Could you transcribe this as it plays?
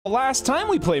Last time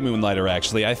we played Moonlighter,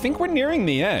 actually, I think we're nearing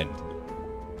the end.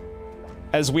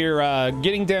 As we're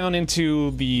getting down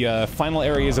into the final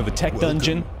areas of the tech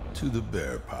dungeon. To the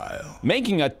bear pile.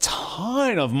 Making a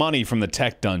ton of money from the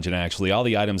tech dungeon, actually. All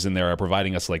the items in there are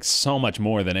providing us, like, so much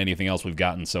more than anything else we've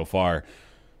gotten so far.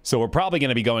 So we're probably going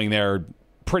to be going there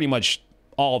pretty much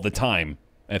all the time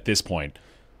at this point.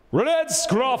 Red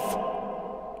Scruff!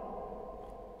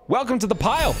 Welcome to the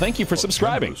pile. Thank you for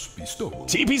subscribing.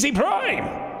 TPC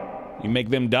Prime! You make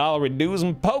them dollar dues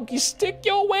and poke, you stick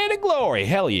your way to glory.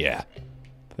 Hell yeah.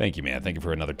 Thank you, man. Thank you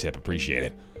for another tip. Appreciate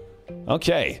it.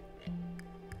 Okay.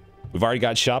 We've already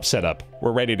got shop set up.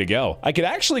 We're ready to go. I could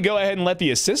actually go ahead and let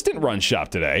the assistant run shop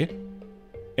today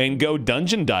and go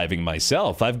dungeon diving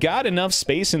myself. I've got enough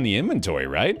space in the inventory,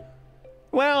 right?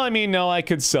 Well, I mean, no, I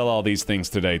could sell all these things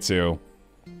today, too.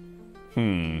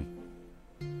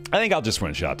 I think I'll just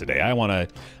run shop today. I want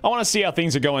to see how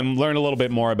things are going, learn a little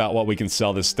bit more about what we can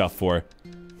sell this stuff for.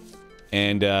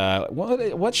 And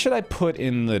what should I put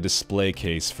in the display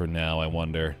case for now, I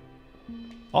wonder?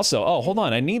 Also, oh, hold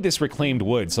on, I need this reclaimed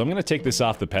wood, so I'm going to take this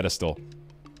off the pedestal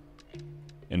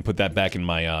and put that back in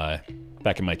my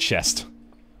chest.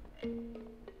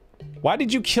 Why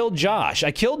did you kill Josh?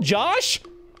 I killed Josh?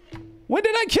 When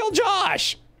did I kill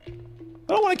Josh? I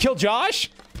don't want to kill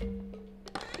Josh.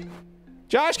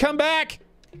 Josh, come back!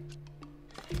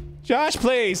 Josh,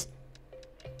 please!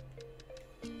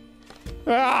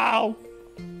 Ow!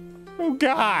 Oh,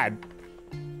 God!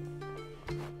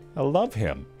 I love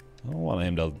him. I don't want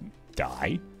him to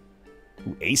die.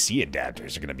 Ooh, AC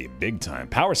adapters are gonna be big time.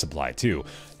 Power supply, too.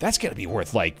 That's gonna be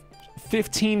worth, like,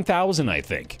 15,000, I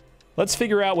think. Let's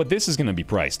figure out what this is gonna be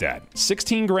priced at.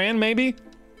 16 grand, maybe?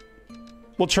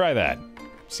 We'll try that.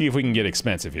 See if we can get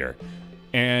expensive here.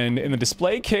 And in the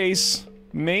display case...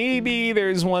 maybe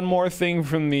there's one more thing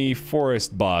from the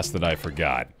forest boss that I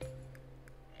forgot.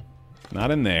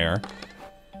 Not in there.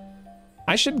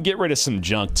 I should get rid of some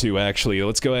junk too, actually.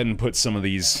 Let's go ahead and put some of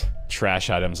these trash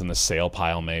items in the sale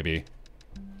pile, maybe.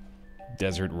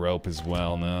 Desert rope as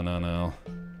well. No.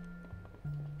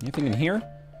 Anything in here?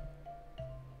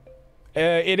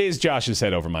 It is Josh's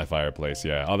head over my fireplace,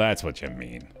 yeah. Oh, that's what you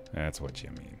mean. That's what you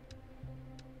mean.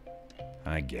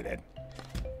 I get it.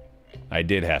 I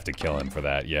did have to kill him for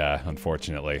that, yeah,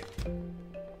 unfortunately.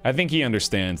 I think he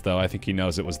understands, though. I think he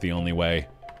knows it was the only way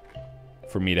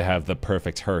for me to have the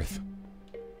perfect hearth.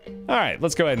 Alright,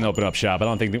 let's go ahead and open up shop. I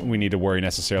don't think that we need to worry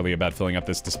necessarily about filling up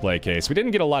this display case. We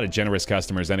didn't get a lot of generous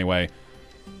customers anyway.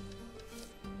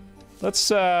 Let's,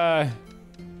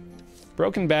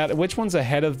 broken bat... which one's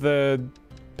ahead of the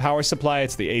power supply?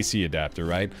 It's the AC adapter,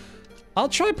 right? I'll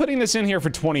try putting this in here for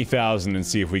 20,000 and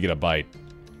see if we get a bite.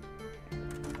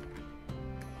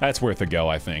 That's worth a go,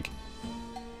 I think.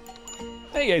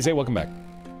 Hey guys, hey, welcome back.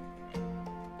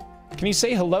 Can you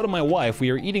say hello to my wife?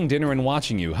 We are eating dinner and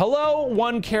watching you. Hello,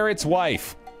 One Carrot's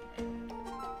wife.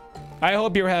 I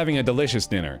hope you're having a delicious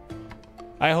dinner.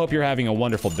 I hope you're having a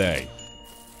wonderful day.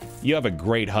 You have a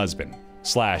great husband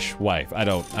 / wife. I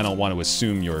don't want to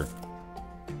assume your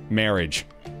marriage.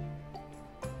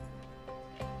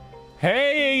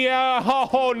 Hey,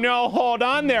 oh no, hold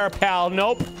on there, pal.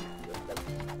 Nope.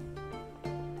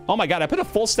 Oh my god, I put a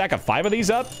full stack of 5 of these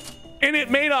up, and it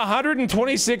made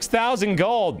 126,000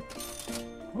 gold.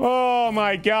 Oh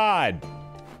my god.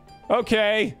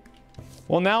 Okay.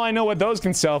 Well, now I know what those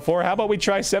can sell for. How about we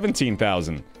try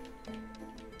 17,000?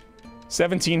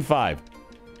 17.5.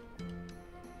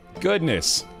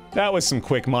 Goodness. That was some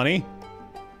quick money.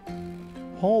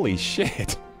 Holy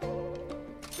shit.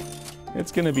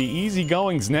 It's gonna be easy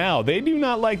goings now. They do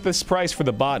not like this price for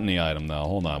the botany item, though.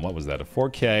 Hold on, what was that? A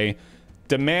 4K...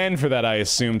 demand for that I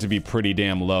assume to be pretty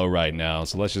damn low right now,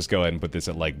 so let's just go ahead and put this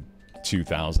at like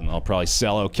 2,000. I'll probably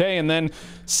sell okay, and then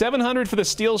 700 for the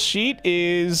steel sheet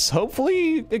is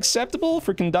hopefully acceptable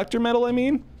for conductor metal, I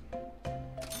mean.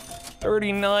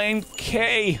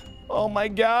 39k. Oh my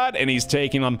god, and he's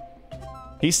taking them.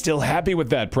 He's still happy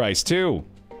with that price too.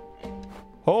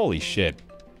 Holy shit.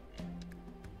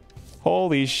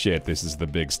 Holy shit, this is the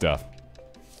big stuff.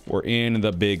 We're in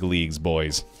the big leagues,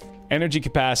 boys. Energy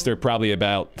capacitor, probably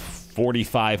about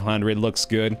 4,500. Looks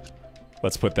good.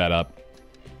 Let's put that up.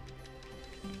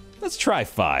 Let's try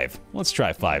 5. Let's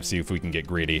try 5, see if we can get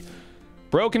greedy.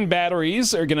 Broken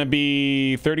batteries are gonna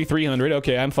be 3,300.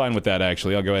 Okay, I'm fine with that,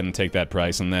 actually. I'll go ahead and take that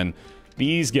price. And then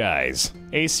these guys.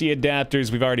 AC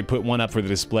adapters, we've already put one up for the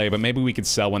display, but maybe we could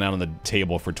sell one out on the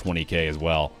table for 20k as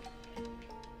well.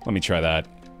 Let me try that.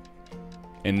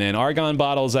 And then argon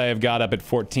bottles I have got up at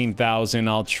 14,000.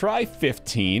 I'll try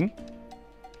 15.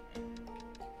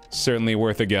 Certainly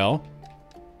worth a go.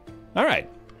 Alright.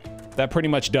 That pretty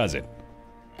much does it.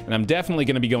 And I'm definitely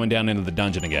going to be going down into the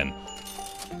dungeon again.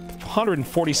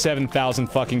 147,000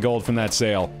 fucking gold from that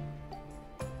sale.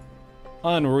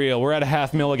 Unreal. We're at a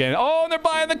 $500,000 again. Oh, and they're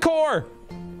buying the core!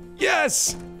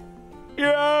 Yes!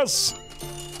 Yes!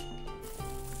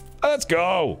 Let's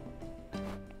go!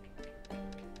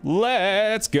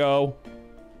 Let's go.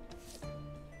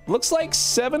 Looks like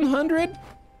 700?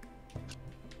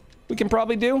 We can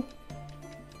probably do?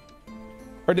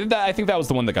 Or did that? I think that was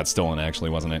the one that got stolen,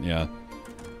 actually, wasn't it? Yeah.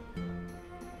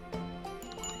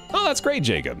 Oh, that's great,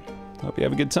 Jacob. Hope you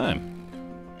have a good time.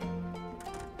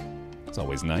 It's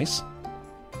always nice.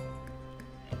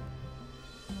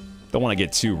 Don't want to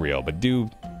get too real, but do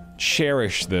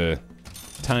cherish the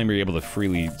time you're able to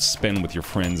freely spend with your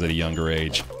friends at a younger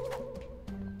age.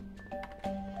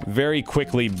 Very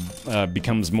quickly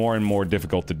becomes more and more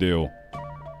difficult to do.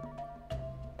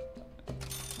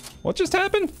 What just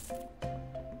happened?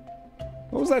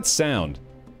 What was that sound?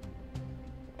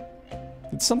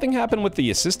 Did something happen with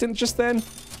the assistant just then?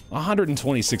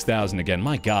 126,000 again,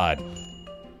 my god.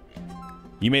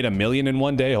 You made $1 million in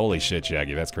one day? Holy shit,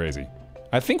 Shaggy, that's crazy.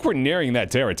 I think we're nearing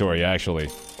that territory, actually.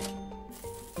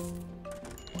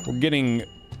 We're getting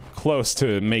close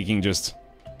to making just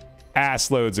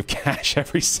ass loads of cash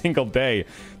every single day.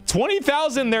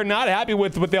 20,000 they're not happy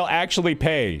with what they'll actually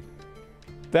pay.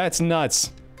 That's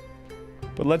nuts.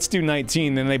 But let's do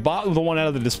 19, and they bought the one out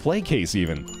of the display case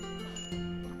even.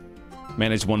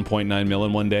 Managed 1.9 mil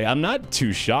in one day. I'm not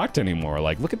too shocked anymore.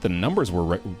 Like, look at the numbers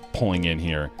we're pulling in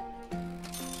here.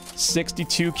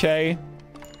 62K.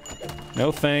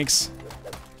 No thanks.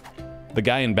 The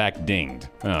guy in back dinged.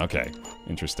 Oh, okay.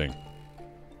 Interesting.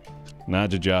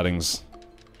 Naja Jottings.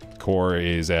 Core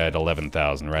is at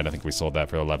 11,000, right? I think we sold that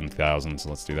for 11,000, so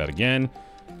let's do that again.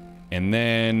 And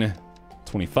then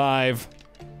 25.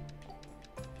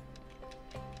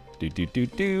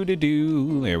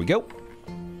 There we go.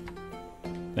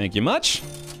 Thank you much.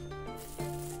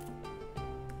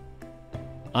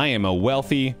 I am a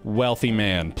wealthy, wealthy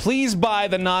man. Please buy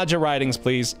the Naja writings,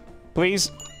 please.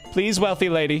 Please. Please, wealthy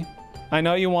lady. I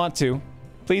know you want to.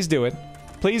 Please do it.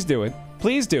 Please do it.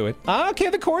 Please do it. Okay,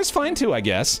 the core is fine too, I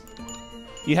guess.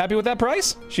 You happy with that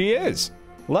price? She is.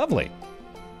 Lovely.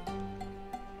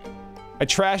 I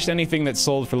trashed anything that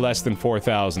sold for less than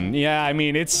 4,000. Yeah, I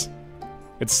mean, it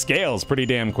scales pretty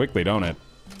damn quickly, don't it?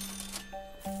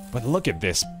 But look at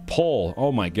this pull.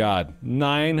 Oh my god.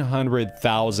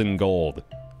 900,000 gold.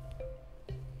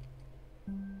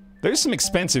 There's some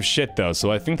expensive shit, though,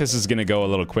 so I think this is gonna go a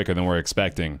little quicker than we're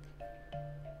expecting.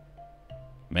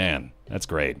 Man, that's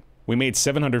great. We made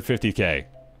 750K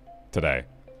today.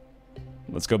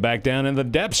 Let's go back down in the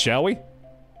depths, shall we?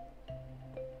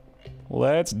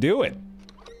 Let's do it.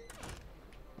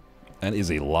 That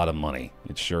is a lot of money.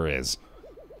 It sure is.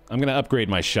 I'm gonna upgrade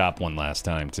my shop one last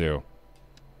time, too.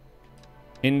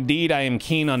 Indeed, I am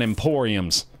keen on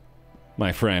emporiums,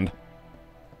 my friend.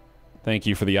 Thank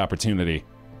you for the opportunity.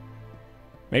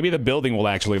 Maybe the building will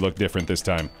actually look different this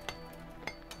time.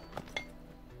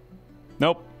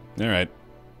 Nope. Alright.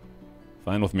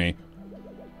 Fine with me.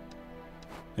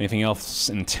 Anything else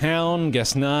in town?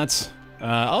 Guess not.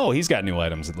 Oh, he's got new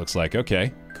items, it looks like.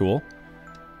 Okay, cool.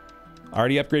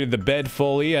 Already upgraded the bed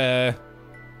fully. I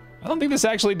don't think this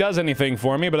actually does anything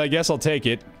for me, but I guess I'll take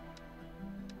it.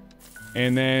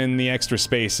 And then the extra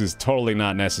space is totally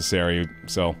not necessary,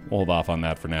 so we'll hold off on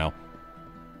that for now.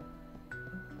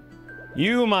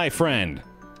 You, my friend.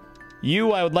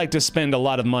 You, I would like to spend a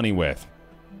lot of money with.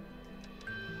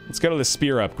 Let's go to the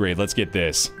spear upgrade. Let's get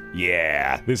this.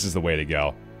 Yeah, this is the way to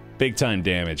go. Big time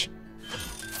damage.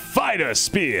 Fighter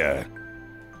spear!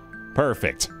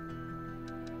 Perfect.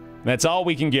 That's all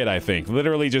we can get, I think.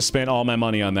 Literally just spent all my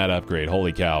money on that upgrade.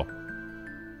 Holy cow.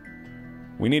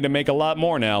 We need to make a lot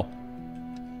more now.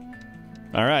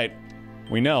 Alright.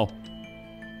 We know.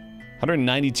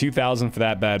 192,000 for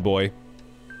that bad boy.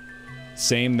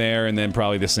 Same there, and then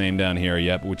probably the same down here,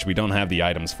 yep, which we don't have the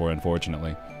items for,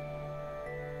 unfortunately.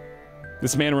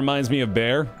 This man reminds me of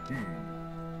Baer.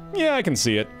 Yeah, I can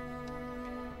see it.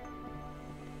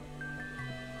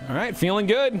 Alright, feeling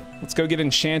good. Let's go get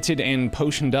enchanted and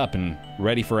potioned up and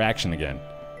ready for action again.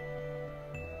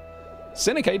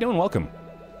 Cynic, how you doing? Welcome.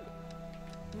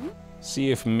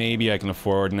 See if maybe I can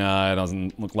afford... Nah, it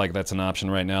doesn't look like that's an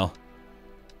option right now.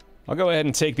 I'll go ahead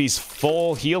and take these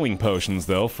full healing potions,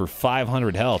 though, for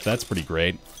 500 health. That's pretty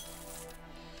great.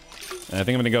 And I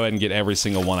think I'm gonna go ahead and get every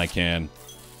single one I can.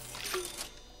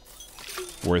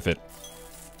 Worth it.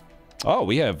 Oh,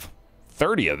 we have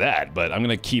 30 of that, but I'm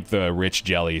gonna keep the rich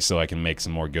jelly so I can make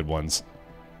some more good ones.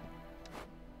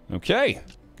 Okay,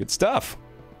 good stuff.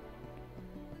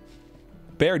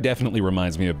 Baer definitely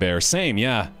reminds me of Baer. Same,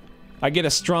 yeah. I get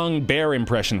a strong Baer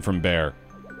impression from Baer.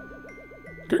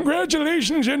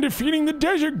 Congratulations on defeating the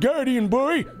Desert Guardian,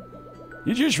 boy.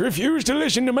 You just refuse to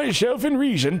listen to myself and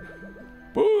reason.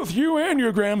 Both you and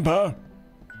your grandpa.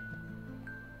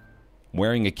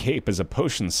 Wearing a cape as a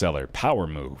potion seller. Power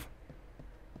move.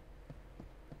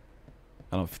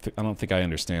 I don't think I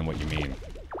understand what you mean.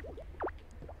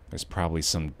 There's probably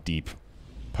some deep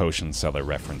potion seller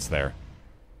reference there.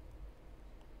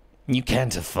 You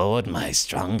can't afford my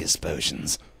strongest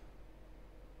potions.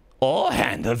 Or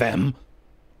handle them.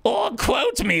 Or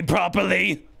quote me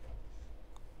properly.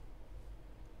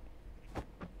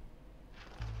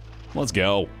 Let's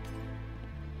go.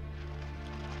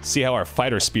 See how our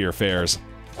fighter spear fares.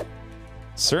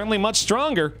 Certainly much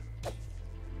stronger.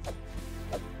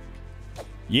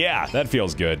 Yeah, that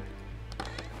feels good.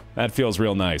 That feels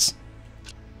real nice.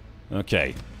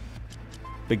 Okay.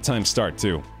 Big time start,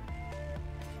 too.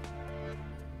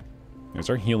 There's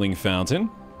our healing fountain.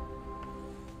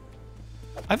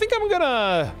 I think I'm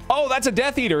gonna... Oh, that's a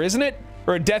Death Eater, isn't it?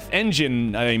 Or a Death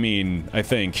Engine, I mean, I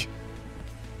think.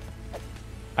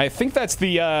 I think that's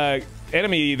the,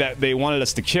 enemy that they wanted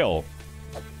us to kill.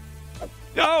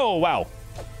 Oh, wow.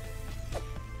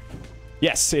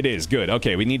 Yes, it is. Good.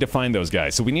 Okay, we need to find those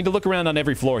guys. So we need to look around on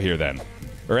every floor here, then.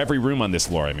 Or every room on this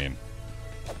floor, I mean.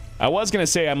 I was gonna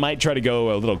say I might try to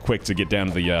go a little quick to get down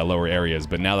to the lower areas,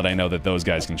 but now that I know that those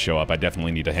guys can show up, I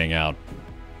definitely need to hang out.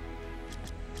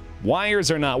 Wires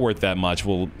are not worth that much.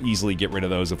 We'll easily get rid of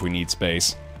those if we need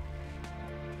space.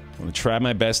 I'm gonna try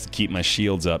my best to keep my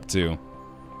shields up, too.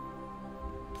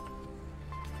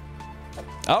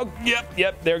 Oh,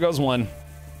 yep, there goes one.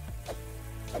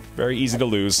 Very easy to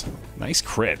lose. Nice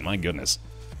crit, my goodness.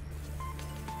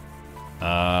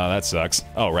 That sucks.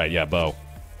 Oh, right, yeah, bow.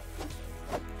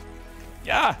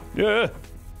 Yeah!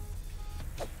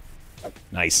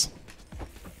 Nice.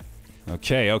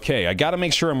 Okay, I gotta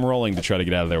make sure I'm rolling to try to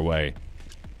get out of their way.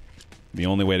 The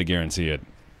only way to guarantee it.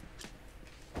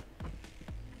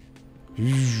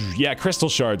 Yeah, crystal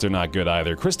shards are not good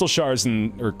either. Crystal shards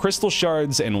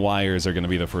and wires are gonna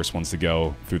be the first ones to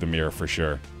go through the mirror for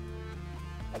sure.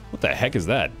 What the heck is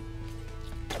that?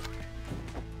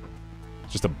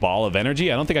 Just a ball of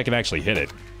energy? I don't think I can actually hit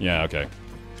it. Yeah, okay.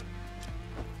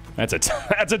 That's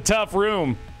a tough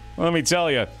room. Let me tell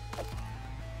you.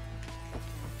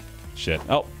 Shit.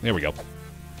 Oh, there we go.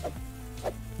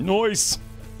 Nice.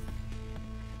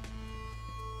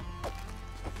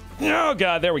 Oh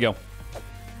god, there we go.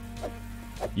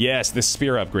 Yes, this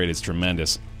spear upgrade is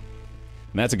tremendous.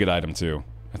 And that's a good item too.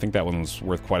 I think that one was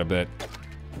worth quite a bit.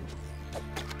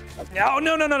 Oh,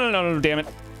 no, damn it.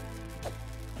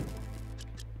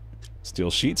 Steel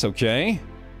sheets, okay.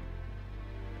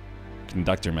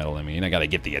 Conductor metal, I mean. I gotta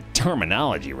get the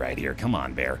terminology right here. Come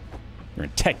on, Baer. You're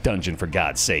in Tech Dungeon, for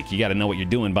God's sake. You gotta know what you're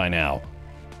doing by now.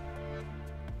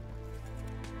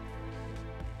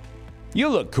 You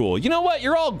look cool. You know what?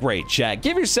 You're all great, chat.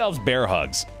 Give yourselves bear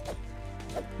hugs.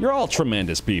 You're all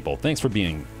tremendous people. Thanks for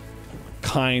being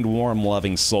kind, warm,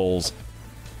 loving souls.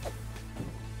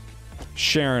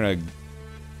 Sharing a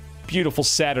beautiful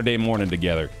Saturday morning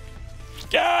together.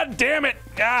 God damn it!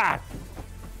 Ah!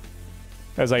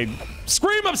 As I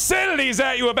scream obscenities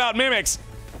at you about mimics.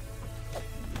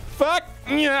 Fuck!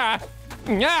 Yeah!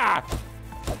 Yeah!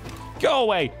 Go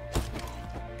away!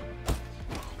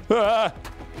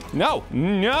 No!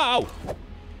 No!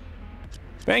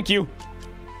 Thank you.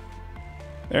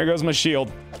 There goes my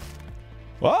shield.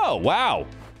 Oh, wow!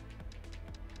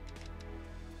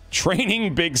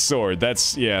 Training big sword.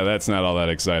 That's not all that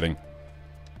exciting.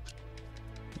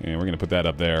 Yeah, we're gonna put that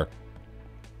up there.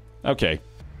 Okay.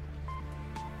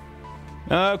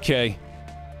 Okay.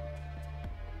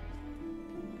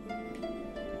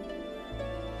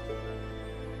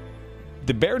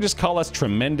 Did Baer just call us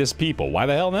tremendous people? Why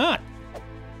the hell not?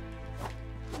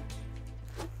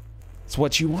 It's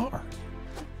what you are.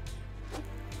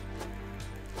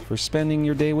 For spending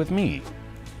your day with me.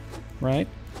 Right?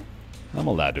 I'm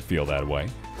allowed to feel that way.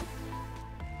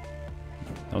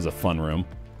 That was a fun room.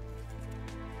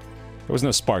 There was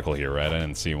no sparkle here, right? I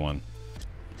didn't see one.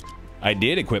 I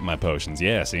did equip my potions.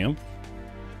 Yeah, see them?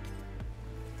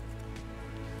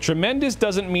 Tremendous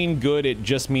doesn't mean good, it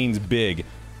just means big.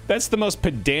 That's the most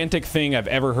pedantic thing I've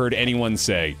ever heard anyone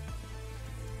say.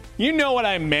 You know what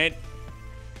I meant.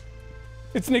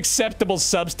 It's an acceptable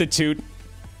substitute.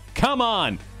 Come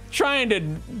on. Trying to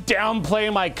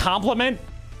downplay my compliment?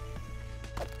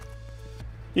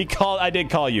 I did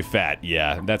call you fat.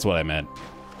 Yeah, that's what I meant.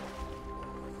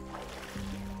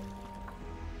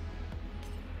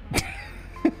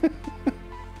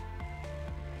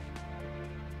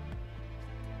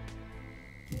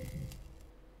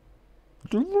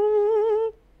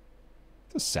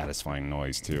 satisfying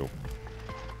noise, too.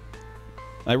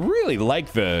 I really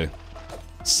like the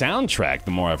soundtrack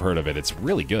the more I've heard of it. It's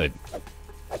really good.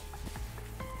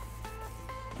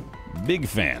 Big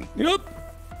fan. Yep.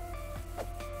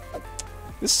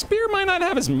 This spear might not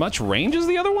have as much range as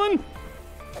the other one.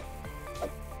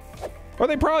 Or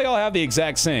they probably all have the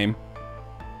exact same.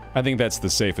 I think that's the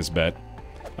safest bet.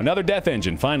 Another death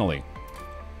engine, finally.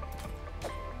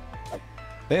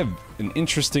 They have an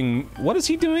interesting... What is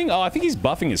he doing? Oh, I think he's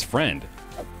buffing his friend.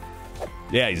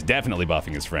 Yeah, he's definitely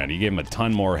buffing his friend. He gave him a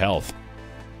ton more health.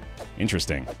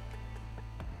 Interesting.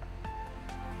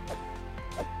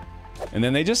 And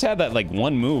then they just had that, like,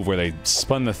 one move where they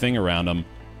spun the thing around him.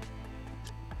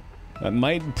 That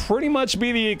might pretty much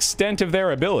be the extent of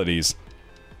their abilities.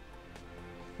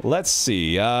 Let's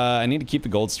see. I need to keep the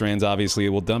gold strands, obviously.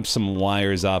 We'll dump some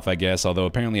wires off, I guess. Although,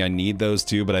 apparently I need those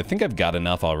too, but I think I've got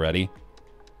enough already.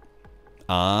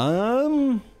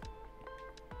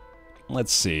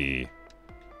 Let's see.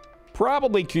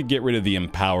 Probably could get rid of the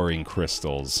empowering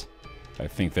crystals. I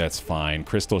think that's fine.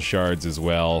 Crystal shards as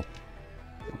well.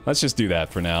 Let's just do that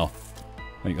for now.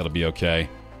 I think that'll be okay.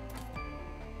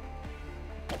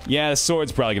 Yeah, the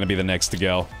sword's probably gonna be the next to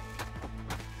go.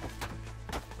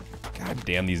 God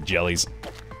damn these jellies.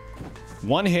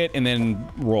 One hit and then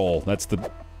roll. That's the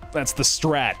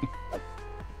strat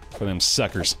for them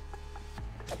suckers.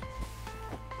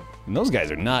 And those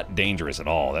guys are not dangerous at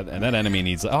all. That enemy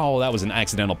needs... Oh, that was an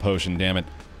accidental potion, damn it.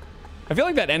 I feel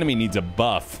like that enemy needs a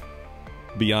buff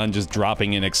beyond just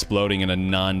dropping and exploding in a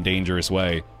non-dangerous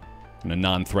way. In a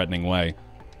non-threatening way.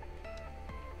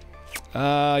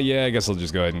 Yeah, I guess I'll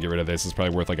just go ahead and get rid of this. It's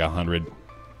probably worth like 100.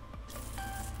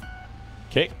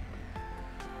 Okay.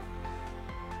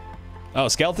 Oh,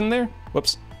 skeleton there?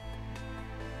 Whoops.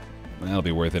 That'll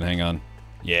be worth it, hang on.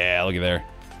 Yeah, looky there.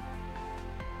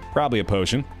 Probably a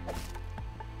potion.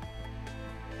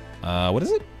 What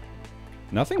is it?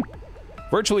 Nothing?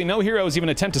 Virtually no heroes even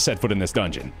attempt to set foot in this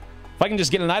dungeon. If I can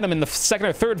just get an item in the second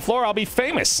or third floor, I'll be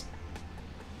famous.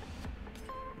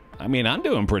 I mean, I'm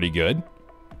doing pretty good.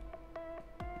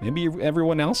 Maybe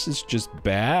everyone else is just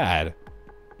bad.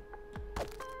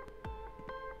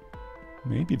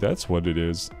 Maybe that's what it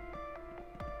is.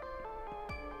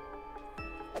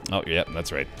 Oh, yeah,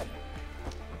 that's right.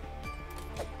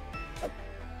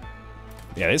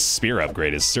 Yeah, this spear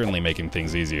upgrade is certainly making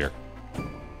things easier.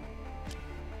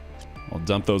 I'll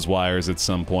dump those wires at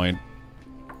some point.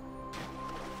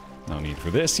 No need for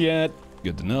this yet.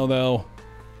 Good to know, though.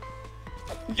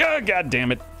 Yeah, god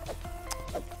damn it.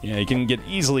 Yeah, you can get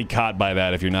easily caught by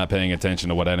that if you're not paying attention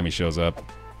to what enemy shows up.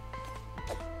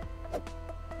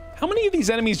 How many of these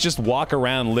enemies just walk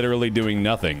around literally doing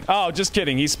nothing? Oh, just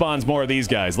kidding. He spawns more of these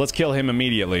guys. Let's kill him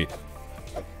immediately.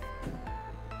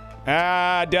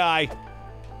 Ah, die.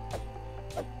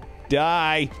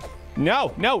 Die.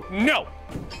 No, no, no.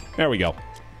 There we go.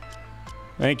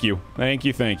 Thank you. Thank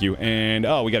you, thank you. And,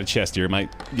 oh, we got a chest here. Might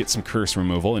get some curse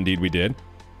removal. Indeed, we did.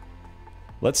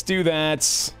 Let's do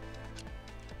that.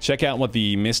 Check out what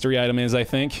the mystery item is, I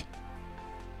think.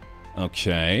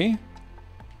 Okay.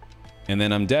 And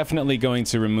then I'm definitely going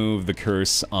to remove the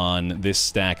curse on this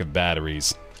stack of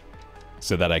batteries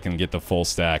so that I can get the full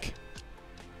stack.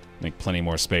 Make plenty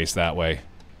more space that way.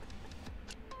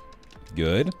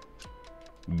 Good.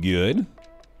 Good.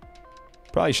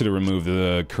 Probably should have removed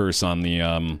the curse on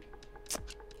the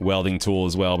welding tool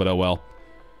as well, but oh well.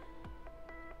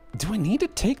 Do I need to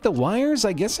take the wires?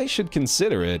 I guess I should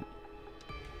consider it.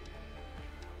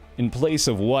 In place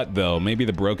of what, though? Maybe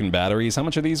the broken batteries? How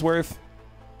much are these worth?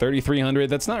 3,300?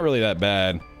 That's not really that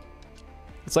bad.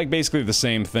 It's like basically the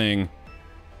same thing.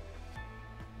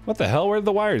 What the hell? Where'd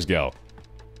the wires go?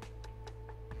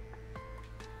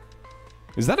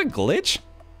 Is that a glitch?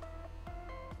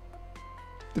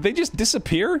 Did they just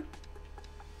disappear?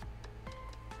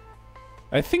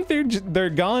 I think they're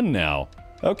gone now.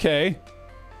 Okay.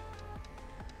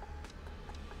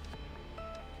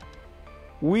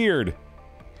 Weird.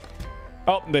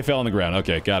 Oh, they fell on the ground.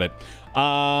 Okay, got it.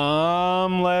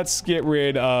 Let's get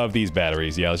rid of these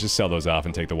batteries. Yeah, let's just sell those off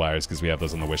and take the wires because we have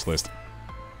those on the wish list.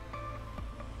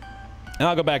 And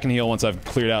I'll go back and heal once I've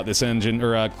cleared out this engine,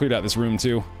 or cleared out this room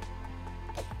too.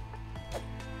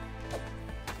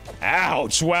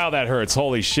 Ouch! Wow, that hurts.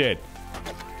 Holy shit.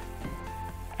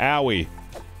 Owie.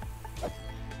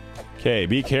 Okay,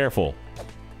 be careful.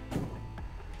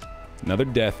 Another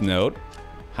death note.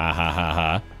 Ha ha ha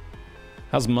ha.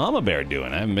 How's Mama Bear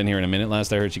doing? I haven't been here in a minute.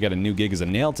 Last I heard she got a new gig as a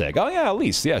nail tech. Oh yeah,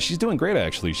 Elise. Yeah, she's doing great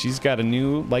actually. She's got a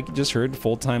new, like you just heard,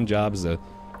 full-time job as a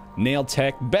nail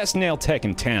tech. Best nail tech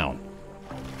in town.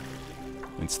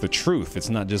 It's the truth. It's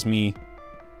not just me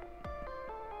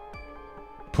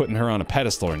putting her on a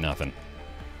pedestal or nothing.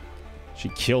 She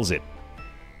kills it.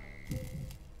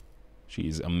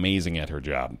 She's amazing at her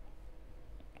job.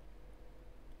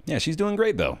 Yeah, she's doing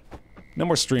great, though. No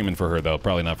more streaming for her, though.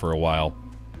 Probably not for a while.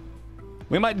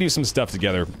 We might do some stuff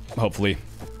together, hopefully.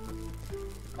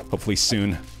 Hopefully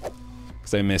soon.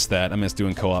 Because I miss that. I miss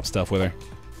doing co-op stuff with her.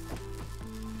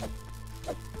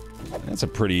 That's a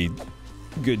pretty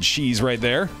good cheese right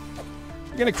there.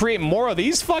 You're gonna create more of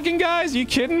these fucking guys? Are you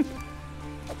kidding?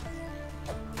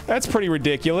 That's pretty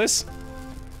ridiculous.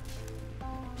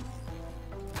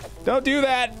 Don't do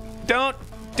that! Don't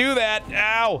do that!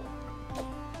 Ow!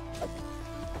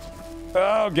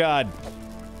 Oh, God.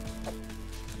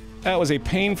 That was a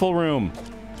painful room.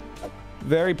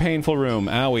 Very painful room.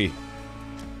 Owie.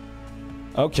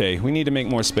 Okay, we need to make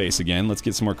more space again. Let's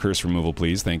get some more curse removal,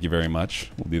 please. Thank you very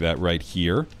much. We'll do that right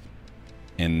here.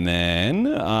 And then,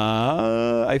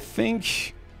 I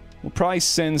think we'll probably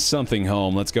send something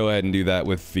home. Let's go ahead and do that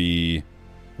with the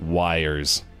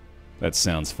wires. That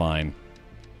sounds fine.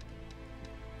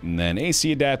 And then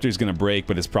AC adapter is going to break,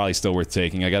 but it's probably still worth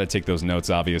taking. I got to take those notes,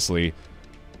 obviously.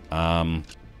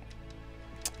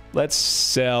 Let's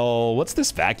sell... What's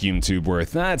this vacuum tube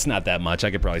worth? Nah, it's not that much.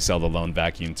 I could probably sell the lone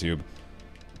vacuum tube.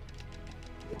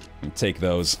 Take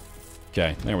those.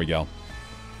 Okay, there we go.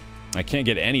 I can't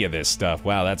get any of this stuff.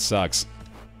 Wow, that sucks.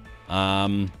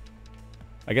 I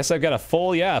guess I've got a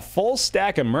full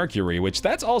stack of mercury, which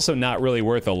that's also not really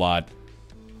worth a lot.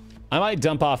 I might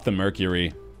dump off the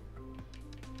mercury.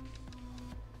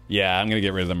 Yeah, I'm gonna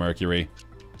get rid of the mercury.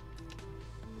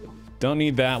 Don't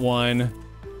need that one.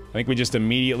 I think we just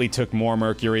immediately took more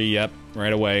mercury. Yep,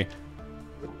 right away.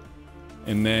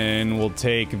 And then we'll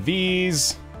take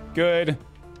these. Good.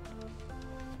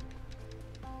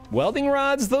 Welding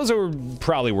rods? Those are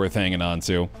probably worth hanging on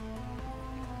to.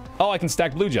 Oh, I can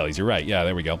stack blue jellies. You're right. Yeah,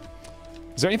 there we go.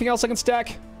 Is there anything else I can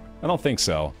stack? I don't think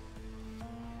so.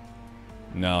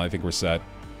 No, I think we're set.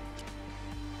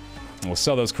 We'll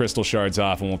sell those crystal shards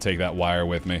off and we'll take that wire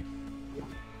with me.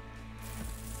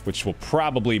 Which will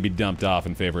probably be dumped off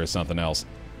in favor of something else.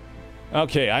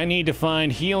 Okay, I need to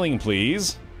find healing,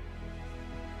 please.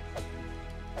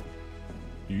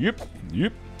 Yep,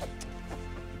 yep.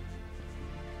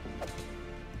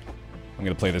 I'm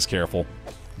gonna play this careful.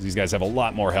 These guys have a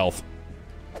lot more health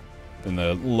than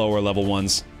the lower level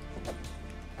ones.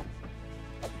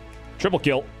 Triple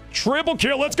kill. Triple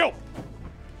kill, let's go!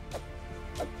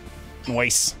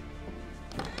 Nice.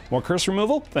 More curse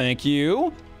removal, thank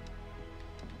you.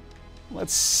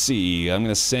 Let's see, I'm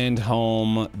gonna send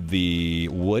home the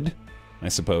wood, I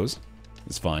suppose.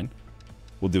 It's fine.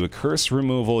 We'll do a curse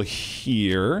removal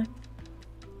here,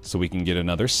 so we can get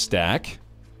another stack.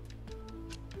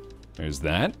 There's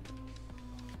that.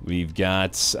 We've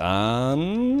got,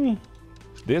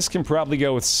 this can probably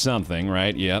go with something,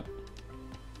 right? Yep.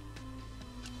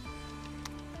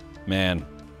 Man.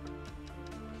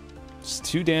 It's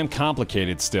too damn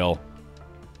complicated still.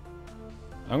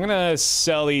 I'm gonna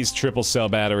sell these triple cell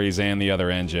batteries and the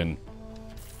other engine.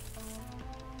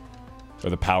 Or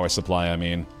the power supply, I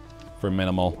mean. For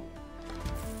minimal.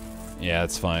 Yeah,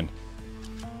 that's fine.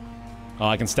 Oh,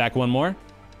 I can stack one more?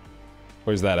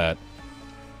 Where's that at?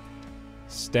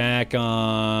 Stack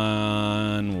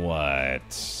on...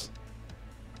 what?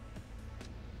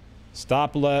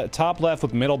 Top left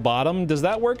with middle bottom. Does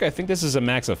that work? I think this is a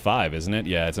max of 5, isn't it?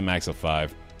 Yeah, it's a max of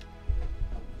 5.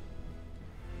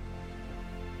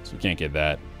 So we can't get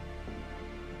that.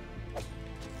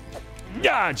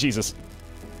 Ah, Jesus.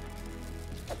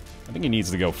 I think he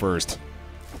needs to go first.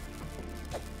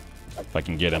 If I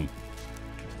can get him.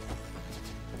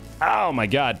 Oh my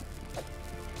god.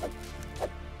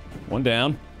 One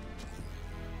down.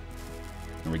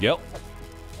 There we go.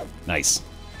 Nice.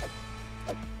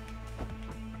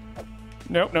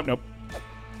 Nope, nope, nope.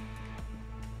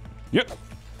 Yep.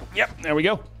 Yep, there we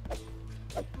go.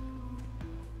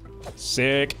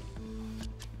 Sick.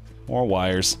 More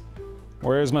wires.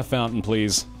 Where's my fountain,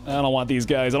 please? I don't want these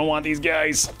guys. I don't want these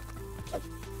guys.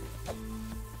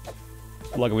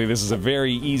 Luckily, this is a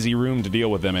very easy room to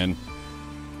deal with them in.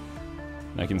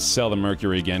 I can sell the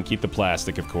mercury again. Keep the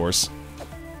plastic, of course.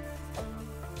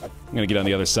 I'm gonna get on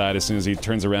the other side as soon as he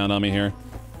turns around on me here.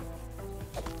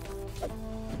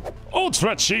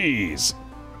 Ultra cheese!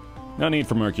 No need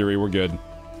for mercury, we're good.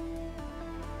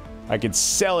 I could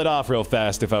sell it off real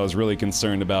fast if I was really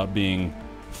concerned about being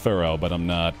thorough, but I'm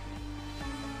not.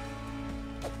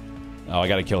 Oh, I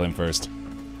gotta kill him first.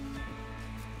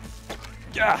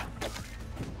 Yeah!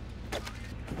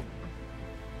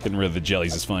 Getting rid of the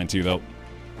jellies is fine too, though.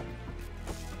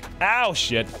 Ow,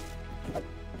 shit.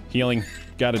 Healing.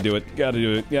 Gotta do it. Gotta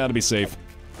do it. Gotta be safe.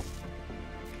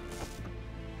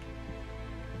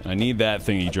 I need that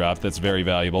thing he dropped. That's very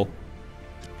valuable.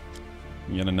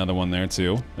 Get another one there,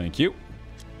 too. Thank you.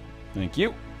 Thank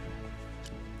you.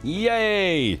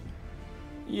 Yay!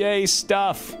 Yay,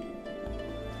 stuff!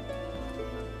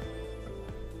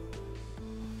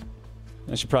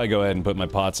 I should probably go ahead and put my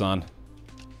pots on.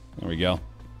 There we go.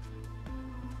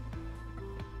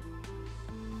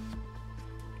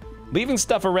 Leaving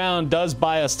stuff around does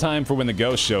buy us time for when the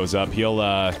ghost shows up. He'll,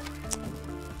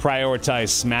 prioritize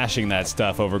smashing that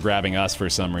stuff over grabbing us for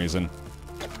some reason.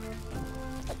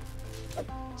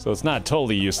 So it's not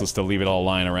totally useless to leave it all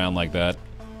lying around like that.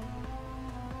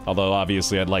 Although,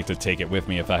 obviously, I'd like to take it with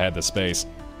me if I had the space.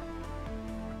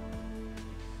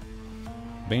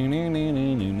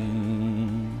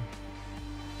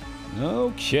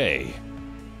 Okay.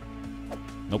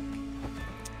 Nope.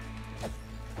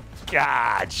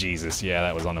 Ah, Jesus. Yeah,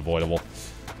 that was unavoidable.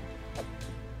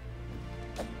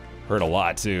 Hurt a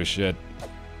lot, too. Shit.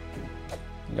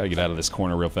 I gotta get out of this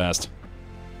corner real fast.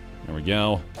 There we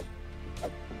go.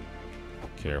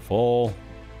 Careful.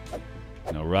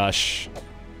 No rush.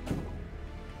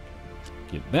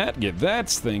 Get that.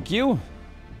 Thank you.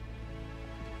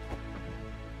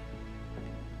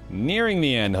 Nearing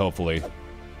the end, hopefully.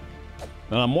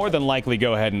 And I'll more than likely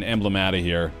go ahead and emblem out of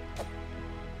here.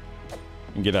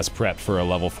 And get us prepped for a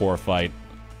level 4 fight.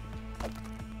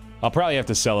 I'll probably have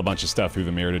to sell a bunch of stuff through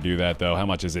the mirror to do that, though. How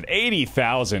much is it?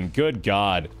 80,000! Good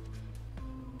God.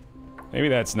 Maybe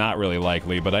that's not really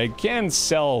likely, but I can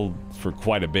sell for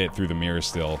quite a bit through the mirror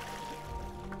still.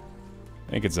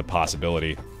 I think it's a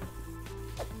possibility.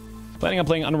 Planning on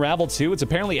playing Unravel 2? It's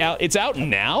apparently out. It's out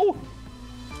now?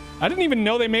 I didn't even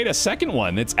know they made a second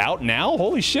one. It's out now?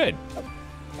 Holy shit.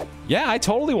 Yeah, I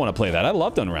totally want to play that. I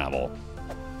loved Unravel.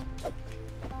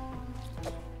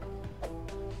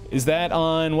 Is that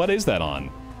on... What is that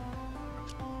on?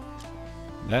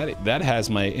 That has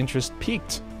my interest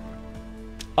peaked.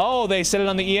 Oh, they said it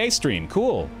on the EA stream.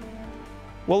 Cool.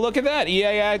 Well, look at that. EA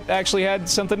actually had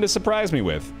something to surprise me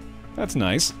with. That's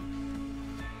nice.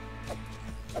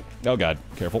 Oh, God.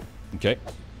 Careful. Okay.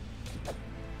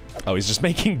 Oh, he's just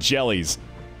making jellies.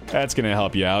 That's gonna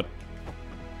help you out.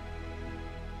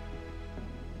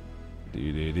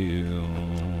 Doo-doo-doo.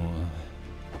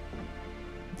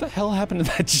 What the hell happened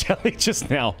to that jelly just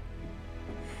now?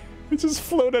 It just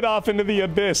floated off into the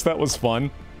abyss. That was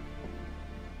fun.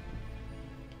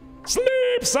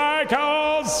 Sleep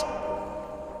cycles!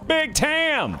 Big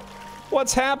Tam!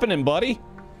 What's happening, buddy?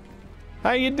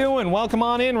 How you doing? Welcome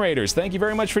on in, Raiders. Thank you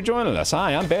very much for joining us.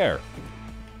 Hi, I'm Baer.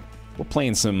 We're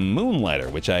playing some Moonlighter,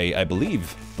 which I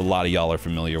believe a lot of y'all are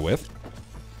familiar with.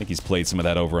 I think he's played some of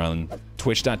that over on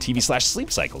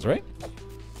twitch.tv/sleepcycles, right?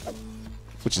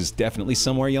 Which is definitely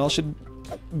somewhere y'all should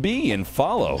be and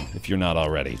follow if you're not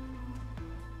already.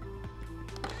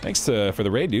 Thanks for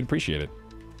the raid, dude. Appreciate it.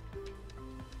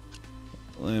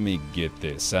 Let me get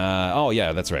this. Oh,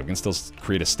 yeah, that's right. We can still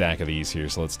create a stack of these here,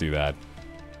 so let's do that.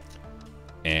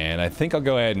 And I think I'll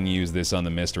go ahead and use this on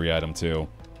the mystery item, too.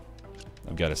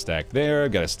 I've got a stack there.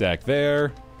 I've got a stack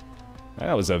there.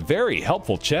 That was a very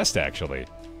helpful chest, actually.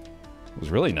 It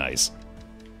was really nice.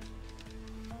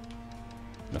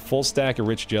 And a full stack of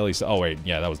rich jelly. Oh, wait.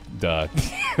 Yeah, that was... Duh.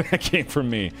 That came from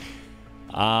me.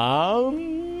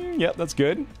 Yep, that's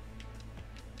good.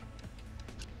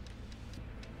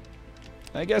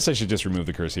 I guess I should just remove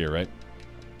the curse here, right?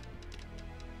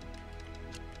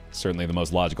 Certainly the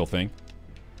most logical thing.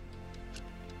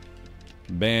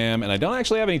 Bam. And I don't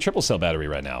actually have any triple cell battery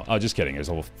right now. Oh, just kidding. There's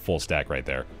a full stack right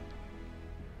there.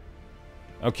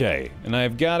 Okay. And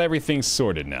I've got everything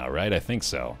sorted now, right? I think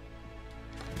so.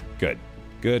 Good.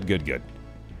 Good, good, good.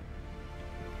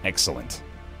 Excellent.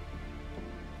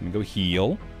 I'm gonna go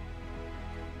heal.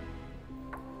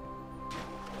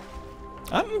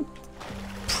 I'm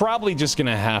probably just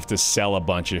gonna have to sell a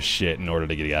bunch of shit in order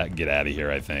to get out of here,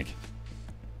 I think.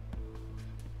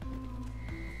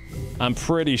 I'm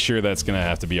pretty sure that's gonna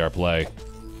have to be our play.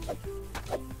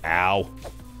 Ow.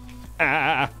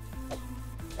 Ah.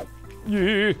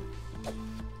 Yeah.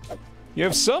 You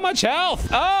have so much health.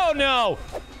 Oh, no.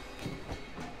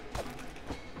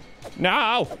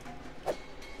 No.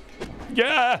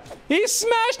 Yeah. He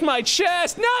smashed my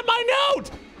chest, not my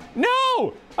note.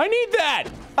 No. I need that.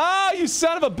 Oh, you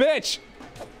son of a bitch.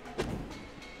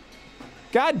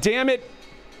 God damn it.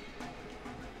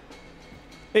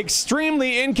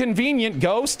 Extremely inconvenient,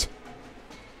 ghost.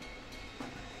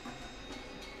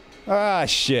 Ah,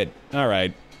 shit. All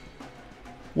right.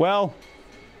 Well,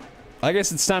 I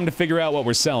guess it's time to figure out what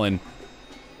we're selling.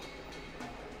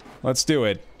 Let's do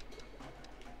it.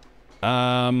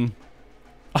 I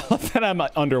love that I'm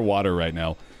underwater right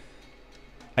now.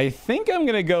 I think I'm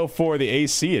gonna go for the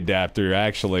AC adapter,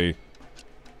 actually.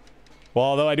 Well,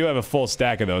 although I do have a full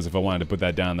stack of those if I wanted to put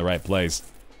that down in the right place.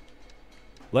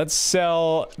 Let's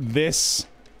sell this,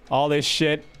 all this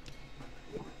shit.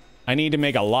 I need to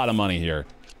make a lot of money here.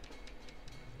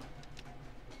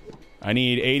 I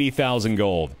need 80,000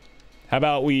 gold. How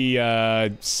about we,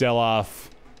 sell off...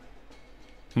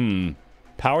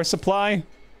 Power supply?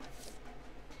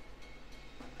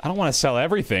 I don't want to sell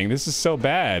everything. This is so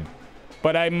bad.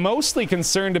 But I'm mostly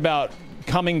concerned about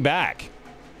coming back.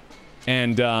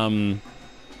 And,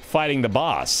 fighting the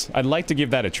boss. I'd like to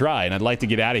give that a try, and I'd like to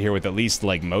get out of here with at least,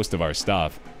 like, most of our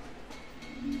stuff.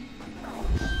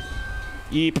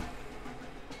 Eep.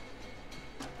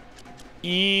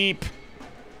 Eep.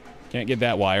 Can't get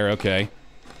that wire, okay.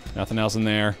 Nothing else in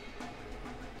there.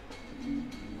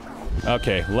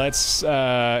 Okay, let's,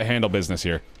 handle business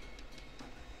here.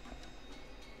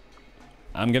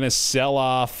 I'm gonna sell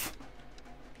off...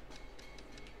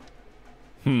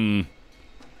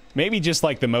 Maybe just,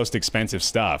 like, the most expensive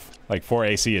stuff. Like 4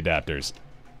 AC adapters.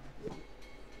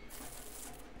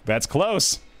 That's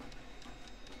close.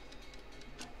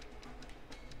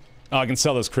 Oh, I can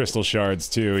sell those crystal shards,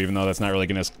 too, even though that's not really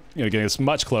gonna, get us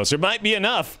much closer. Might be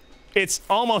enough! It's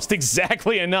almost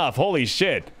exactly enough! Holy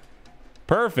shit!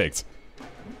 Perfect!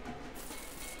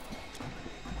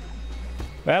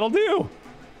 That'll do!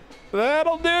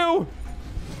 That'll do!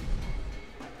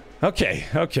 Okay,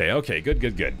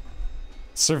 good.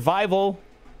 Survival,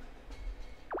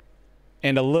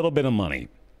 and a little bit of money.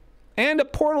 And a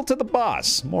portal to the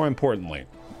boss, more importantly.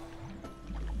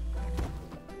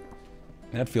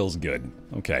 That feels good.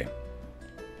 Okay.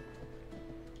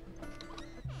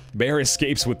 Baer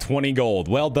escapes with 20 gold.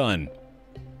 Well done.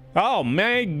 Oh,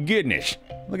 my goodness.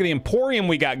 Look at the Emporium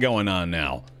we got going on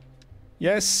now.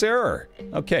 Yes, sir.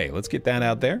 Okay, let's get that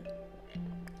out there.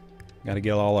 Gotta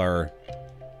get all our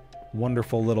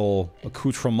wonderful little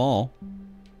accoutrements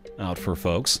out for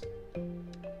folks. Do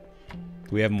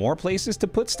we have more places to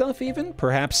put stuff even?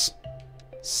 Perhaps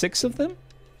 6 of them?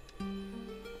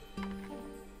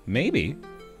 Maybe.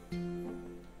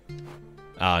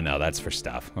 Oh, no, that's for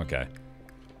stuff. Okay.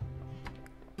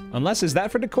 Unless, is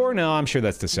that for decor? No, I'm sure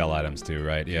that's to sell items too,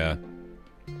 right? Yeah.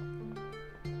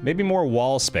 Maybe more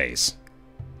wall space.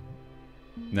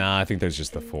 Nah, I think there's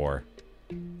just the 4.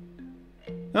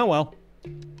 Oh, well.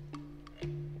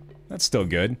 That's still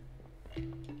good.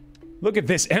 Look at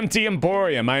this empty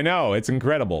emporium. I know, it's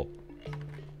incredible.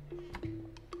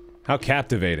 How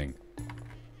captivating.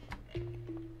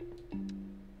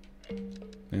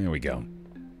 There we go.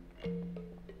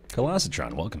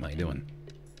 Colossatron, welcome. How you doing?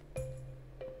 All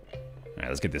right,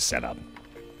 let's get this set up.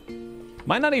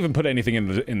 Might not even put anything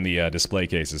in the display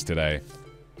cases today,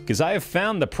 because I have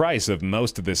found the price of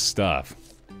most of this stuff,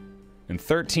 and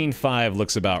 13.5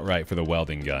 looks about right for the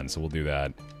welding gun, so we'll do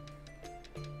that.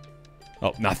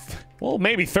 Oh, not well,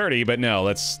 maybe 30, but no,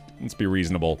 let's be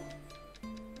reasonable.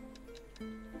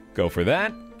 Go for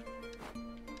that.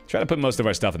 Try to put most of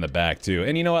our stuff in the back too,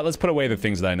 and you know what? Let's put away the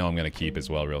things that I know I'm gonna keep as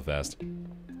well, real fast.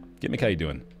 Gimmick, how you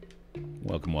doing?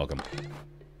 Welcome, welcome.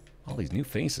 All these new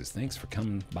faces. Thanks for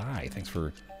coming by. Thanks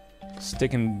for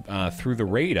sticking through the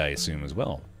raid, I assume, as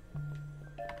well.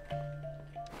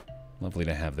 Lovely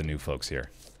to have the new folks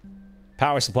here.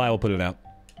 Power supply, we'll put it out.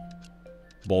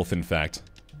 Both, in fact.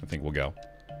 I think we'll go.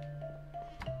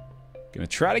 Gonna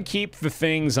try to keep the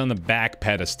things on the back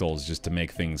pedestals just to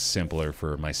make things simpler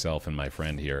for myself and my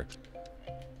friend here.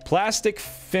 Plastic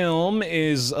film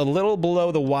is a little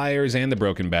below the wires and the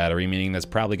broken battery, meaning that's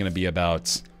probably gonna be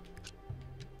about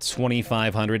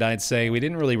 2,500, I'd say. We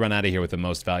didn't really run out of here with the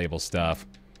most valuable stuff.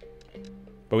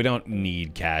 But we don't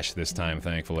need cash this time,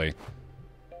 thankfully.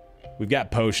 We've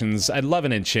got potions. I'd love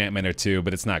an enchantment or two,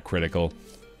 but it's not critical.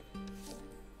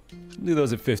 Do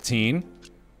those at 15.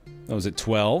 Those at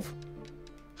 12.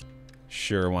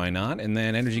 Sure, why not? And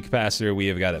then energy capacitor we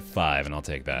have got at 5, and I'll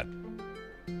take that.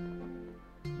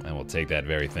 I will take that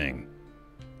very thing.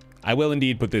 I will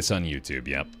indeed put this on YouTube,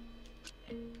 yep.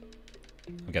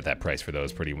 We got that price for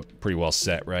those pretty well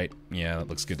set, right? Yeah, that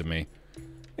looks good to me.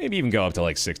 Maybe even go up to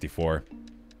like 64.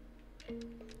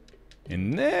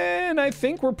 And then I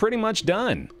think we're pretty much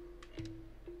done.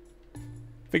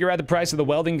 Figure out the price of the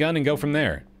welding gun and go from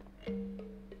there.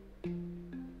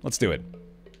 Let's do it.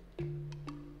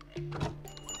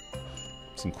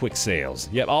 Some quick sales.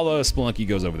 Yep, although Spelunky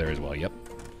goes over there as well, yep.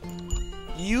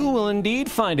 You will indeed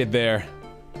find it there.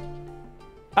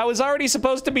 I was already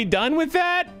supposed to be done with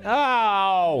that?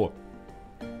 Oh!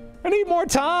 I need more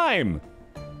time!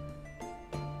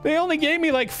 They only gave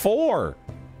me like 4.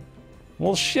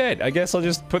 Well, shit, I guess I'll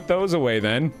just put those away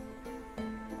then.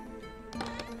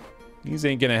 These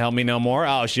ain't gonna help me no more.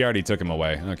 Oh, she already took him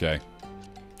away. Okay.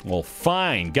 Well,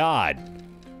 fine. God.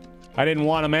 I didn't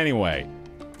want him anyway.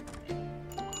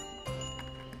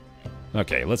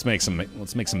 Okay, let's make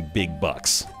some big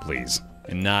bucks, please.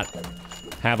 And not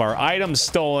have our items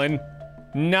stolen.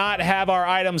 Not have our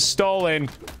items stolen.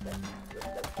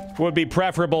 Would be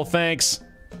preferable, thanks.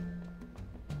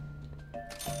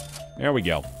 There we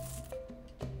go.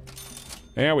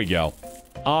 There we go.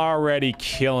 Already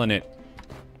killing it.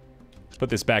 Put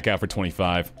this back out for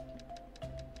 25.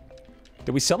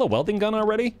 Did we sell a welding gun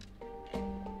already?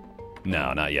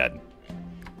 No, not yet.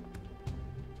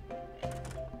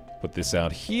 Put this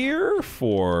out here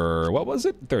for... what was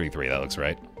it? 33, that looks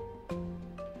right.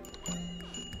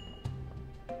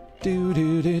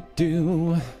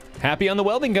 Do. Happy on the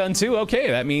welding gun, too.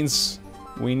 Okay, that means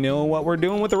we know what we're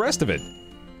doing with the rest of it.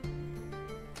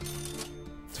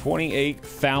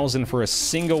 28,000 for a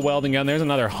single welding gun. There's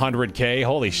another 100K.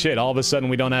 Holy shit, all of a sudden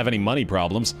we don't have any money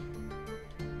problems.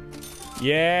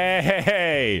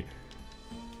 Yay!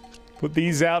 Put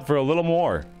these out for a little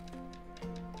more.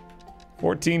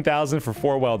 14,000 for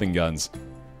 4 welding guns.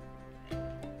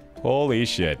 Holy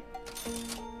shit.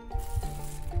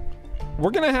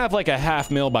 We're gonna have like a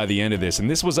 $500,000 by the end of this, and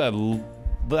this was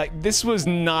this was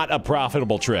not a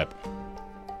profitable trip.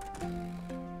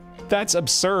 That's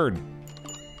absurd.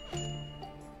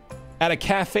 At a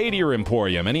Cafetier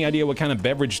Emporium. Any idea what kind of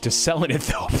beverage to sell in it,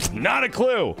 though? Not a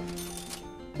clue.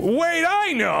 Wait,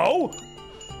 I know!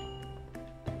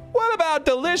 What about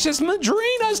delicious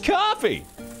Madrina's coffee?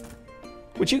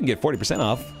 Which you can get 40%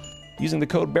 off using the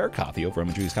code BEARCOFFEE over at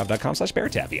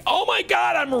madrinascoffee.com/BearTaffy. Oh my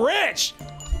god, I'm rich!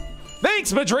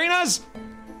 Thanks, Madrinas!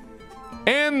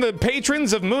 And the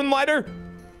patrons of Moonlighter.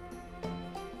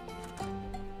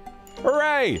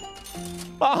 Hooray!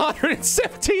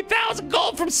 117,000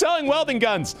 gold from selling welding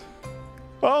guns!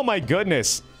 Oh my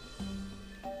goodness.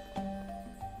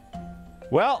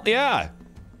 Well, yeah.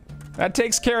 That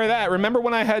takes care of that. Remember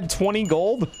when I had 20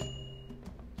 gold?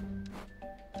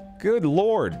 Good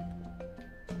lord.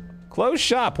 Close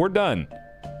shop. We're done.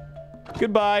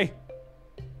 Goodbye.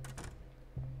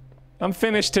 I'm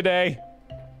finished today.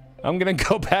 I'm gonna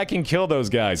go back and kill those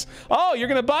guys. Oh, you're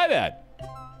gonna buy that.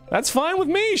 That's fine with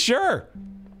me, sure.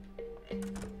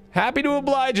 Happy to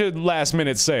oblige a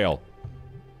last-minute sale.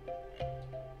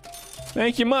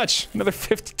 Thank you much. Another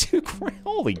 52 grand.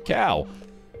 Holy cow.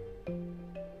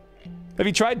 Have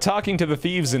you tried talking to the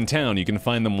thieves in town? You can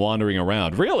find them wandering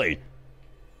around. Really?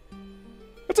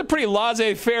 That's a pretty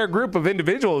laissez-faire group of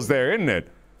individuals there, isn't it?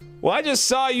 Well, I just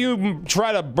saw you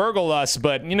try to burgle us,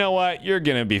 but you know what? You're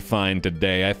gonna be fine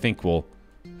today. I think we'll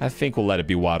let it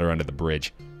be water under the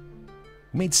bridge.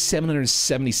 We made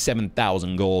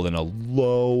 777,000 gold in a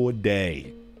low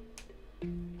day.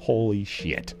 Holy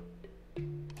shit.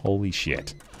 Holy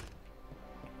shit.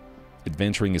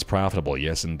 Adventuring is profitable,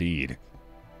 yes indeed.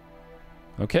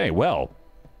 Okay, well.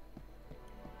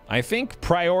 I think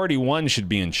priority 1 should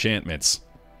be enchantments.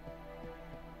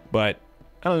 But,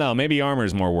 I don't know, maybe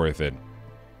armor's more worth it.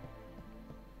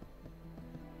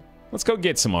 Let's go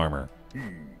get some armor.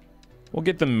 We'll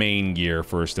get the main gear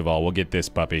first of all. We'll get this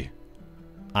puppy.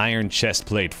 Iron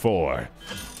chestplate 4.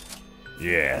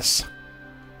 Yes.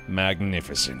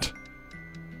 Magnificent.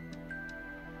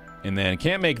 And then,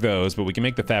 can't make those, but we can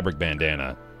make the fabric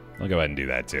bandana. I'll go ahead and do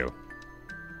that too.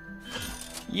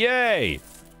 Yay!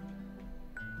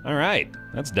 Alright,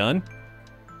 that's done.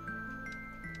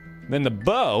 Then the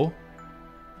bow.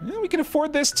 Yeah, we can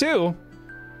afford this too.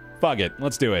 Fuck it,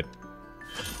 let's do it.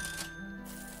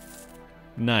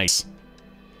 Nice.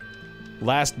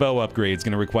 Last bow upgrade's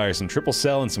gonna require some triple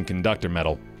cell and some conductor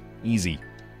metal. Easy.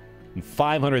 And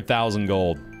 500,000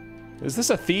 gold. Is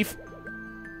this a thief?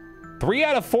 3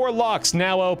 out of 4 locks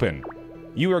now open.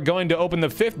 You are going to open the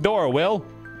 5th door, Will.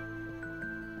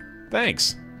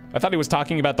 Thanks. I thought he was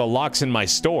talking about the locks in my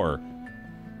store.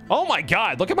 Oh my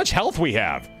god, look how much health we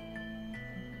have.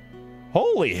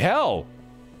 Holy hell.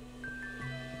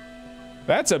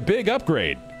 That's a big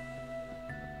upgrade.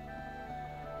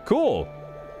 Cool.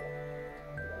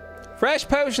 Fresh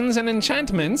potions and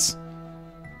enchantments.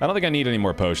 I don't think I need any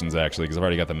more potions, actually, because I've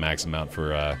already got the max amount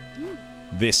for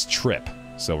this trip.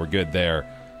 So we're good there.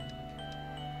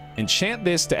 Enchant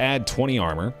this to add 20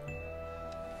 armor.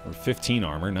 Or 15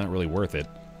 armor, not really worth it.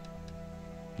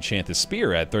 Enchant the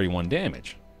spear, add 31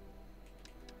 damage.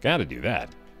 Gotta do that.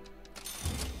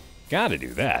 Gotta do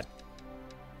that.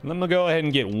 And then we'll go ahead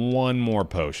and get one more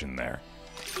potion there.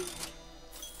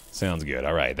 Sounds good.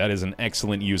 Alright, that is an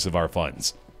excellent use of our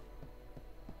funds.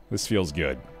 This feels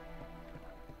good.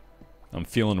 I'm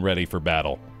feeling ready for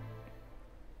battle.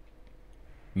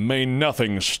 May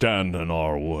nothing stand in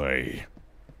our way.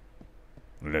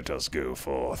 Let us go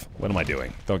forth. What am I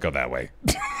doing? Don't go that way.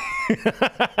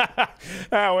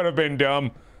 That would have been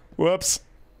dumb. Whoops.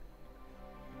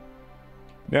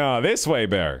 No, this way,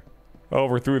 Baer.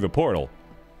 Over through the portal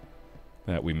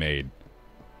that we made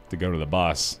to go to the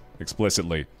boss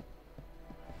explicitly.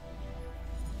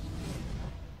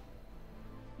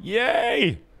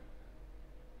 Yay!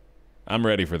 I'm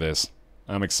ready for this.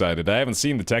 I'm excited. I haven't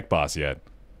seen the tech boss yet.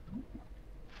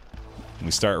 We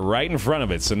start right in front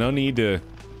of it, so no need to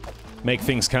make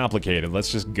things complicated.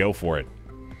 Let's just go for it.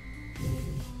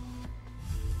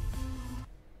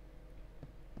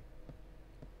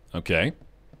 Okay.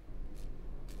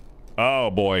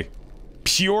 Oh boy.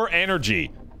 Pure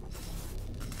energy.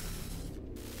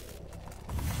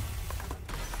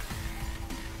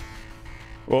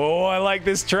 Oh, I like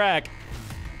this track.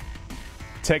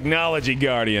 Technology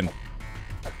Guardian.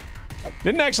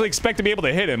 Didn't actually expect to be able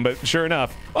to hit him, but sure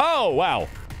enough. Oh, wow.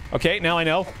 Okay, now I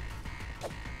know.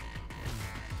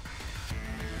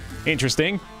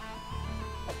 Interesting.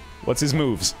 What's his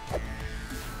moves?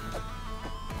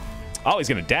 Oh, he's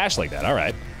gonna dash like that. All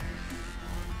right.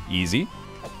 Easy.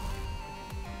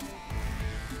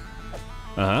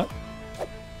 Uh-huh.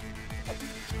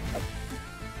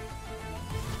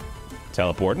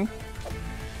 Teleporting.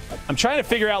 I'm trying to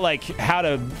figure out, like, how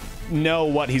to know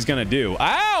what he's gonna do.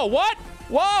 Ow! What?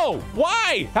 Whoa!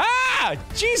 Why? Ah!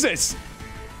 Jesus!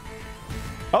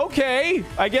 Okay,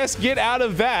 I guess get out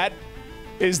of that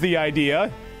is the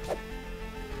idea.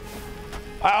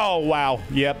 Oh, wow.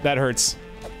 Yep, that hurts.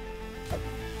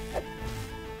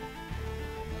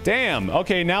 Damn.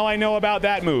 Okay, now I know about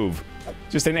that move.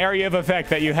 Just an area of effect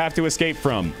that you have to escape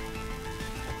from.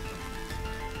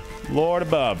 Lord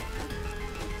above.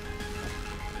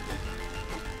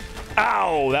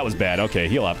 Ow! That was bad. Okay,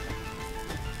 heal up.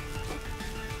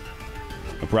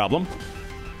 No problem.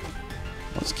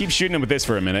 Let's keep shooting him with this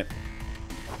for a minute.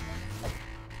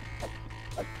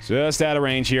 Just out of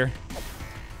range here.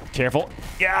 Careful.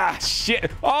 Yeah,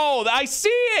 shit. Oh, I see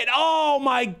it! Oh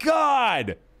my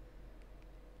god!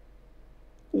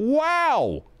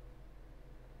 Wow!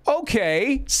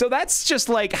 Okay, so that's just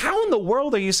like, how in the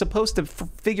world are you supposed to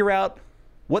figure out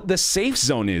what the safe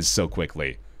zone is so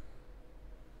quickly?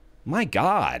 My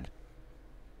god.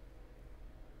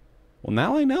 Well,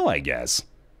 now I know, I guess.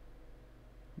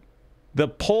 The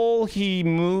pole he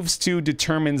moves to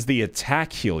determines the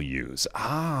attack he'll use.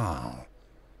 Ah.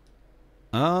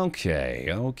 Okay,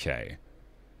 okay.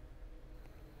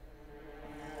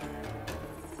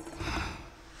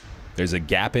 There's a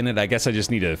gap in it. I guess I just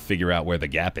need to figure out where the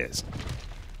gap is.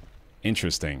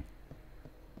 Interesting.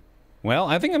 Well,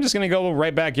 I think I'm just going to go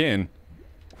right back in.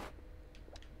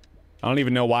 I don't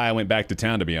even know why I went back to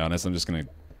town, to be honest. I'm just going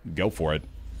to go for it.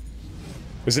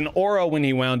 There's an aura when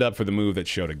he wound up for the move that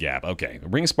showed a gap. Okay. The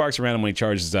ring sparks around him when he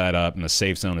charges that up, and the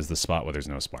safe zone is the spot where there's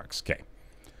no sparks. Okay.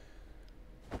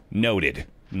 Noted.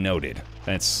 Noted.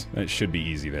 That should be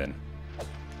easy then.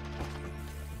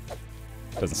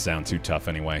 Doesn't sound too tough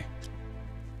anyway.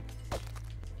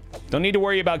 Don't need to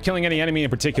worry about killing any enemy in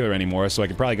particular anymore, so I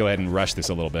can probably go ahead and rush this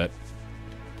a little bit.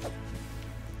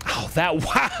 Oh, that...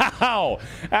 Wow!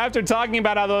 After talking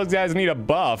about how those guys need a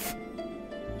buff,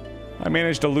 I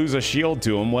managed to lose a shield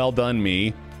to him. Well done,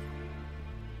 me.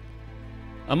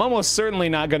 I'm almost certainly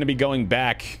not going to be going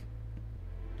back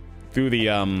through the,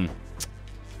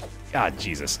 God,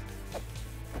 Jesus.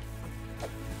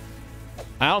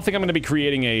 I don't think I'm going to be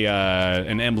creating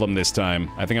an emblem this time.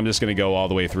 I think I'm just going to go all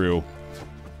the way through.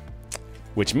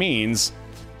 Which means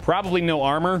probably no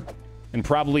armor and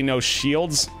probably no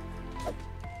shields.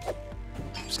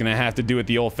 Just going to have to do it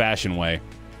the old-fashioned way.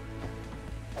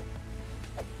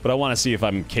 But I want to see if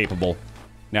I'm capable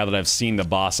now that I've seen the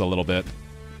boss a little bit.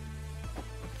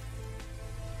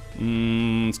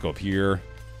 Let's go up here.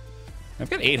 I've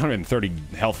got 830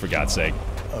 health, for God's sake.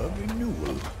 A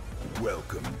renewal.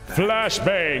 Welcome back.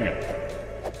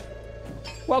 Flashbang!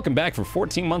 Welcome back for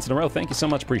 14 months in a row. Thank you so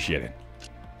much. Appreciate it.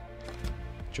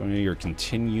 Joining your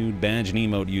continued badge and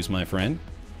emote use, my friend.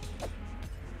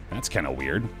 That's kind of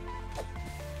weird.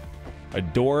 A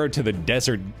door to the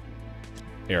desert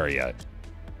area.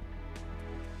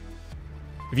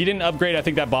 If you didn't upgrade, I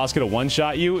think that boss could have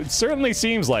one-shot you. It certainly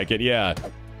seems like it, yeah.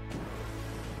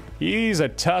 He's a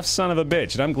tough son of a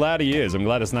bitch, and I'm glad he is. I'm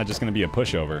glad it's not just going to be a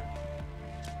pushover.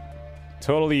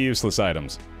 Totally useless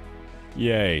items.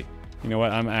 Yay. You know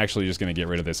what? I'm actually just going to get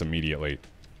rid of this immediately.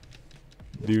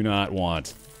 Do not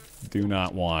want. Do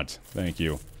not want. Thank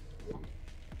you.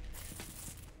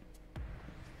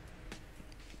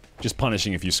 Just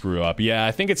punishing if you screw up. Yeah,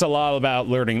 I think it's a lot about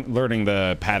learning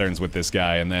the patterns with this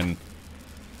guy, and then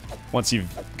once you've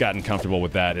gotten comfortable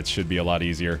with that, it should be a lot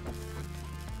easier.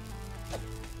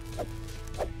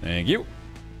 Thank you.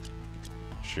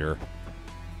 Sure.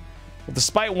 Well,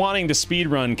 despite wanting to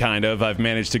speedrun, kind of, I've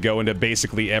managed to go into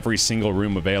basically every single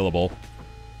room available.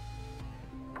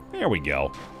 There we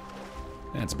go.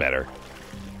 That's better.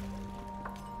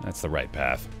 That's the right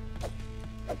path.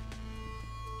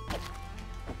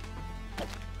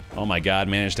 Oh my god,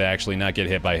 managed to actually not get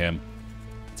hit by him.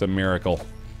 It's a miracle.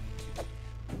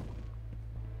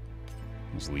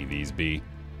 Just leave these be.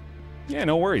 Yeah,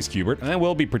 no worries, Cubert. I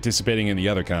will be participating in the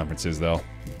other conferences, though.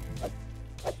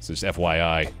 So just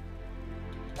FYI.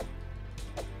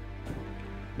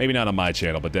 Maybe not on my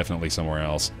channel, but definitely somewhere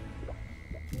else.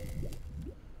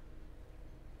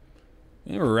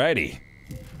 Alrighty.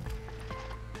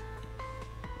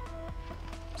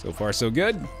 So far, so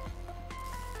good.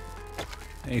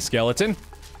 Hey, skeleton.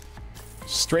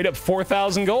 Straight up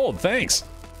 4,000 gold, thanks.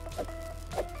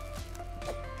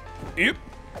 Yep.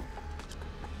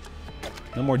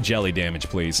 No more jelly damage,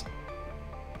 please.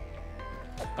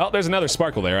 Oh, there's another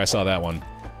sparkle there. I saw that one.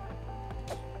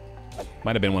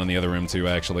 Might have been one in the other room, too,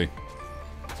 actually.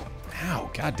 Ow,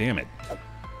 god damn it.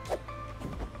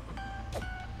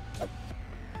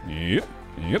 Yep,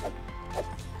 yep.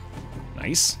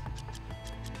 Nice.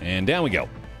 And down we go.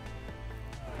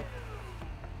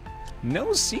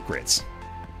 No secrets.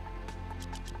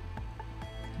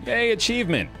 Yay,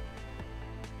 achievement.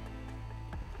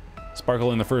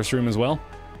 Sparkle in the first room as well.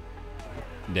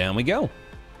 Down we go.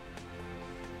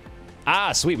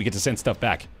 Ah, sweet, we get to send stuff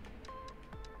back.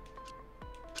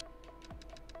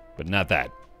 But not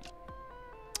that.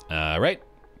 Right?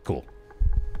 Cool.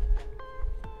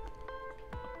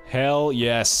 Hell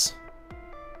yes.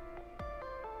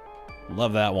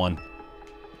 Love that one.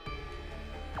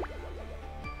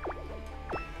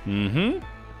 Mm-hmm.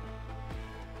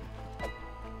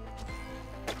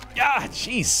 Ah,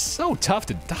 jeez, so tough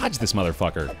to dodge this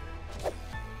motherfucker.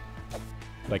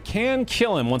 But I can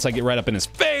kill him once I get right up in his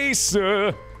face.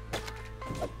 No.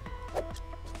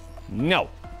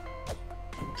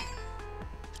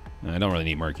 I don't really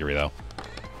need mercury, though.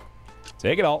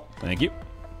 Take it all. Thank you.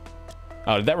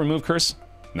 Oh, did that remove curse?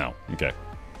 No. Okay.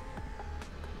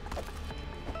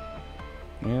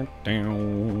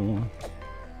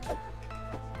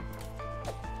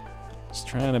 Just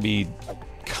trying to be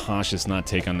cautious, not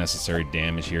take unnecessary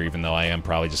damage here, even though I am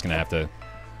probably just going to have to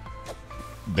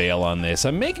bail on this.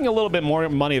 I'm making a little bit more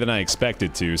money than I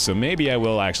expected to, so maybe I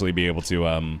will actually be able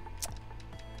to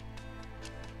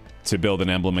build an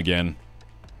emblem again.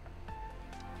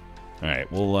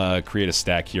 Alright, we'll create a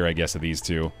stack here, I guess, of these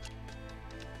two.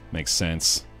 Makes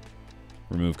sense.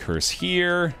 Remove curse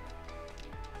here.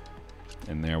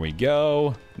 And there we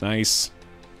go. Nice.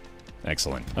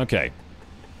 Excellent. Okay.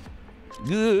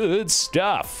 Good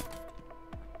stuff.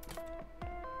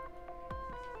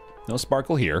 No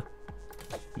sparkle here.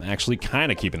 I'm actually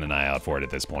kind of keeping an eye out for it at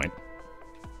this point.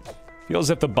 Feels as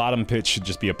if the bottom pit should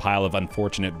just be a pile of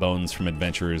unfortunate bones from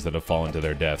adventurers that have fallen to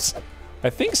their deaths. I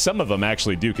think some of them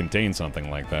actually do contain something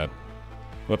like that.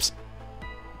 Whoops.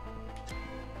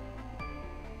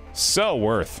 So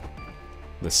worth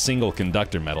the single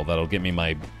conductor medal that'll get me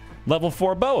my level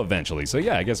 4 bow eventually. So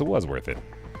yeah, I guess it was worth it.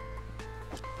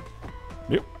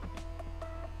 Yep.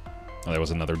 Oh, there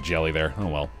was another jelly there. Oh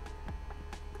well.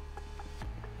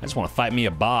 I just want to fight me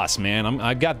a boss, man.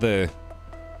 I've got the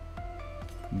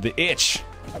itch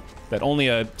that only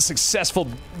a successful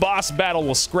boss battle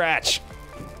will scratch.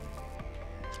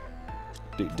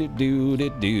 Do.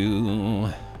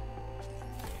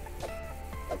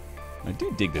 I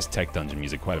do dig this tech dungeon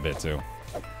music quite a bit, too.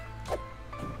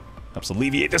 Helps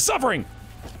alleviate the suffering!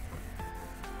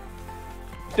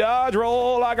 Dodge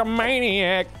roll like a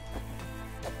maniac!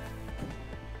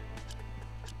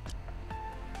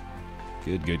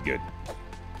 Good, good, good.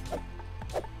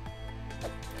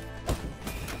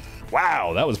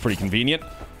 Wow, that was pretty convenient.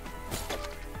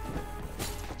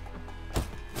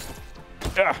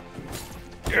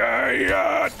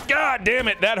 God damn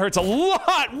it, that hurts a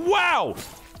lot! Wow!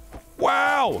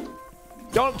 Wow!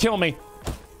 Don't kill me.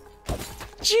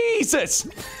 Jesus!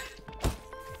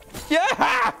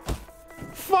 Yeah!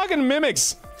 Fucking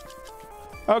mimics!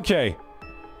 Okay.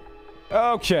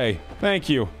 Okay, thank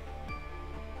you.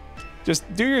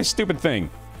 Just do your stupid thing.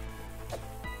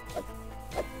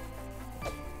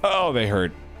 Oh, they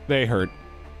hurt. They hurt.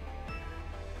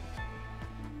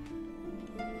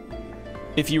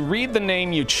 If you read the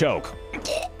name, you choke.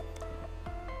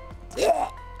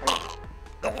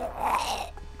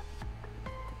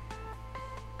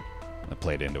 I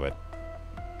played into it.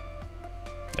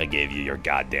 I gave you your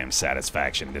goddamn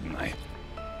satisfaction, didn't I?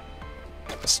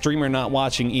 A streamer not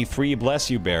watching E3, bless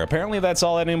you, Baer. Apparently that's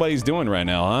all anybody's doing right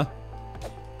now,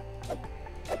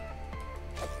 huh?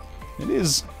 It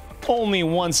is only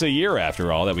once a year,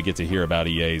 after all, that we get to hear about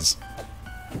EA's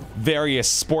various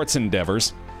sports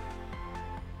endeavors.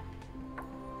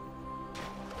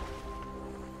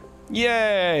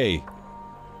 Yay!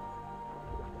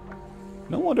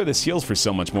 No wonder this heals for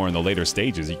so much more in the later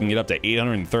stages. You can get up to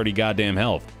 830 goddamn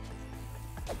health.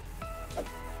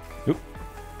 Oop.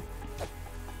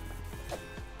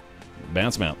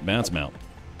 Bounce mount, bounce mount.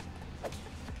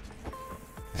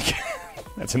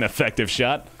 That's an effective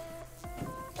shot.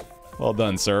 Well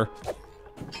done, sir.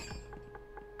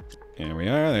 There we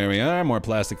are, there we are. More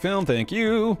plastic film, thank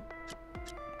you.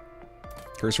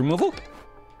 Curse removal?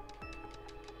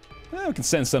 Oh, we can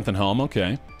send something home,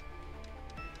 okay.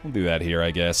 We'll do that here,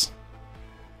 I guess.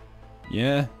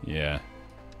 Yeah, yeah.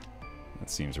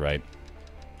 That seems right.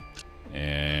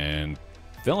 And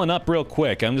filling up real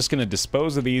quick. I'm just gonna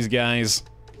dispose of these guys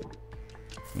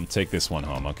and take this one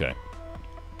home, okay.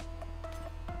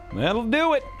 That'll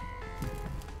do it.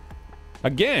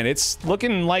 Again, it's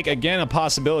looking like, again, a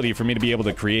possibility for me to be able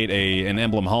to create an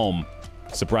emblem home,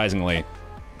 surprisingly.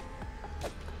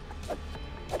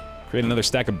 Create another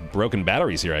stack of broken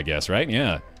batteries here, I guess, right?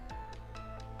 Yeah.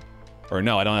 Or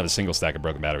no, I don't have a single stack of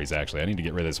broken batteries, actually. I need to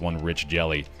get rid of this one rich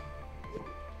jelly.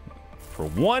 For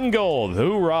 1 gold,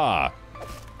 hoorah!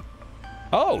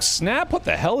 Oh, snap, what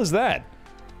the hell is that?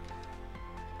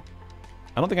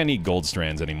 I don't think I need gold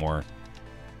strands anymore.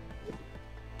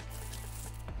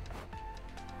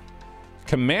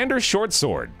 Commander Short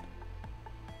Sword.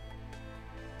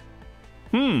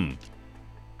 I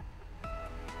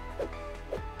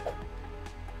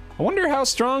wonder how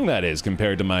strong that is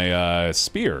compared to my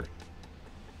spear.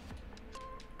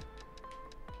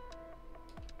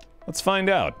 Let's find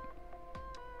out.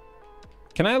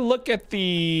 Can I look at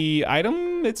the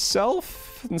item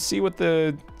itself and see what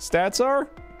the stats are?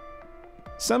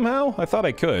 Somehow? I thought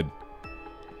I could.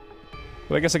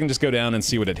 But I guess I can just go down and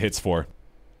see what it hits for.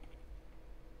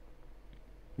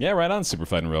 Yeah, right on, Super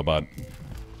Fighting Robot.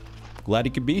 Glad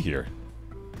he could be here.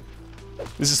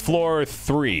 This is floor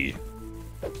 3.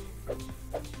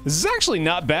 This is actually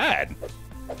not bad.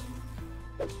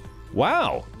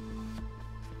 Wow.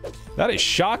 That is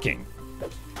shocking.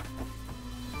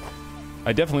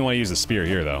 I definitely want to use the spear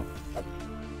here, though.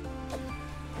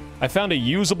 I found a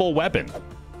usable weapon.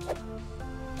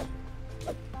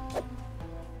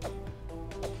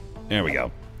 There we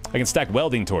go. I can stack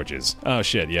welding torches. Oh,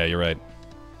 shit. Yeah, you're right.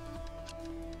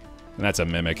 And that's a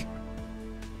mimic.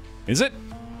 Is it?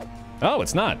 Oh,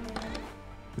 it's not.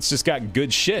 It's just got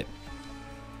good shit.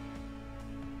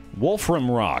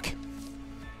 Wolfram Rock.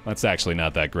 That's actually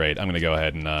not that great. I'm gonna go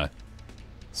ahead and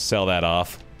sell that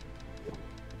off.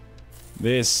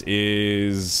 This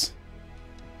is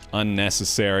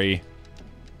unnecessary.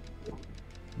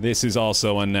 This is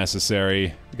also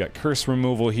unnecessary. We got curse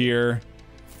removal here.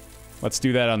 Let's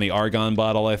do that on the argon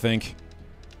bottle, I think.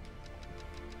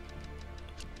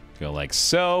 Go like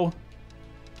so.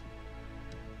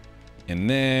 And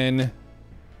then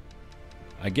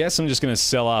I guess I'm just gonna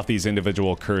sell off these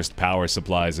individual cursed power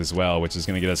supplies as well, which is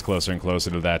gonna get us closer and closer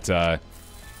to that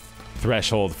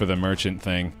threshold for the merchant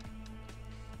thing.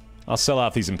 I'll sell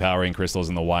off these empowering crystals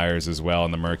and the wires as well,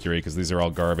 and the mercury, because these are all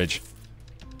garbage.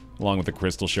 Along with the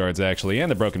crystal shards, actually,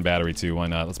 and the broken battery too. Why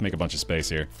not? Let's make a bunch of space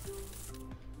here.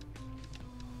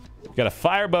 Got a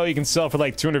fire bow you can sell for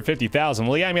like 250,000.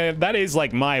 Well, yeah, I mean, that is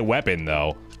like my weapon,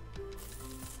 though.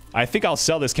 I think I'll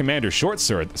sell this Commander Short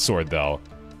Sword, though.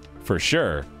 For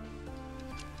sure.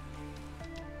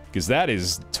 Because that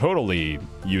is totally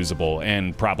usable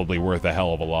and probably worth a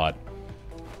hell of a lot.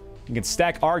 You can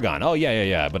stack argon. Oh,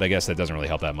 yeah. But I guess that doesn't really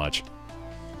help that much.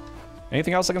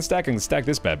 Anything else I can stack? I can stack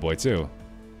this bad boy, too.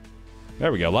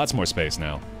 There we go. Lots more space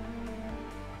now.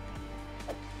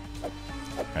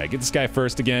 Alright, get this guy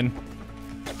first again.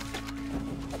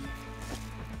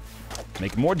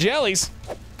 Make more jellies.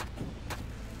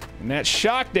 And that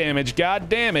shock damage, god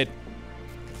damn it.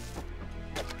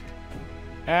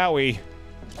 Owie.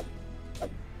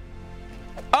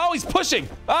 Oh, he's pushing!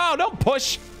 Oh, don't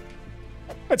push!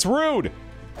 That's rude!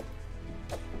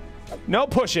 No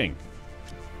pushing!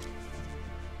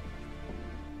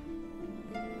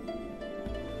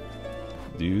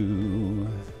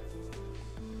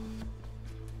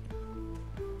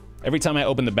 Every time I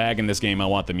open the bag in this game, I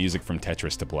want the music from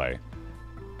Tetris to play.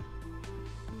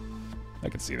 I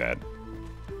can see that.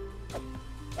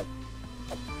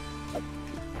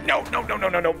 No.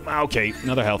 Okay,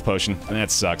 another health potion. That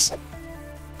sucks.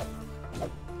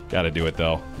 Gotta do it,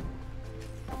 though.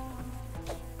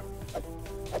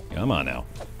 Come on now.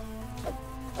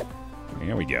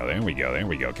 There we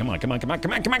go. Come on.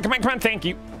 Thank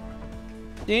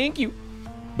you.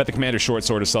 Bet the commander short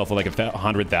sword herself for like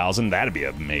 100,000. That'd be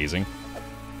amazing.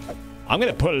 I'm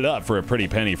gonna put it up for a pretty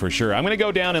penny for sure. I'm gonna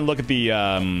go down and look at the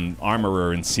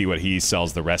armorer and see what he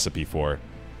sells the recipe for.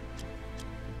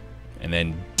 And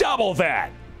then double that!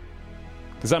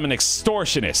 Because I'm an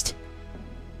extortionist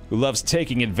who loves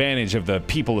taking advantage of the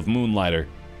people of Moonlighter.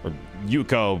 Or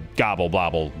Yuko Gobble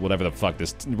Blobble, whatever the fuck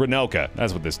this... Renoka,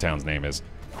 that's what this town's name is.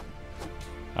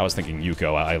 I was thinking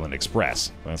Yuko Island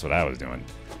Express. That's what I was doing.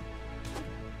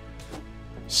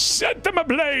 Set them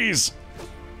ablaze!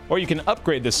 Or you can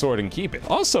upgrade this sword and keep it.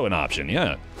 Also an option,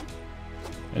 yeah.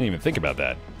 I didn't even think about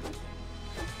that.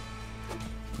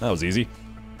 That was easy.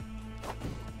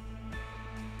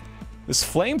 This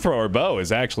flamethrower bow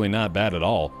is actually not bad at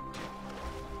all.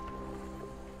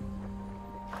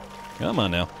 Come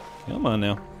on now. Come on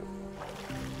now.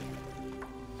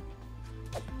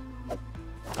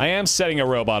 I am setting a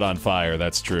robot on fire,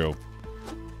 that's true.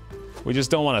 We just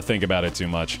don't want to think about it too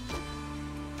much.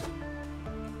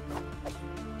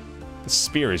 The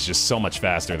spear is just so much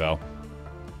faster, though.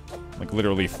 Like,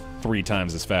 literally 3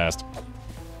 times as fast.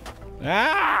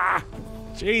 Ah!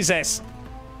 Jesus!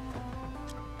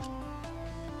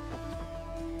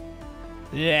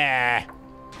 Yeah!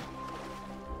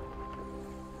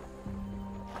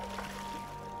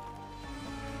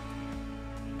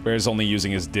 Baer's only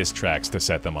using his disc tracks to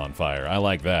set them on fire. I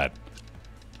like that.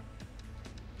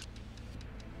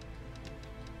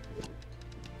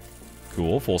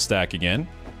 Cool, full stack again.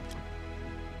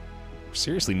 We're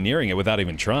seriously nearing it without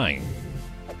even trying.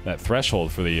 That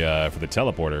threshold for the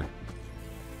teleporter.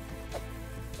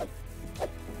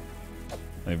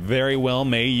 I very well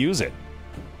may use it.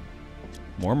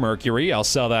 More mercury. I'll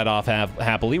sell that off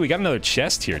happily. We got another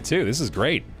chest here, too. This is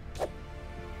great.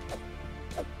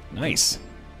 Nice.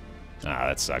 Ah,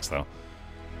 that sucks, though.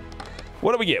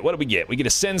 What do we get? What do we get? We get to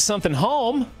send something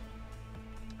home.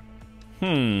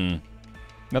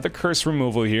 Another curse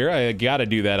removal here. I gotta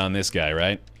do that on this guy,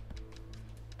 right?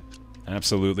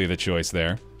 Absolutely the choice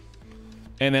there.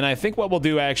 And then I think what we'll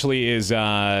do, actually, is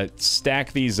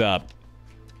stack these up.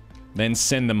 Then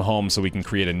send them home so we can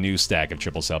create a new stack of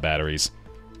triple cell batteries.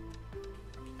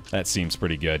 That seems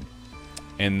pretty good.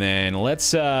 And then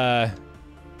let's, I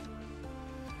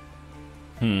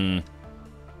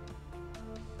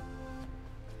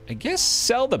guess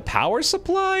sell the power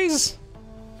supplies?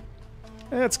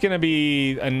 That's gonna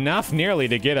be enough nearly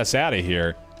to get us out of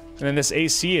here. And then this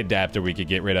AC adapter we could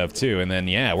get rid of too. And then,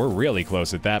 yeah, we're really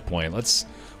close at that point.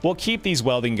 We'll keep these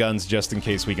welding guns just in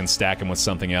case we can stack them with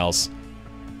something else.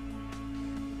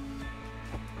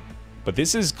 But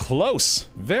this is close.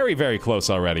 Very, very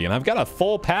close already. And I've got a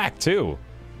full pack too.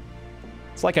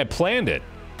 It's like I planned it.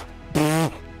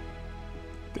 I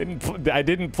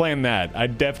didn't plan that. I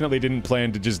definitely didn't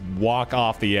plan to just walk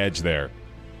off the edge there.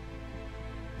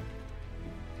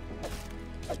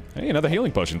 Hey, another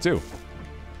healing potion, too.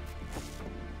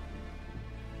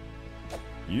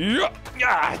 Yeah.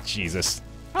 Ah, Jesus.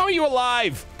 How are you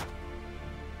alive?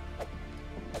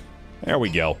 There we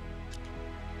go.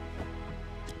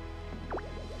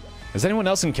 Has anyone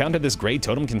else encountered this gray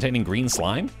totem containing green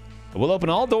slime? It will open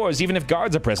all doors even if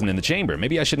guards are present in the chamber.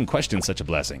 Maybe I shouldn't question such a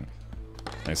blessing.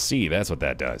 I see, that's what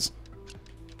that does.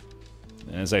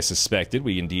 As I suspected,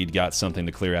 we indeed got something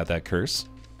to clear out that curse.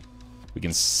 We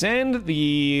can send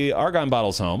the argon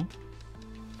bottles home.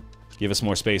 Give us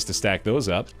more space to stack those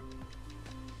up.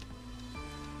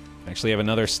 Actually have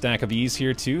another stack of these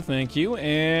here too, thank you.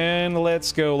 And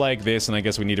let's go like this, and I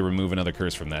guess we need to remove another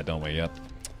curse from that, don't we? Yep.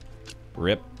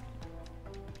 Rip.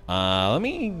 Let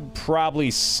me probably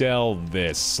sell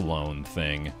this Sloan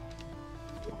thing.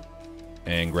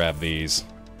 And grab these.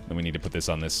 Then we need to put this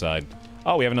on this side.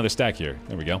 Oh, we have another stack here.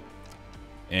 There we go.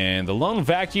 And the lone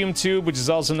vacuum tube, which is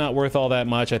also not worth all that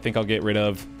much, I think I'll get rid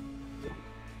of.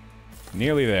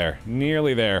 Nearly there.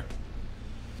 Nearly there.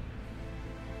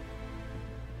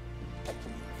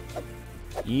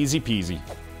 Easy peasy.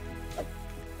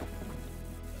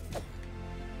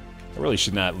 I really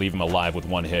should not leave him alive with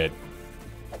one hit.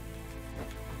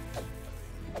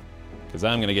 Because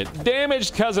I'm going to get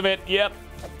damaged because of it. Yep.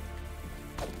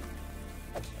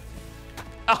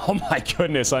 Oh my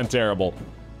goodness, I'm terrible.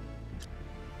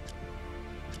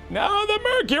 No, the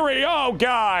mercury! Oh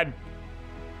god!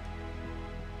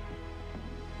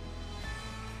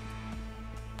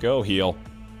 Go heal.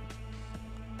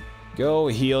 Go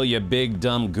heal, you big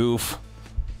dumb goof.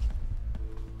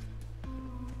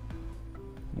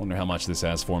 Wonder how much this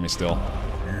has for me still.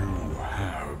 You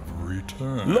have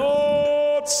returned.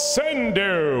 Lord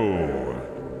Sendo!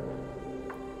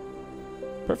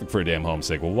 Perfect for a damn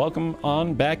homesick. Well, welcome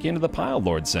on back into the pile,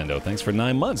 Lord Sendo. Thanks for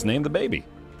 9 months. Name the baby.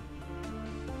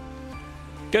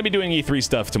 Gonna be doing E3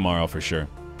 stuff tomorrow for sure.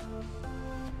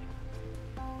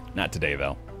 Not today,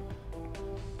 though.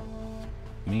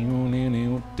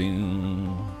 I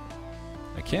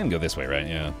can go this way, right?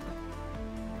 Yeah.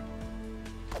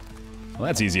 Well,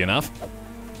 that's easy enough.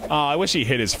 Oh, I wish he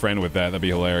hit his friend with that. That'd be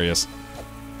hilarious.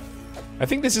 I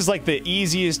think this is like the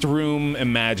easiest room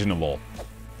imaginable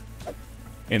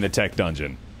in the tech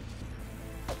dungeon.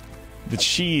 The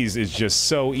cheese is just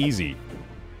so easy.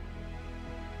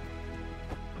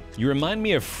 You remind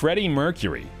me of Freddie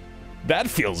Mercury. That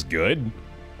feels good.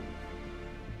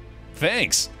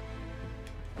 Thanks.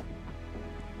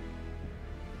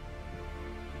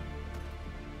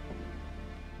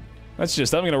 That's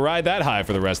just, I'm gonna ride that high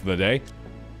for the rest of the day.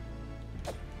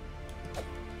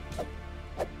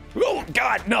 Oh,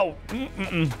 God, no!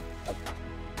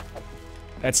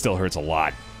 That still hurts a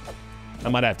lot. I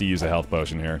might have to use a health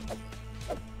potion here.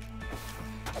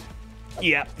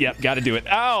 Yep, gotta do it.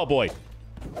 Oh, boy.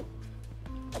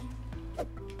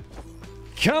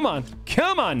 Come on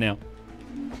now.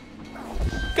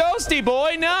 Ghosty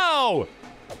boy, no!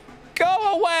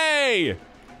 Go away!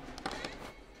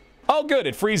 Oh, good,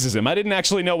 it freezes him. I didn't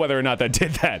actually know whether or not that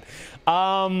did that.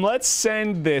 Let's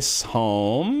send this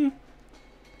home.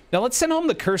 Now, let's send home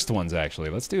the cursed ones, actually.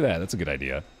 Let's do that. That's a good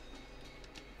idea.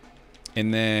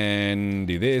 And then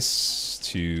do this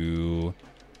to...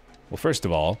 Well, first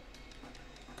of all,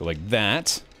 go like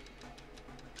that.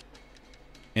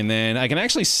 And then I can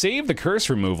actually save the curse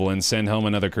removal and send home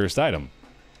another cursed item.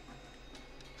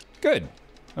 Good.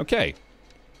 Okay.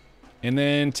 And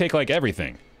then take, like,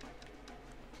 everything.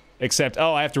 Except,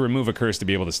 oh, I have to remove a curse to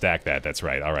be able to stack that. That's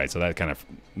right. All right, so that kind of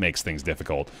makes things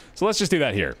difficult. So let's just do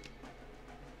that here.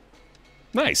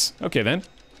 Nice. Okay, then.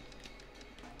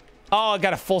 Oh, I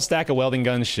got a full stack of welding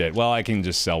guns. Shit. Well, I can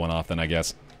just sell one off then, I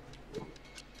guess.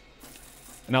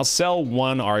 And I'll sell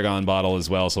one argon bottle as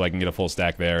well so I can get a full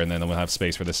stack there, and then we'll have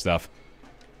space for this stuff.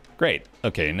 Great.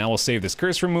 Okay, now we'll save this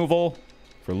curse removal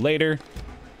for later.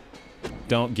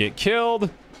 Don't get killed.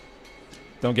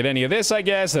 Don't get any of this, I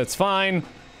guess. That's fine.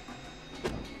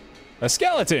 A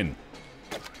skeleton.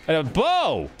 And a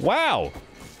bow. Wow.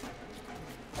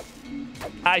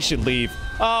 I should leave.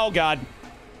 Oh, God.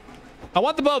 I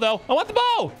want the bow, though. I want the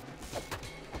bow!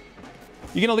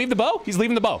 You gonna leave the bow? He's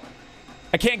leaving the bow.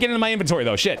 I can't get into my inventory,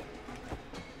 though. Shit.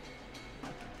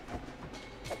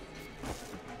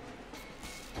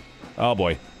 Oh,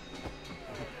 boy.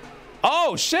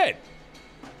 Oh, shit!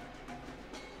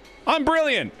 I'm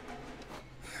brilliant!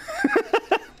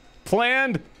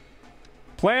 Planned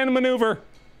maneuver.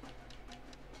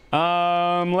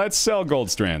 Let's sell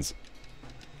gold strands.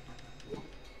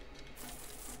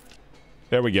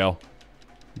 There we go.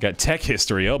 Got tech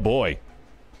history. Oh, boy.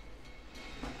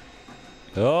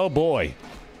 Oh, boy.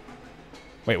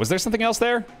 Wait, was there something else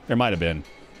there? There might have been.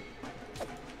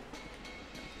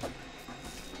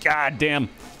 God damn.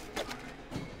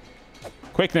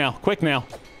 Quick now. Quick now.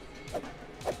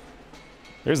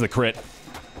 There's the crit.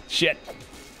 Shit.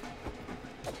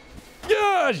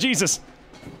 Yeah, Jesus.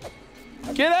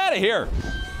 Get out of here.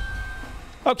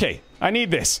 Okay, I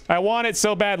need this. I want it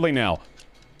so badly now.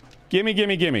 Gimme,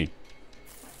 gimme, gimme.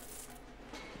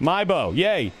 My bow.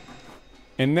 Yay.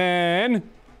 And then...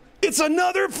 It's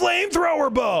another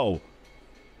flamethrower bow!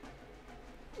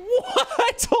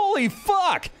 What? Holy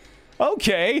fuck!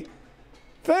 Okay.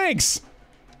 Thanks.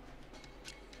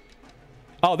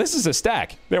 Oh, this is a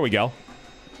stack. There we go.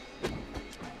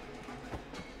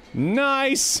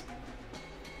 Nice.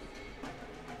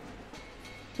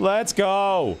 Let's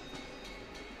go.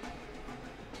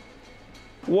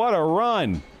 What a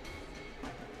run.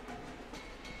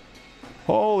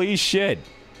 Holy shit.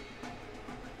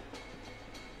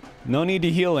 No need to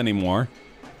heal anymore.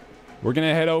 We're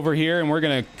gonna head over here and we're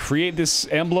gonna create this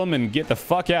emblem and get the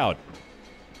fuck out.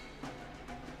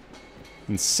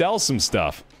 And sell some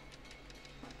stuff.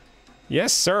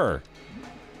 Yes, sir.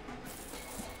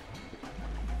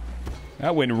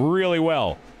 That went really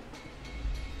well.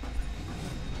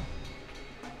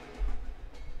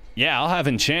 Yeah, I'll have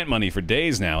enchant money for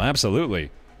days now,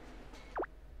 absolutely.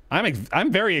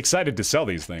 I'm very excited to sell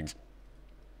these things.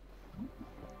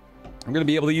 I'm gonna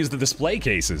be able to use the display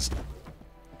cases.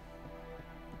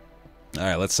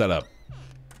 Alright, let's set up.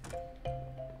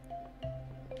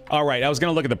 Alright, I was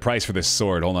gonna look at the price for this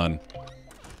sword, hold on.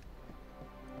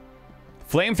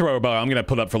 Flamethrower bow, I'm gonna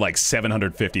put up for like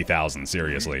 750,000,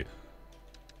 seriously.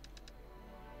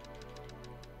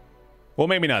 Well,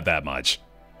 maybe not that much.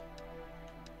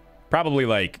 Probably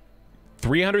like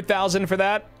 300,000 for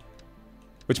that,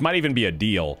 which might even be a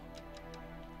deal.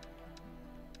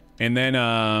 And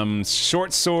then,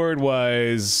 short sword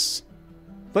was...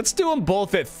 Let's do them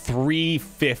both at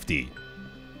 350.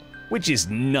 which is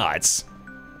nuts.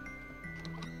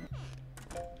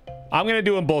 I'm gonna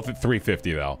do them both at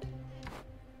 350 though.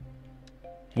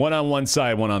 One on one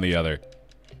side, one on the other.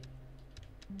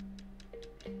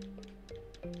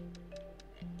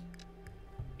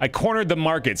 I cornered the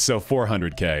market, so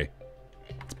 400K.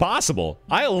 It's possible.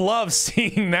 I love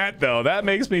seeing that though. That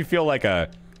makes me feel like a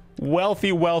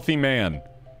wealthy, wealthy man.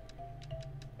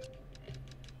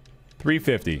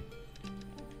 350.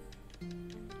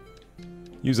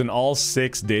 Using all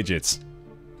 6 digits.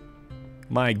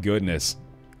 My goodness.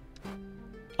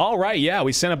 All right, yeah,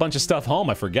 we sent a bunch of stuff home.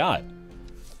 I forgot.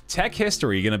 Tech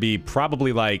history gonna be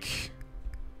probably like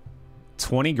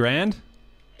 20 grand?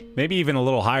 Maybe even a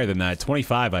little higher than that.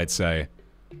 25, I'd say.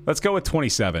 Let's go with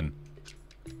 27.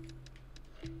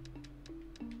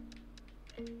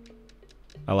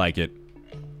 I like it.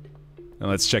 Now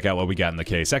let's check out what we got in the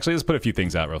case. Actually, let's put a few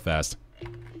things out real fast.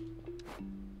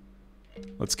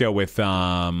 Let's go with,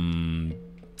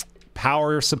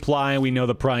 power supply. We know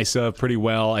the price of pretty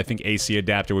well. I think AC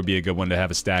adapter would be a good one to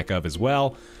have a stack of as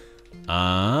well.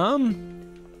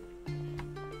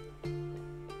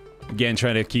 Again,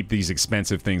 trying to keep these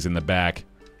expensive things in the back.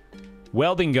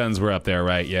 Welding guns were up there,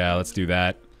 right? Yeah, let's do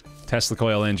that. Tesla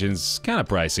coil engines, kind of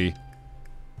pricey.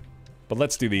 But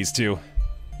let's do these two.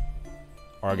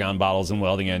 Argon bottles and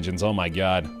welding engines. Oh my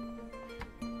god.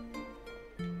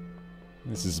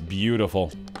 This is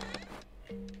beautiful.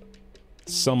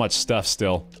 So much stuff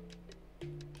still.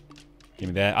 Give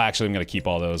me that. Actually, I'm going to keep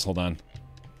all those. Hold on.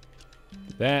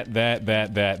 That.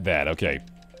 Okay.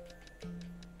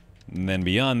 And then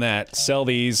beyond that, sell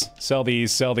these, sell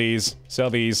these, sell these, sell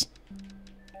these.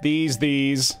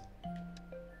 These.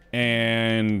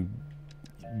 And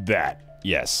that.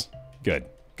 Yes. Good.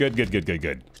 Good.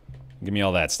 Give me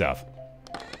all that stuff.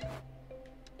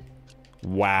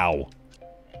 Wow.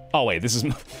 Oh, wait, this is...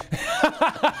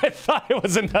 I thought it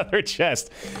was another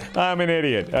chest. I'm an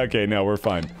idiot. Okay, no, we're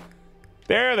fine.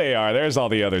 There they are. There's all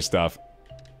the other stuff.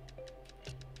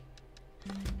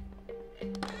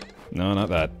 No, not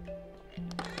that.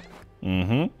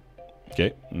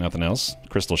 Okay, nothing else.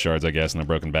 Crystal shards, I guess, and a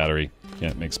broken battery.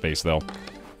 Can't make space, though.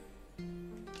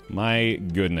 My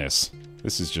goodness.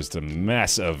 This is just a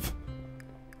mess of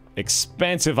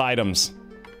expensive items.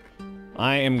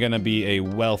 I am gonna be a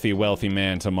wealthy, wealthy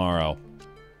man tomorrow.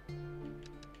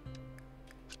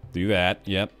 Do that,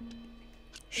 yep.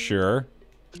 Sure.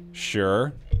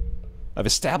 I've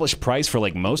established price for,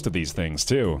 like, most of these things,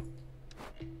 too.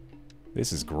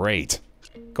 This is great.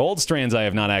 Gold strands I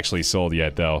have not actually sold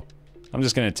yet, though. I'm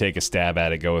just gonna take a stab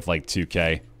at it, go with, like,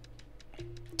 2K.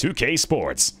 2K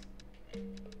Sports!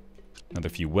 Another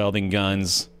few welding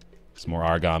guns. Some more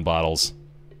argon bottles.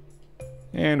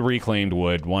 And reclaimed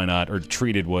wood, why not? Or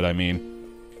treated wood, I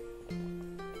mean.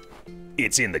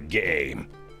 It's in the game.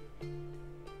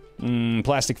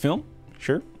 Plastic film?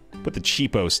 Sure. Put the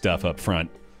cheapo stuff up front.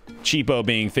 Cheapo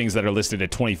being things that are listed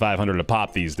at $2,500 a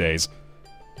pop these days.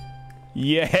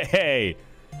 Yay!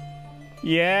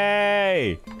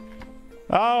 Yay!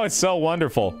 Oh, it's so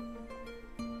wonderful.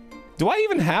 Do I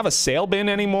even have a sale bin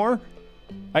anymore?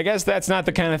 I guess that's not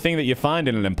the kind of thing that you find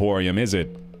in an emporium, is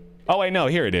it? Oh, wait, no,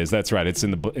 here it is. That's right, it's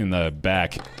in the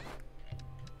back.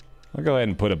 I'll go ahead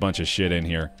and put a bunch of shit in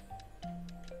here.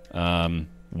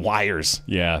 Wires.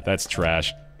 Yeah, that's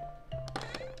trash.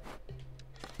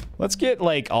 Let's get,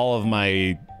 like, all of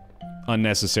my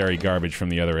unnecessary garbage from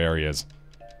the other areas.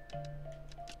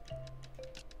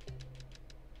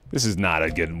 This is not a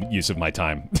good use of my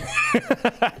time.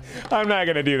 I'm not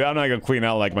gonna do that. I'm not gonna clean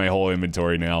out, like, my whole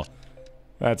inventory now.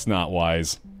 That's not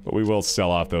wise. But we will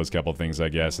sell off those couple things, I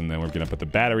guess, and then we're gonna put the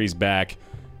batteries back,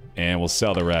 and we'll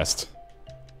sell the rest.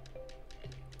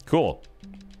 Cool.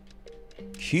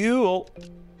 Cool.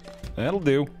 That'll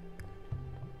do.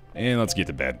 And let's get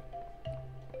to bed.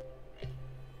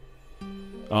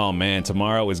 Oh man,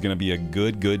 tomorrow is gonna be a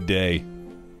good day.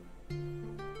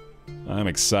 I'm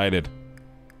excited.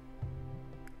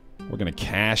 We're gonna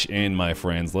cash in, my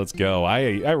friends. Let's go.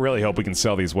 I really hope we can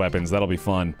sell these weapons. That'll be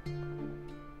fun.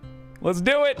 Let's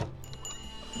do it!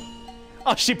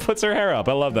 Oh, she puts her hair up.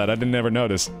 I love that. I didn't ever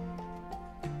notice.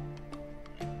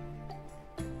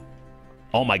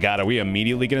 Oh my god, are we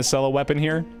immediately gonna sell a weapon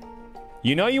here?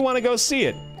 You know you want to go see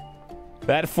it.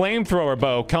 That flamethrower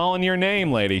bow calling your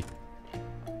name, lady.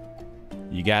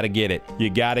 You gotta get it.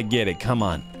 You gotta get it. Come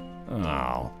on.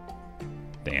 Oh.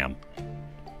 Damn.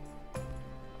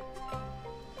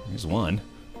 Here's one.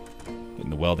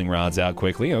 Getting the welding rods out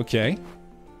quickly. Okay.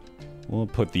 We'll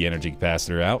put the energy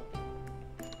capacitor out.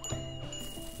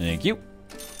 Thank you.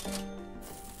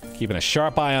 Keeping a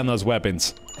sharp eye on those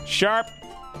weapons. Sharp!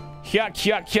 Yuck,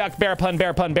 yuck, yuck. Bear pun,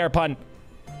 bear pun, bear pun.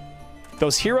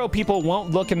 Those hero people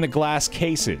won't look in the glass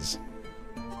cases.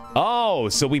 Oh,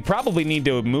 so we probably need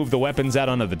to move the weapons out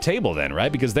onto the table then,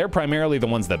 right? Because they're primarily the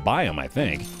ones that buy them, I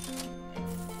think.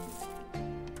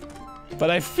 But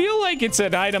I feel like it's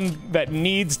an item that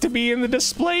needs to be in the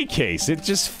display case. It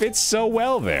just fits so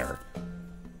well there.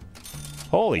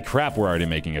 Holy crap, we're already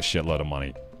making a shitload of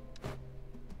money.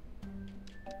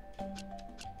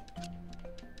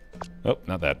 Oh,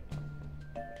 not that.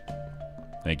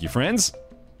 Thank you, friends.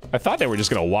 I thought they were just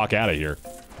gonna walk out of here.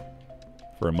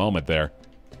 For a moment there.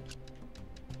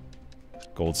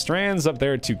 Gold strands up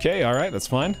there at 2K. Alright, that's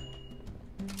fine.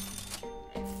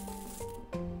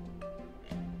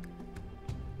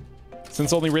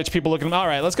 Since only rich people look at them.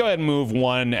 Alright, let's go ahead and move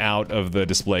one out of the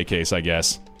display case, I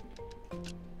guess.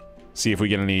 See if we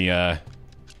get any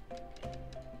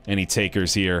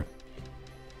takers here.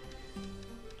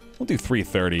 We'll do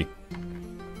 330.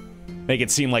 Make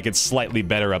it seem like it's slightly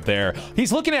better up there.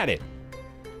 He's looking at it.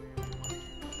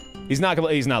 He's not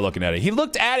looking at it. He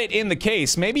looked at it in the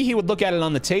case. Maybe he would look at it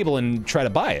on the table and try to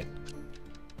buy it.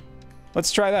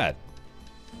 Let's try that.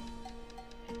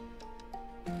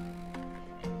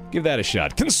 Give that a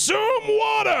shot. Consume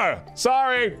water!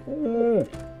 Sorry.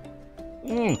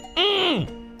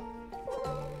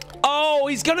 Oh,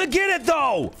 he's gonna get it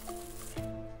though!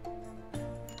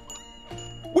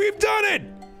 We've done it!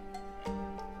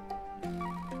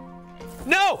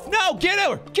 No, no, get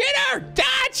her! Get her!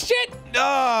 Ah, shit!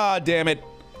 Ah, damn it.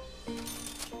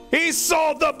 He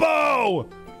sold the bow!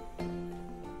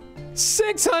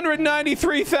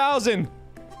 693,000!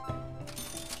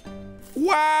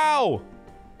 Wow!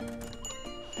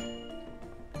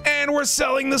 And we're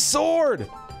selling the sword!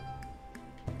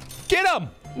 Get him!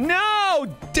 No!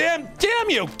 Damn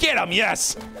you! Get him,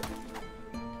 yes!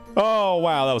 Oh,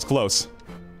 wow, that was close.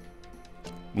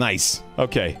 Nice.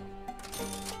 Okay.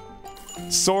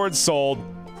 Sword sold.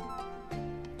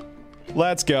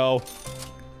 Let's go.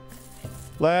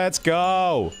 Let's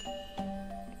go.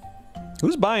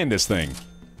 Who's buying this thing?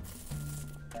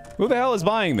 Who the hell is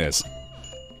buying this?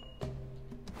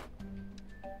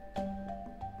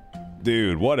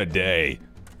 Dude, what a day.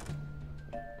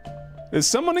 Is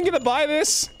someone gonna buy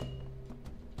this?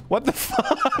 What the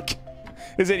fuck?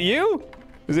 Is it you?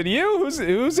 Is it you?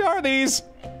 Whose are these?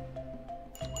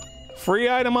 Free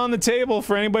item on the table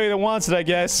for anybody that wants it, I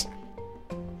guess.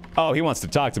 Oh, he wants to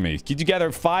talk to me. Could you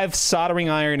gather 5 soldering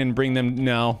iron and bring them?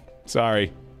 No.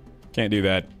 Sorry. Can't do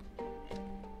that.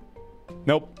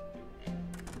 Nope.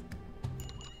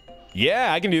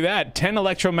 Yeah, I can do that. 10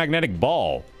 electromagnetic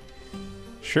ball.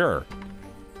 Sure.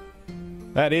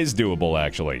 That is doable,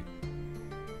 actually.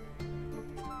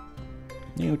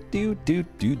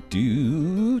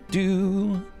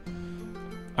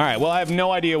 Alright, well, I have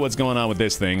no idea what's going on with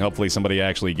this thing. Hopefully somebody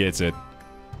actually gets it.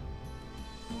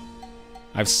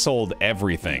 I've sold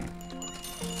everything.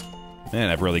 Man,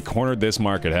 I've really cornered this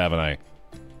market, haven't I?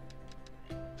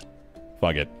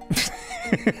 Fuck it.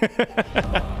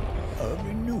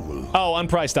 Oh,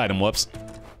 unpriced item, whoops.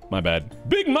 My bad.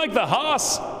 Big Mike the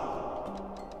Hoss!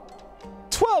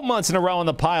 12 months in a row on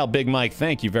the pile, Big Mike.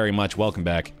 Thank you very much. Welcome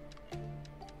back.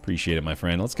 Appreciate it, my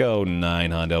friend. Let's go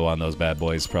 9 hundo on those bad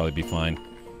boys. Probably be fine.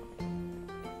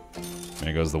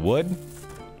 There goes the wood.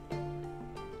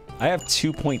 I have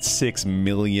 2.6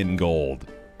 million gold.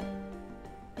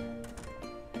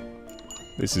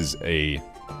 This is a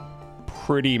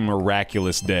pretty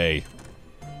miraculous day.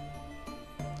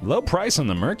 Low price on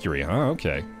the mercury, huh?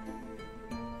 Okay.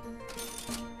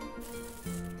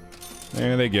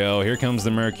 There they go. Here comes the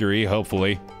mercury,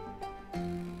 hopefully.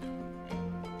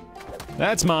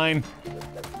 That's mine.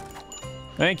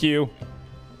 Thank you.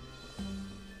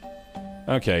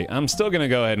 Okay, I'm still gonna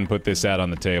go ahead and put this out on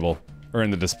the table. Or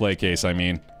in the display case, I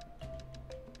mean.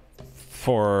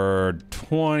 For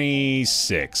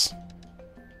 26.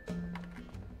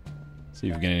 See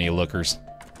if we get any lookers.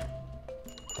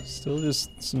 Still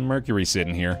just some mercury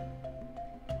sitting here.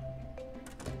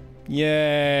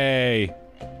 Yay!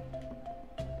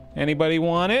 Anybody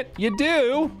want it? You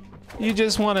do! You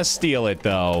just want to steal it,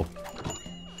 though.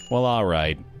 Well,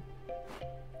 alright.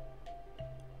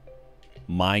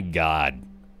 My god.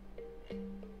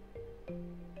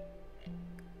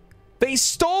 They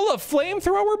stole a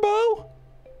flamethrower bow?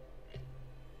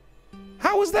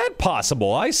 How was that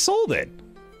possible? I sold it.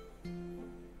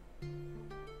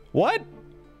 What?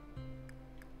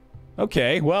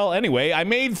 Okay, well, anyway, I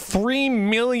made 3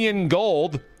 million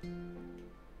gold.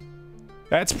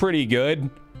 That's pretty good.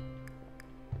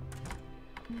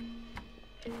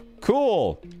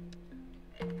 Cool.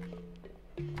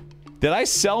 Did I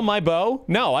sell my bow?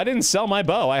 No, I didn't sell my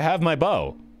bow. I have my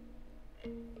bow.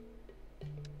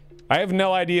 I have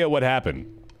no idea what happened.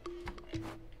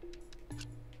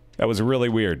 That was really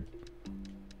weird.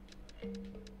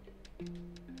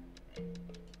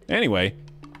 Anyway,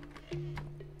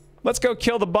 let's go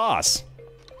kill the boss.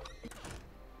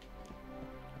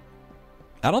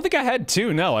 I don't think I had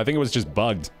two, no. I think it was just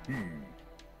bugged.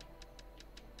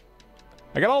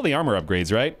 I got all the armor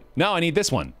upgrades, right? No, I need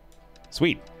this one.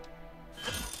 Sweet.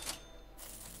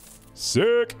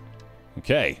 Sick.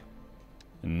 Okay.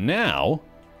 And now...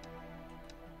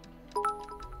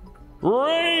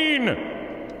 Rain!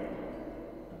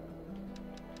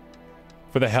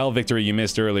 For the hell victory you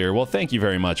missed earlier. Well, thank you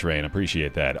very much, Rain.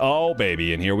 Appreciate that. Oh,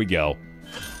 baby, and here we go.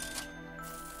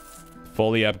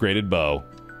 Fully upgraded bow.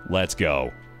 Let's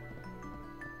go.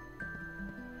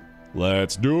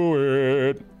 Let's do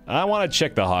it. I want to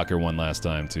check the Hawker one last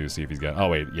time, too. See if he's got... Oh,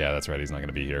 wait. Yeah, that's right. He's not going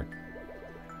to be here.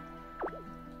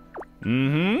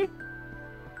 Mm-hmm.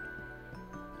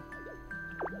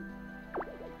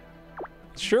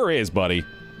 Sure is, buddy.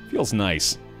 Feels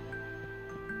nice.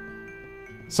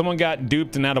 Someone got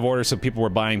duped and out of order, so people were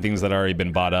buying things that had already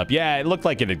been bought up. Yeah, it looked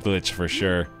like it had glitched for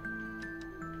sure.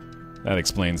 That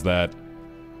explains that.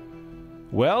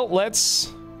 Well,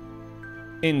 let's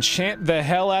enchant the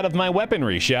hell out of my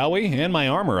weaponry, shall we? And my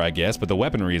armor, I guess, but the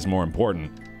weaponry is more important.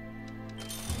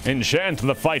 Enchant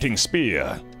the fighting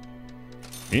spear.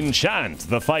 Enchant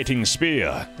the fighting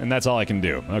spear. And that's all I can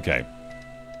do. Okay.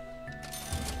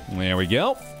 There we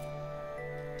go.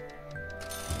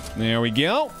 There we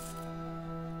go.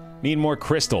 Need more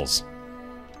crystals.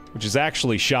 Which is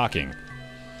actually shocking.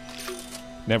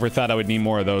 Never thought I would need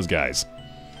more of those guys.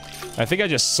 I think I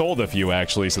just sold a few,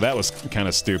 actually, so that was kind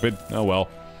of stupid. Oh, well.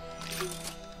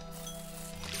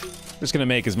 Just gonna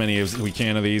make as many as we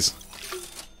can of these.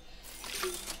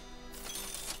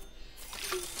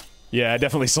 Yeah, I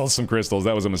definitely sold some crystals.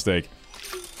 That was a mistake.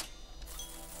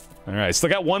 Alright, still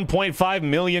got 1.5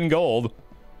 million gold.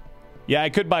 Yeah, I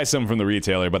could buy some from the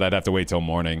retailer, but I'd have to wait till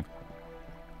morning.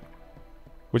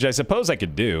 Which I suppose I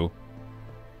could do.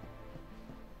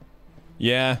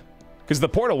 Yeah. Because the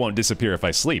portal won't disappear if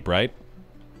I sleep, right?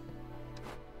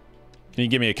 Can you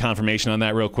give me a confirmation on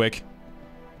that real quick?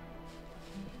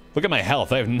 Look at my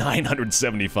health. I have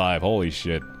 975. Holy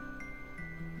shit.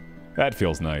 That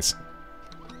feels nice.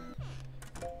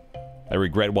 I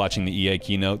regret watching the EA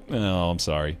keynote. Oh, I'm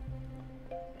sorry.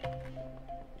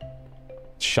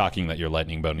 It's shocking that your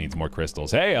lightning bow needs more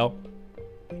crystals. Hey-o!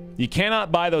 You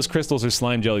cannot buy those crystals or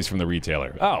slime jellies from the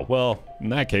retailer. Oh, well, in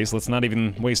that case, let's not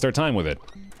even waste our time with it.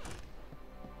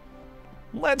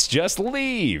 Let's just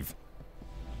leave!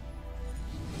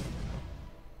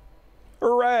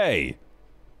 Hooray!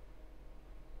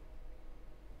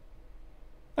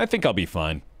 I think I'll be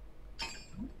fine.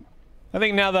 I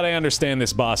think now that I understand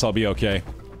this boss, I'll be okay.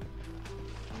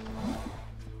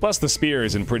 Plus, the spear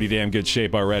is in pretty damn good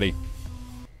shape already.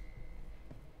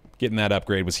 Getting that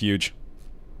upgrade was huge.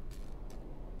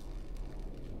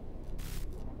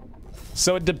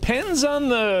 So it depends on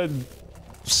the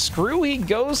screw he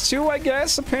goes to, I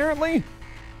guess, apparently?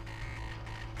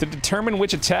 To determine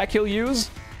which attack he'll use?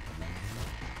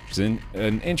 Which is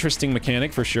an interesting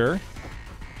mechanic, for sure.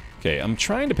 Okay, I'm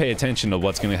trying to pay attention to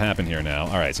what's going to happen here now.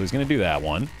 Alright, so he's going to do that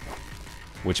one.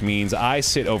 Which means I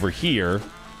sit over here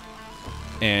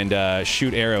and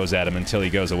shoot arrows at him until he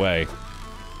goes away.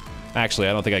 Actually,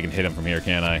 I don't think I can hit him from here,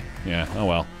 can I? Yeah, oh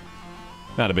well.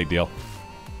 Not a big deal.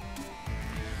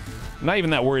 I'm not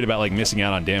even that worried about, like, missing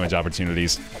out on damage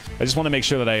opportunities. I just want to make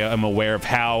sure that I am aware of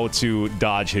how to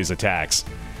dodge his attacks.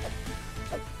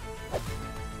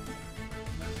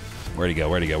 Where'd he go?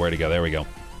 Where'd he go? Where'd he go? There we go.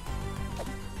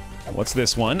 What's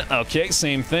this one? Okay,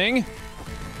 same thing.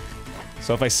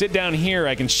 So if I sit down here,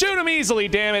 I can shoot him easily.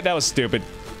 Damn it, that was stupid.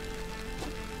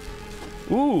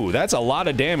 Ooh, that's a lot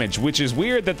of damage, which is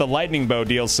weird that the lightning bow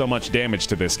deals so much damage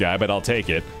to this guy, but I'll take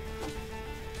it.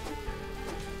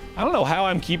 I don't know how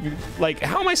I'm keeping... Like,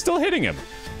 how am I still hitting him?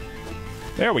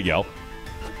 There we go.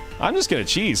 I'm just gonna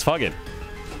cheese. Fuck it.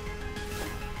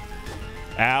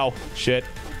 Ow. Shit.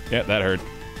 Yeah, that hurt.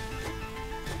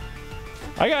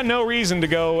 I got no reason to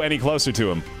go any closer to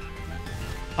him.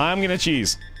 I'm gonna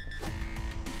cheese.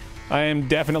 I am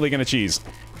definitely gonna cheese.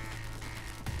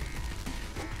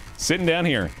 Sitting down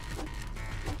here.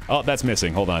 Oh, that's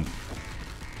missing. Hold on.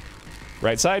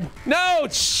 Right side? No!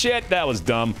 Shit, that was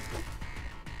dumb.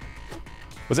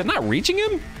 Was it not reaching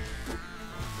him?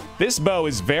 This bow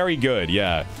is very good,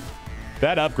 yeah.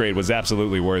 That upgrade was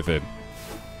absolutely worth it.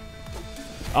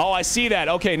 Oh, I see that.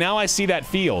 Okay, now I see that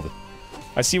field.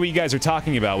 I see what you guys are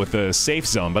talking about with the safe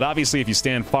zone, but obviously if you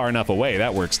stand far enough away,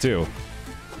 that works too.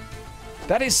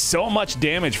 That is so much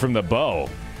damage from the bow.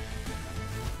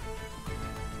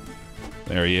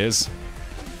 There he is.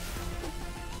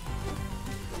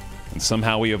 And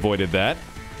Somehow we avoided that.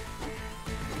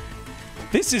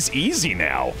 This is easy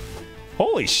now.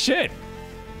 Holy shit.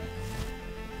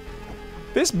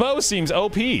 This bow seems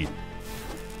OP.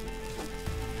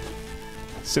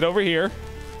 Sit over here.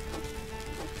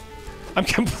 I'm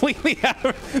completely out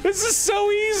of... This is so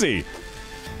easy.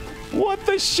 What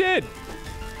the shit?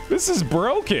 This is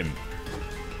broken.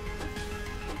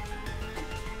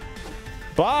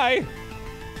 Bye.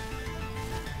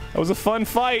 That was a fun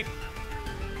fight.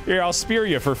 Here, I'll spear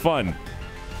you for fun.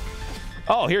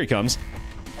 Oh, here he comes.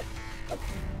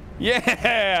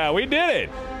 Yeah, we did it.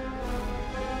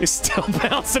 He's still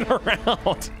bouncing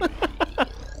around.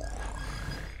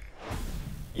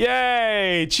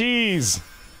 Yay, cheese.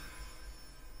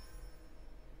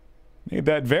 Made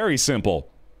that very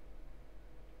simple.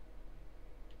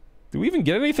 Did we even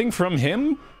get anything from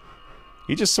him?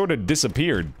 He just sort of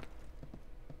disappeared.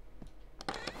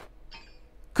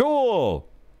 Cool.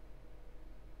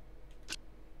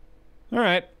 All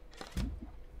right.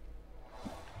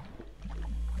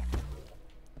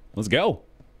 Let's go.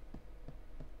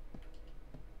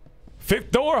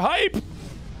 Fifth door hype.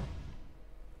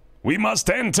 We must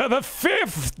enter the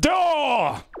fifth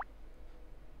door.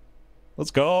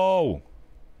 Let's go.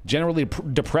 Generally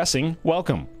depressing.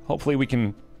 Welcome. Hopefully we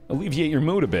can alleviate your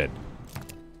mood a bit.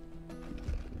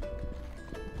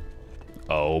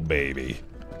 Oh, baby.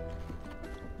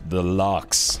 The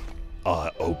locks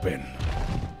are open.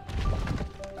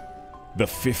 The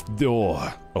fifth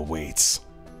door awaits.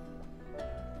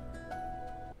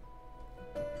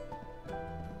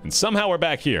 And somehow we're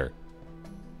back here.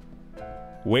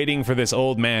 Waiting for this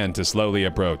old man to slowly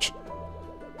approach.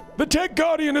 The Tech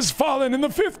Guardian has fallen and the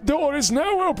fifth door is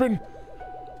now open.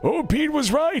 Oh, Pete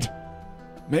was right.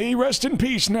 May he rest in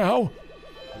peace now.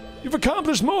 You've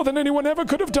accomplished more than anyone ever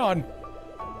could have done.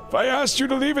 If I asked you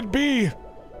to leave it be,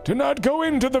 to not go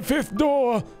into the fifth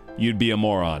door, you'd be a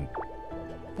moron.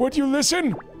 Would you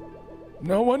listen?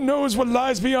 No one knows what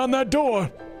lies beyond that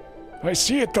door. I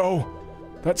see it though.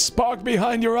 That spark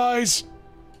behind your eyes.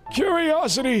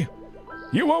 Curiosity.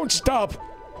 You won't stop.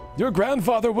 Your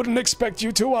grandfather wouldn't expect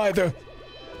you to either.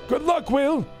 Good luck,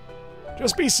 Will.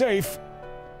 Just be safe.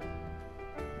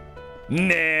 Nah.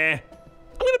 I'm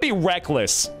gonna be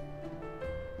reckless.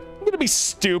 I'm gonna be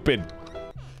stupid.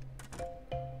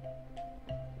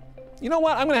 You know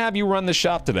what? I'm gonna have you run the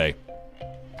shop today.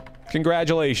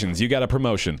 Congratulations, you got a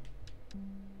promotion.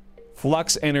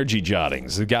 Flux energy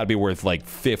jottings. It's gotta be worth like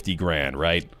 50 grand,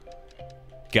 right?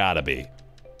 Gotta be.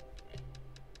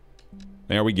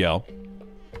 There we go.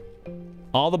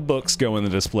 All the books go in the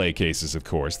display cases, of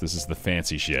course. This is the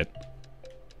fancy shit.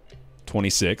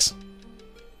 26.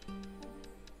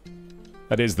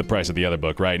 That is the price of the other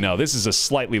book, right? No, this is a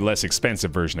slightly less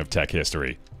expensive version of Tech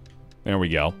History. There we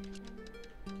go.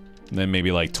 And then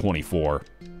maybe like 24.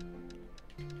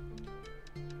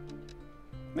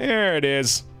 There it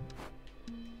is.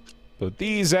 Put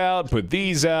these out, put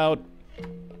these out.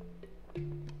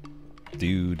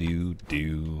 Do.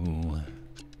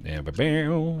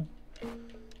 Da-ba-bow.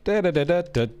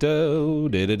 Da-da-da-da-da-do.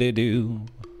 Da-da-da-do.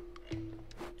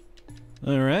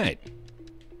 All right.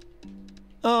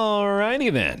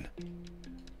 Alrighty then.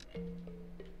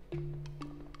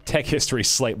 Tech history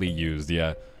slightly used,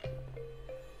 yeah.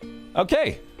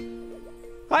 Okay.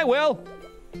 Hi, Will.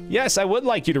 Yes, I would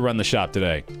like you to run the shop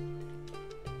today.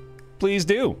 Please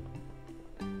do.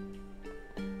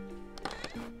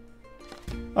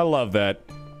 I love that.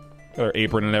 Her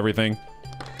apron and everything.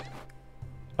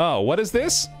 Oh, what is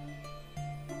this?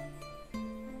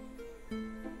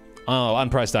 Oh,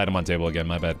 unpriced item on table again,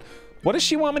 my bad. What does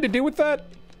she want me to do with that?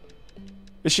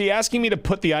 Is she asking me to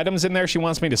put the items in there she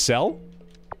wants me to sell?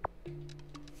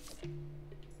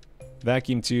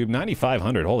 Vacuum tube,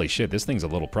 9,500. Holy shit, this thing's a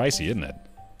little pricey, isn't it?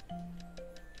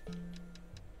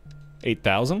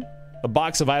 8,000? A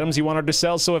box of items you want her to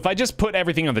sell? So if I just put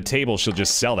everything on the table, she'll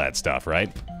just sell that stuff,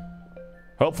 right?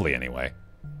 Hopefully, anyway.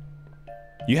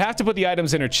 You have to put the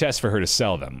items in her chest for her to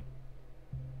sell them.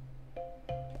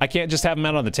 I can't just have them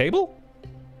out on the table?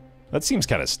 That seems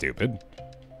kind of stupid.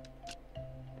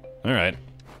 Alright.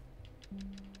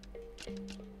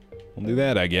 We'll do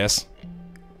that, I guess.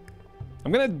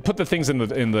 I'm gonna put the things in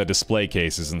the display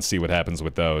cases and see what happens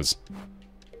with those.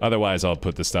 Otherwise, I'll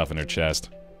put the stuff in her chest.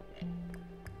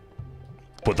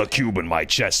 Put the cube in my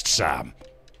chest, Sam.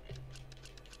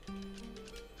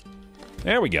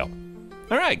 There we go.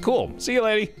 Alright, cool. See you,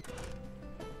 lady.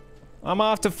 I'm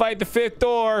off to fight the fifth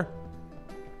door.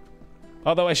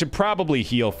 Although I should probably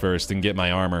heal first and get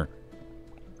my armor.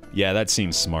 Yeah, that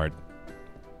seems smart.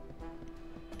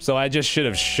 So I just should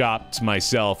have shopped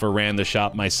myself or ran the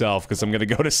shop myself because I'm gonna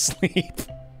go to sleep.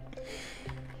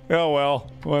 Oh well,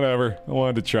 whatever. I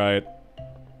wanted to try it.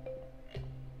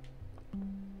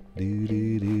 Do,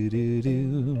 do, do, do,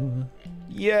 do.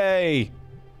 Yay!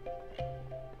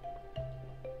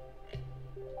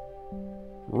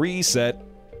 Reset.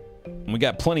 We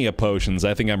got plenty of potions.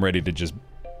 I think I'm ready to just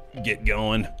get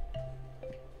going.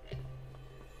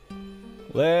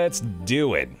 Let's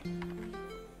do it.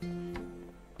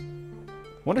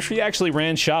 Wonder if she actually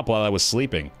ran shop while I was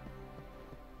sleeping.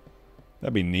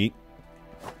 That'd be neat.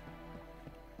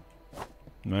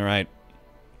 Alright.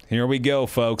 Here we go,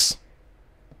 folks.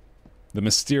 The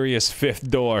mysterious 5th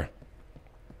door.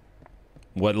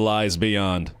 What lies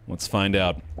beyond? Let's find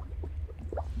out.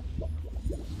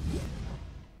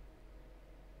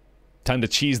 Time to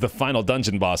cheese the final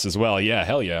dungeon boss as well. Yeah,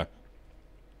 hell yeah.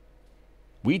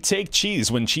 We take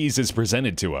cheese when cheese is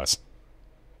presented to us.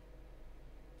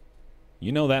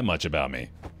 You know that much about me.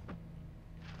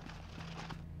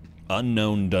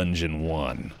 Unknown Dungeon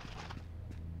 1.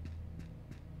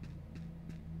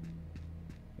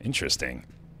 Interesting.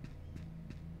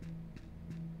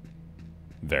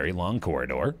 Very long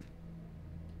corridor.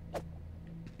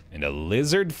 And a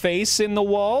lizard face in the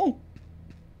wall?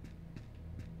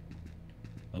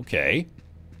 Okay.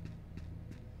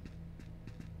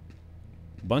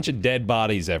 Bunch of dead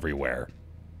bodies everywhere.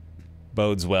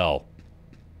 Bodes well.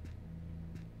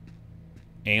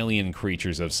 Alien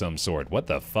creatures of some sort. What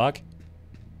the fuck?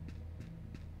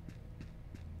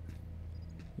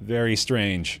 Very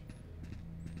strange.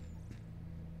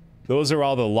 Those are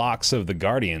all the locks of the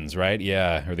Guardians, right?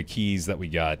 Yeah, or the keys that we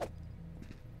got.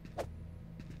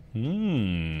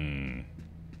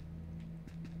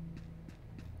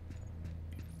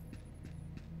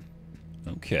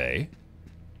 Okay.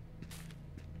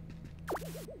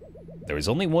 There's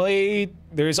only way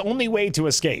to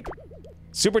escape.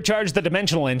 Supercharge the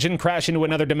dimensional engine, crash into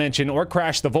another dimension, or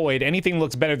crash the void. Anything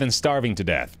looks better than starving to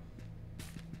death.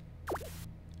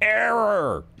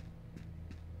 Error!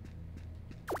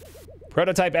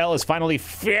 Prototype L is finally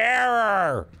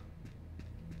fairer!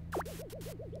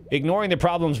 Ignoring the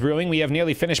problems brewing, we have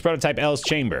nearly finished Prototype L's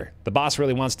chamber. The boss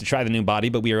really wants to try the new body,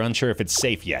 but we are unsure if it's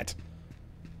safe yet.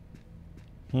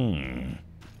 Oh,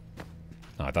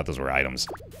 I thought those were items.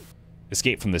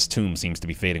 Escape from this tomb seems to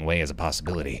be fading away as a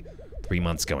possibility. 3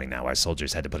 months going now, our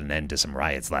soldiers had to put an end to some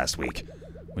riots last week.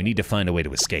 We need to find a way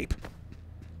to escape.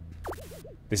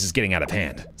 This is getting out of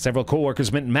hand. Several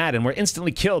co-workers went mad and were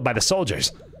instantly killed by the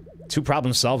soldiers. 2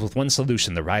 problems solved with 1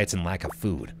 solution, the riots and lack of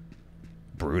food.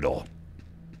 Brutal.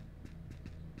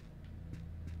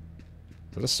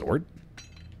 Is that a sword?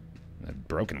 A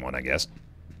broken one, I guess.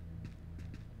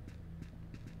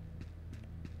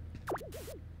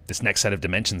 This next set of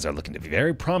dimensions are looking to be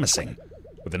very promising.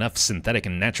 With enough synthetic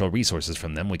and natural resources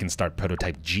from them, we can start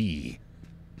Prototype G.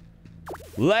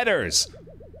 Letters!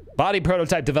 Body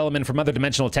prototype development from other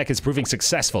dimensional tech is proving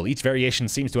successful. Each variation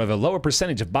seems to have a lower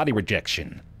percentage of body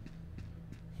rejection.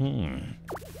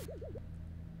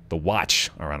 The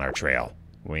Watch are on our trail.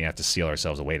 We have to seal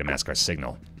ourselves away to mask our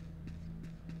signal.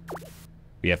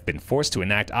 We have been forced to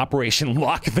enact Operation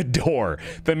Lock the Door.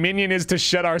 The minion is to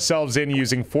shut ourselves in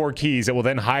using 4 keys. It will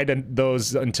then hide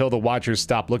those until the Watchers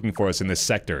stop looking for us in this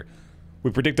sector.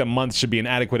 We predict a month should be an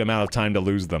adequate amount of time to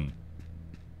lose them.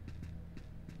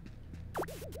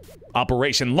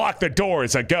 Operation Lock the Door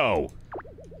is a go!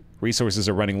 Resources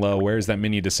are running low. Where's that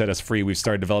minion to set us free? We've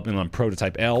started development on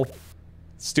Prototype L.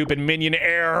 Stupid minion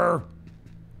error!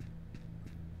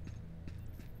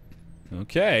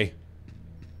 Okay.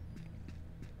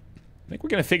 I think we're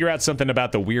gonna figure out something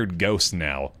about the weird ghost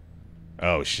now.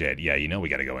 Oh shit, yeah, you know we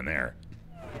gotta go in there.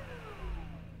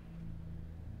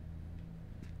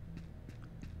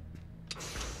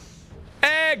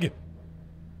 Egg!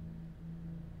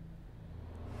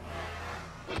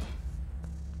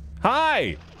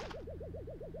 Hi!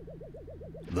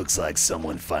 Looks like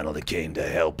someone finally came to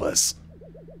help us.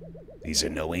 These are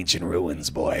no ancient ruins,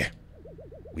 boy.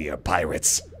 We are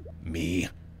pirates. Me,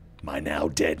 my now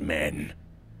dead men.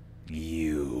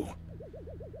 You.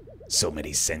 So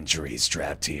many centuries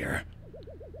trapped here.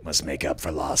 Must make up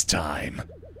for lost time.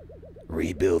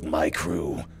 Rebuild my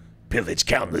crew. Pillage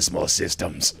countless more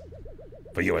systems.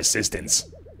 For your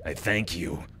assistance, I thank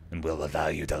you and will allow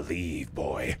you to leave,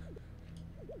 boy.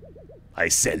 I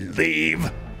said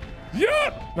leave!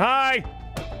 Yup! Hi!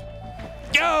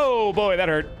 Yo! Boy, that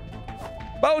hurt.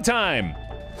 Bow time!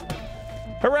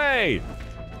 Hooray!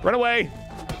 Run away!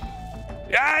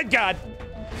 Ah, God!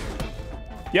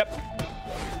 Yep.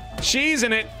 She's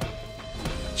in it.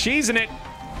 She's in it.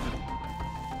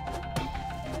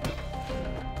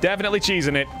 Definitely cheese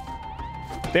in it.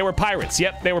 They were pirates.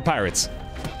 Yep, they were pirates.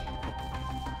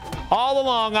 All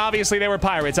along, obviously, they were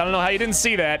pirates. I don't know how you didn't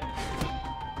see that.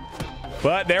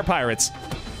 But they're pirates.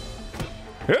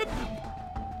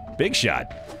 Hup. Big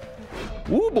shot.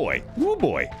 Woo boy. Woo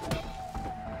boy.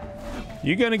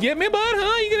 You gonna get me, bud,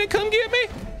 huh? You gonna come get me?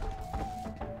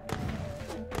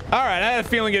 All right, I had a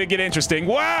feeling it'd get interesting.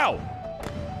 Wow!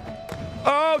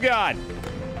 Oh, God.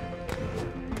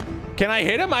 Can I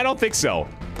hit him? I don't think so.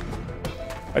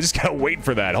 I just gotta wait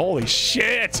for that. Holy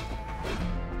shit!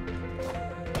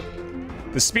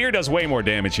 The spear does way more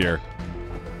damage here.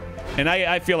 And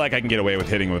I feel like I can get away with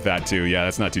hitting with that, too. Yeah,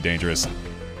 that's not too dangerous.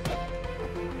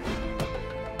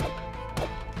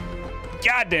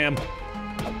 Goddamn.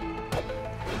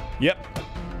 Yep.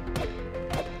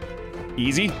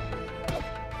 Easy.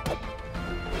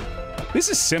 This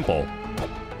is simple.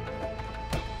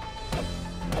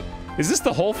 Is this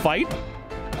the whole fight?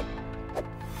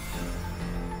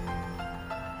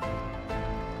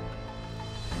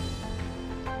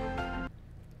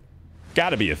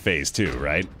 Gotta be a phase 2,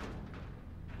 right?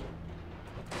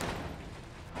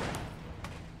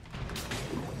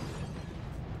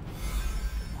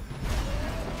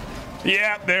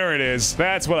 Yeah, there it is.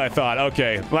 That's what I thought.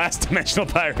 Okay, last dimensional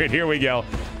pirate. Here we go.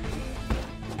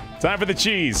 Time for the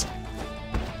cheese.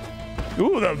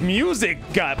 Ooh, the music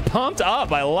got pumped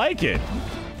up. I like it.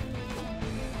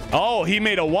 Oh, he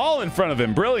made a wall in front of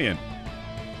him. Brilliant.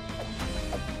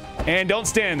 And don't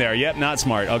stand there. Yep, not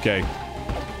smart. Okay.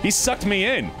 He sucked me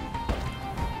in.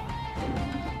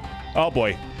 Oh,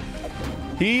 boy.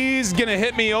 He's gonna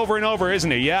hit me over and over,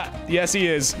 isn't he? Yeah. Yes, he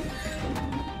is.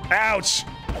 Ouch.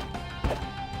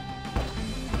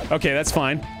 Okay, that's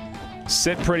fine.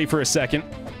 Sit pretty for a second.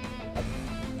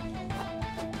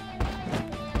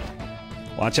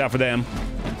 Watch out for them.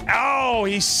 Oh,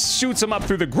 he shoots him up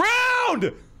through the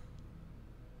ground!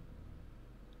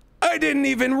 I didn't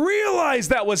even realize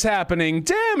that was happening.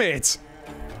 Damn it!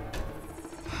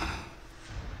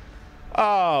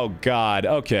 Oh, God.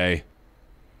 Okay.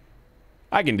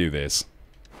 I can do this.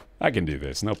 I can do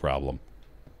this. No problem.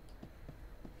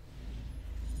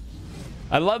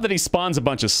 I love that he spawns a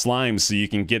bunch of slimes so you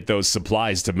can get those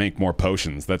supplies to make more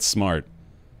potions. That's smart.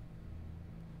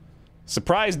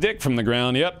 Surprise dick from the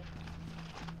ground, yep.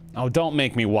 Oh, don't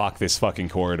make me walk this fucking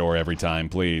corridor every time,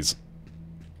 please.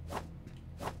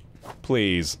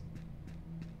 Please.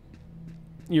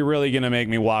 You're really gonna make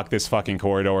me walk this fucking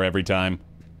corridor every time?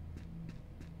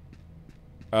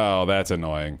 Oh, that's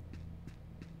annoying.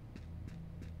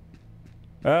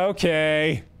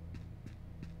 Okay.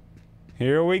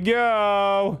 Here we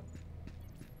go.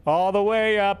 All the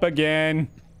way up again.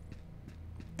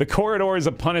 The corridor is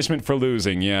a punishment for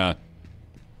losing, yeah.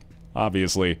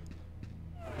 Obviously.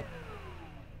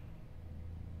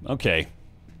 Okay.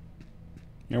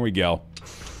 Here we go.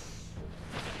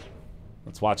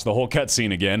 Let's watch the whole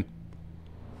cutscene again.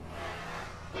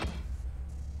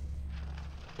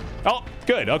 Oh,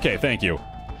 good. Okay, thank you.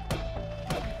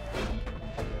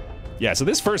 Yeah, so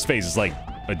this first phase is like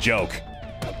a joke.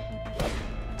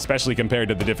 Especially compared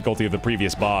to the difficulty of the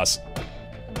previous boss.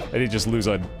 I did just lose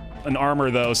an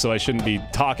armor, though, so I shouldn't be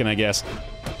talking, I guess.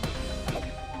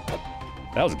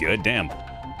 That was good, damn.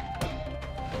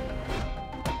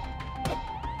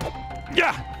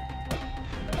 Yeah!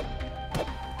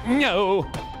 No!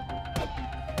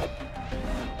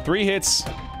 3 hits,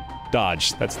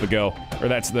 dodge. That's the go. Or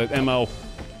that's the MO.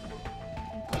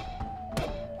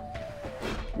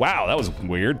 Wow, that was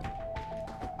weird.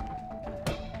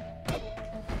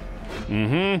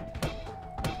 Mm-hmm.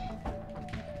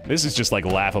 This is just, like,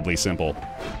 laughably simple.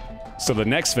 So the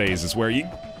next phase is where you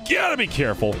gotta be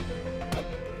careful.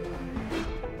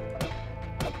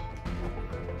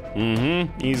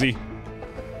 Mm-hmm. Easy.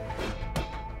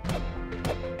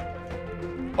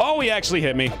 Oh, he actually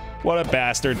hit me. What a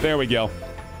bastard. There we go.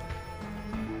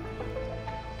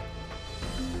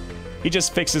 He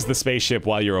just fixes the spaceship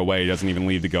while you're away. He doesn't even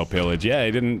leave to go pillage. Yeah,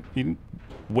 he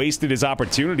wasted his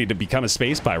opportunity to become a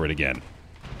space pirate again.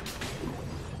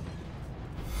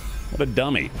 What a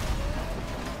dummy.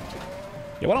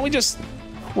 Yeah, why don't we just...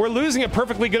 We're losing a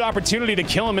perfectly good opportunity to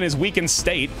kill him in his weakened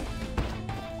state.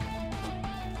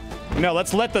 No,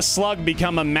 let's let the slug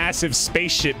become a massive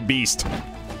spaceship beast.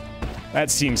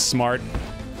 That seems smart.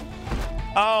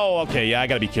 Oh, okay, yeah, I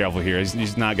gotta be careful here.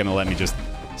 He's not gonna let me just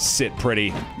sit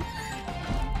pretty.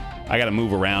 I gotta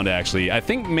move around, actually. I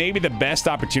think maybe the best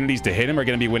opportunities to hit him are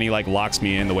gonna be when he, like, locks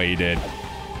me in the way he did.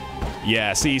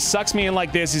 Yeah, see, he sucks me in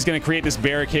like this, he's gonna create this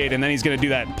barricade, and then he's gonna do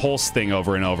that pulse thing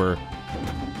over and over.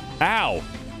 Ow!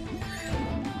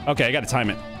 Okay, I gotta time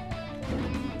it.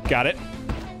 Got it.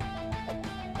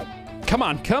 Come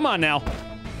on now.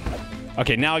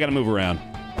 Okay, now I gotta move around.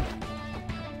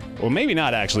 Well, maybe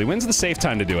not, actually. When's the safe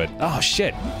time to do it? Oh,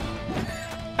 shit.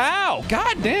 Ow!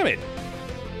 God damn it!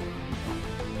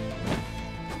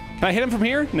 Can I hit him from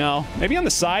here? No. Maybe on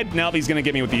the side? No, he's gonna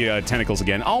get me with the tentacles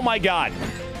again. Oh my god!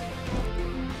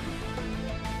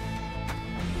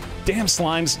 Damn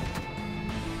slimes.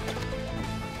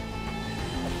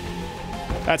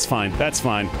 That's fine. That's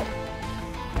fine.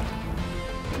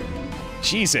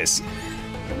 Jesus.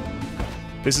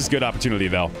 This is good opportunity,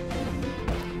 though.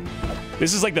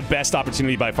 This is like the best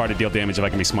opportunity by far to deal damage if I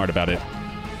can be smart about it.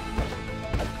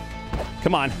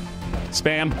 Come on.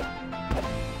 Spam.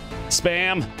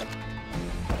 Spam.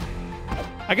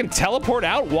 I can teleport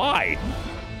out? Why?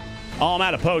 Oh, I'm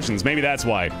out of potions. Maybe that's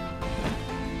why.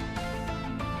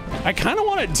 I kind of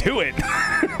want to do it.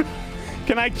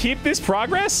 Can I keep this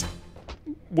progress?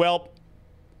 Well.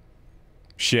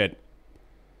 Shit.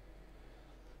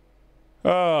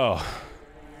 Oh.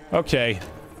 Okay.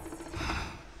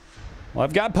 Well,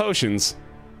 I've got potions.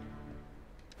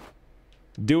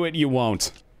 Do it, you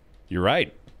won't. You're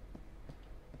right.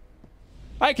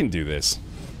 I can do this.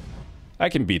 I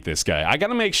can beat this guy. I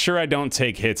gotta make sure I don't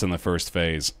take hits in the first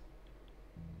phase.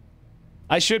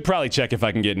 I should probably check if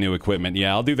I can get new equipment.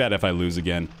 Yeah, I'll do that if I lose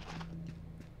again.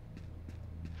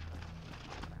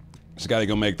 Just gotta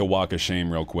go make the walk of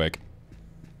shame real quick.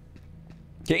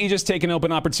 Can't you just take an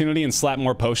open opportunity and slap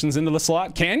more potions into the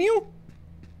slot? Can you?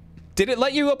 Did it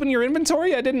let you open your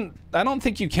inventory? I don't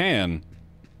think you can.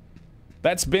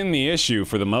 That's been the issue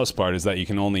for the most part, is that you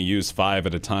can only use 5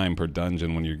 at a time per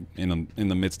dungeon when you're in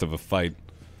the midst of a fight.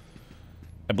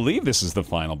 I believe this is the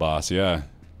final boss, yeah.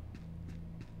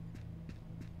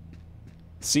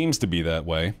 Seems to be that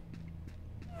way.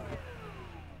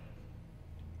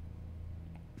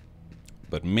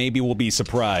 But maybe we'll be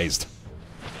surprised.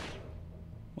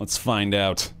 Let's find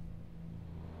out.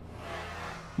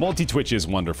 Multi-Twitch is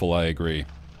wonderful, I agree.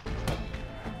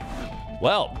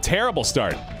 Well, terrible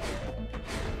start.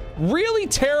 Really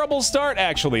terrible start,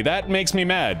 actually. That makes me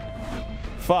mad.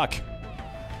 Fuck.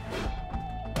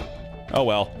 Oh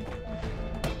well.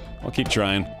 I'll keep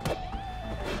trying.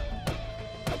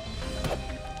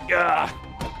 Ugh.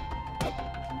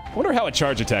 I wonder how a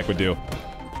charge attack would do.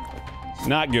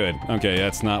 Not good. Okay,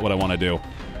 that's not what I want to do.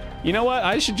 You know what?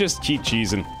 I should just keep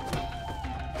cheesing.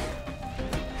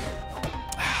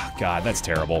 God, that's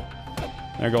terrible.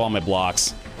 There go all my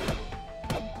blocks.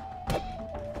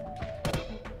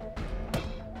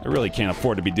 I really can't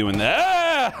afford to be doing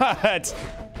that. I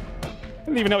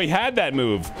didn't even know he had that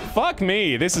move. Fuck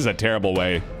me. This is a terrible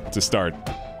way to start.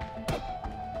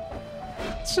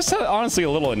 It's just honestly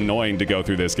a little annoying to go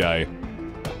through this guy.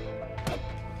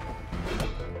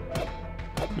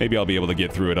 Maybe I'll be able to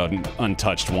get through it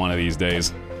untouched one of these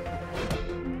days.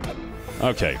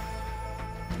 Okay.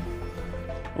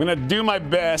 I'm gonna do my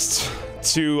best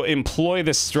to employ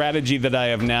the strategy that I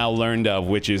have now learned of,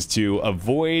 which is to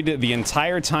avoid the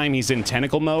entire time he's in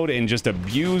tentacle mode and just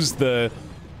abuse the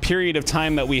period of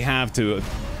time that we have to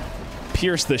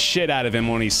pierce the shit out of him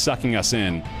when he's sucking us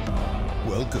in.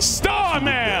 Welcome.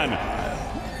 Starman!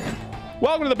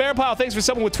 Welcome to the Bear Pile. Thanks for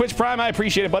subbing with Twitch Prime. I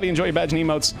appreciate it, buddy. Enjoy your badge and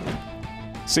emotes.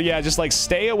 So yeah, just like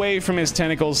stay away from his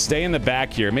tentacles, stay in the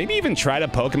back here. Maybe even try to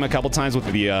poke him a couple times with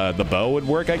the bow would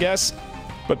work, I guess.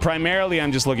 But primarily,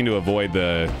 I'm just looking to avoid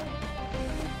the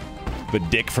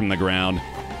dick from the ground.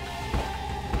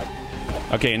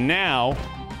 Okay, and now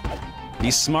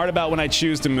he's smart about when I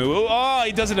choose to move. Oh,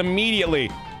 he does it immediately.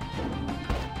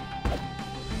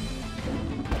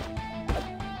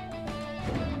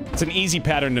 It's an easy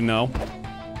pattern to know.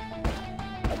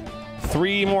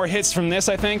 3 more hits from this,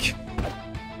 I think.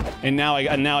 And now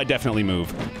I definitely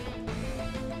move.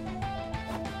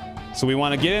 So we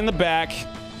want to get in the back,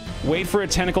 wait for a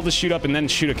tentacle to shoot up, and then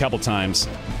shoot a couple times.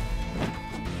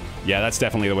 Yeah, that's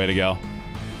definitely the way to go.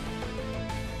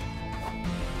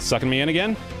 Sucking me in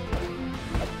again?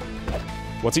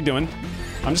 What's he doing?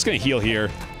 I'm just gonna heal here.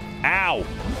 Ow!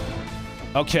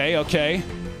 Okay, okay.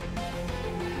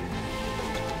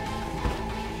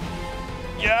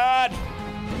 God!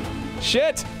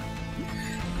 Shit!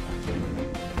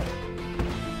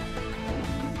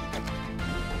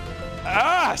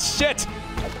 Ah, shit!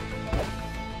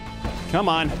 Come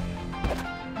on.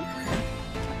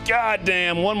 God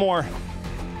damn, one more.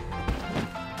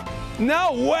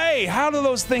 No way! How do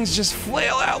those things just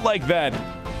flail out like that?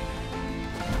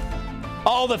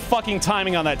 All the fucking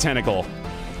timing on that tentacle.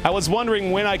 I was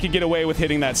wondering when I could get away with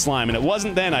hitting that slime, and it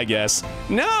wasn't then, I guess.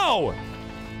 No!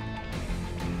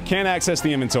 Can't access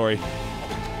the inventory.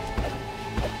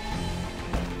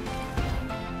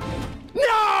 No!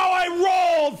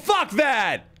 I rolled! Fuck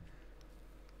that!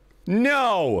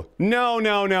 No! No,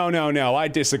 no, no, no, no. I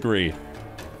disagree.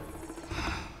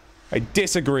 I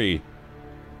disagree.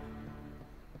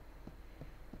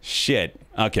 Shit.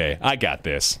 Okay, I got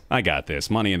this. I got this.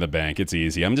 Money in the bank. It's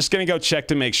easy. I'm just gonna go check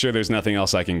to make sure there's nothing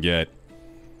else I can get.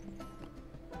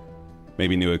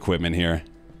 Maybe new equipment here.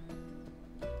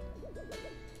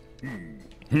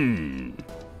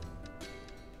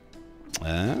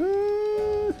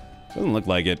 Doesn't look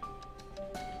like it.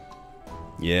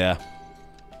 Yeah.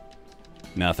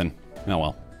 Nothing. Oh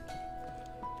well.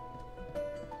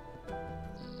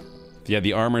 If you had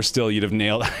the armor still, you'd have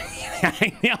nailed...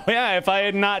 I know, yeah, if I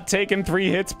had not taken 3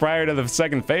 hits prior to the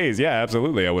second phase, yeah,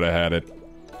 absolutely, I would have had it.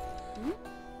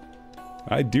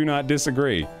 I do not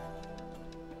disagree.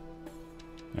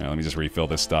 Yeah, let me just refill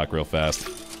this stock real fast.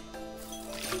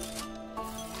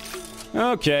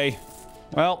 Okay.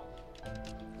 Well,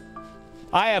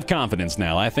 I have confidence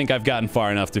now. I think I've gotten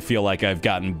far enough to feel like I've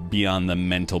gotten beyond the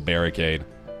mental barricade.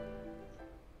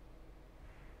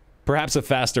 Perhaps a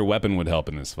faster weapon would help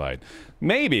in this fight.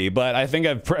 Maybe, but I think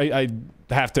I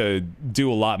have to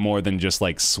do a lot more than just,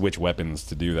 like, switch weapons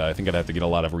to do that. I think I'd have to get a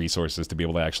lot of resources to be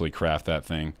able to actually craft that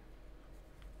thing.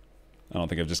 I don't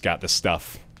think I've just got the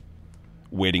stuff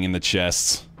waiting in the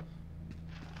chests.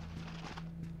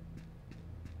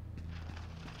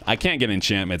 I can't get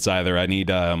enchantments either. I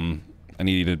need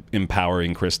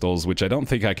empowering crystals, which I don't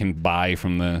think I can buy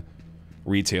from the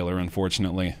retailer,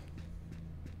 unfortunately.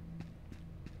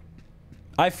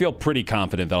 I feel pretty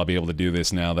confident that I'll be able to do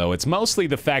this now, though. It's mostly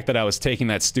the fact that I was taking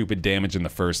that stupid damage in the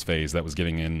first phase that was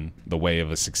getting in the way of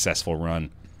a successful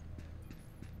run.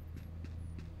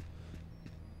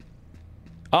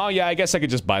 Oh, yeah, I guess I could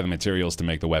just buy the materials to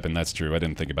make the weapon. That's true. I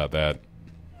didn't think about that.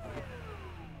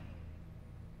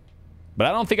 But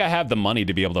I don't think I have the money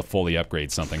to be able to fully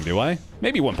upgrade something, do I?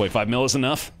 Maybe 1.5 mil is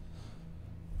enough.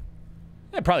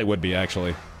 It probably would be,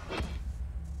 actually.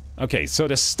 Okay, so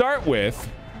to start with,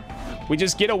 we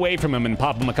just get away from him and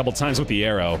pop him a couple times with the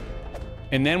arrow.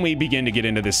 And then we begin to get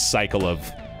into this cycle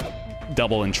of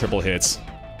double and triple hits.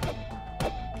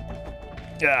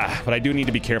 Yeah, but I do need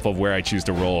to be careful of where I choose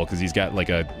to roll, because he's got, like,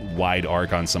 a wide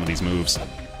arc on some of these moves.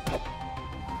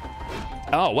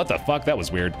 Oh, what the fuck? That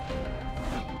was weird.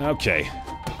 Okay.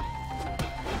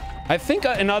 I think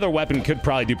another weapon could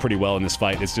probably do pretty well in this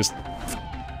fight. It's just...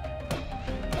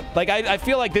 like, I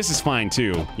feel like this is fine,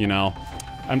 too, you know?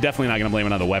 I'm definitely not gonna blame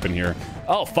another weapon here.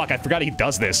 Oh, fuck, I forgot he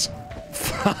does this.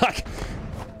 Fuck.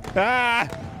 Ah!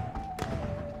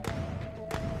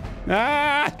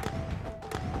 Ah!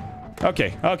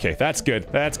 Okay, okay, that's good.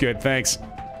 That's good, thanks.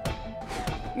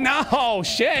 No,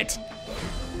 shit!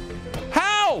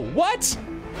 How? What?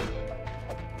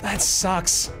 That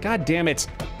sucks. God damn it.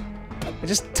 I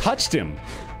just touched him.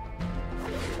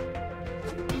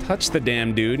 Touch the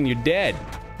damn dude and you're dead.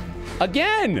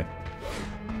 Again!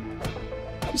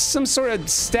 Some sort of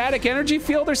static energy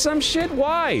field or some shit?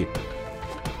 Why?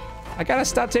 I gotta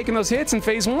stop taking those hits in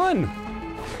phase 1.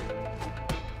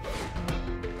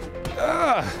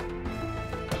 Ugh.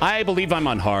 I believe I'm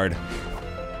on hard.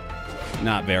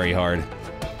 Not very hard.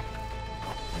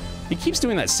 He keeps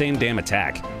doing that same damn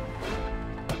attack.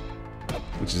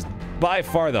 Which is by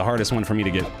far the hardest one for me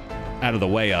to get out of the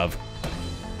way of.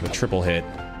 The triple hit.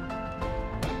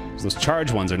 Those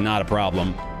charge ones are not a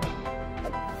problem.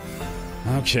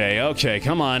 Okay, okay,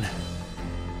 come on.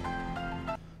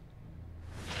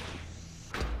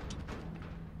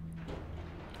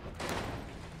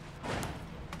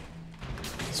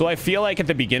 So I feel like at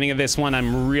the beginning of this one,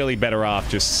 I'm really better off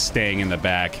just staying in the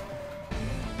back.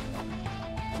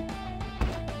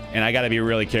 And I gotta be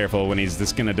really careful when he's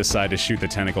just gonna decide to shoot the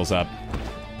tentacles up.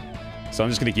 So I'm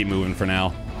just gonna keep moving for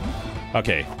now.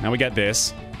 Okay, now we got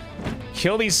this.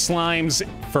 Kill these slimes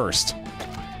first.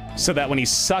 So that when he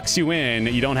sucks you in,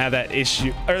 you don't have that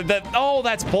issue. Or that, oh,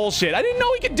 that's bullshit. I didn't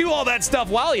know he could do all that stuff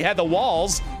while he had the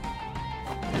walls.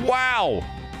 Wow.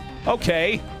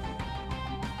 Okay.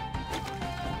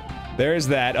 There's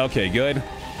that. Okay, good.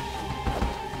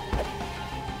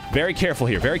 Very careful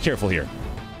here. Very careful here.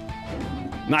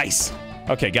 Nice.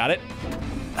 Okay, got it.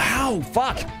 Ow,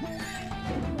 fuck.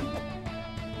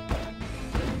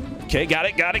 Okay, got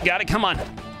it, got it, got it. Come on.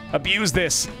 Abuse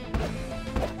this.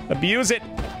 Abuse it.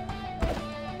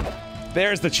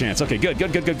 There's the chance. Okay, good,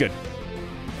 good, good, good, good.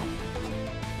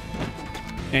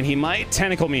 And he might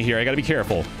tentacle me here. I gotta be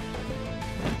careful.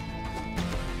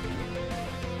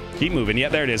 Keep moving.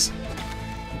 Yep, there it is.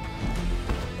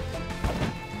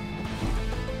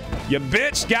 You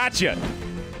bitch, gotcha.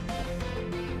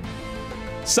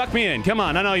 Suck me in. Come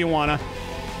on, I know you wanna.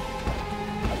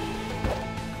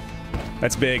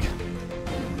 That's big.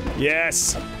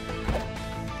 Yes.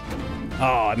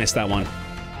 Oh, I missed that one.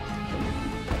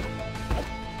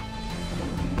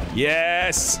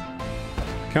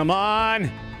 Come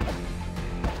on.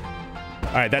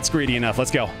 All right, that's greedy enough.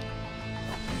 Let's go.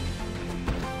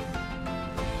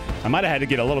 I might have had to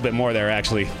get a little bit more there,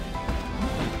 actually.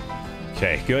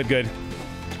 Okay, good, good.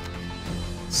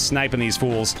 Sniping these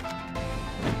fools.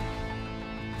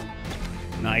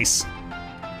 Nice.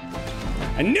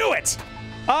 I knew it!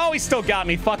 Oh, he still got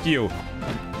me. Fuck you.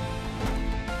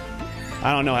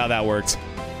 I don't know how that worked.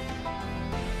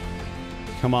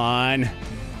 Come on.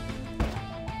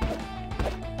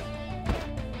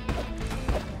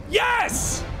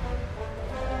 Yes!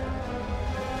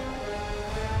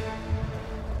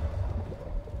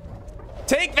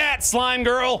 Take that, slime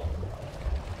girl!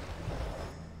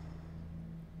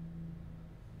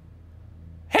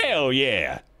 Hell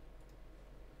yeah!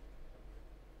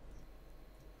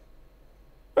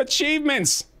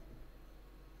 Achievements!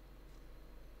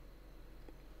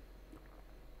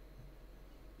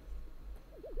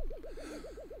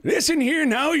 Listen here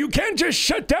now, you can't just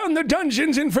shut down the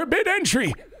dungeons and forbid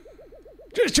entry.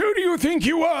 Just who do you think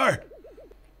you are?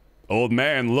 Old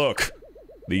man, look.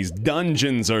 These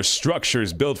dungeons are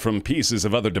structures built from pieces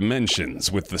of other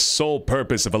dimensions with the sole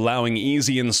purpose of allowing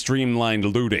easy and streamlined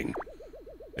looting.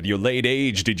 At your late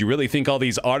age, did you really think all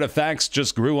these artifacts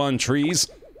just grew on trees?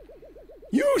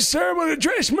 You, sir, will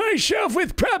address myself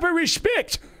with proper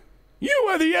respect. You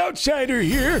are the outsider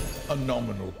here. A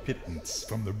nominal pittance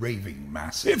from the raving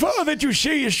masses. If all that you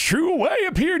say is true, why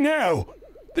appear now?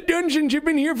 The dungeons have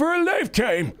been here for a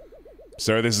lifetime.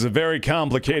 Sir, this is a very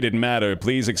complicated matter.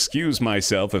 Please excuse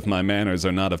myself if my manners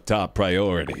are not of top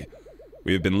priority.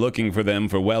 We have been looking for them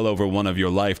for well over one of your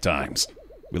lifetimes.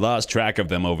 We lost track of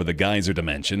them over the geyser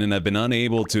dimension and have been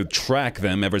unable to track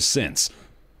them ever since.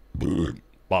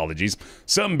 Apologies.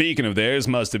 Some beacon of theirs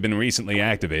must have been recently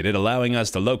activated, allowing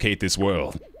us to locate this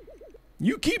world.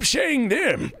 You keep saying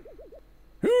them.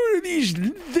 Who are these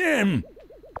them?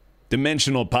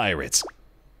 Dimensional pirates.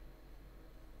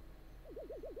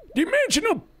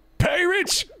 Dimensional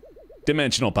pirates?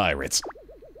 Dimensional pirates.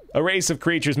 A race of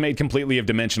creatures made completely of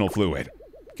dimensional fluid.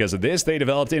 Because of this, they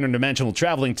developed interdimensional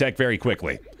traveling tech very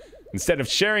quickly. Instead of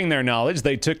sharing their knowledge,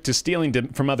 they took to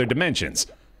stealing from other dimensions.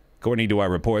 According to our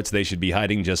reports, they should be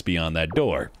hiding just beyond that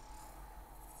door.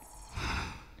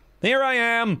 Here I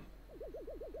am!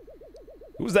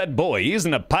 Who's that boy? He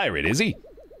isn't a pirate, is he?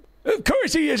 Of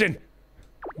course he isn't.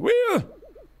 Will,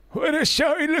 what a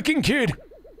sorry-looking kid.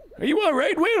 Are you all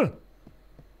right, Will?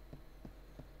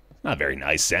 Not very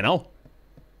nice, Senno.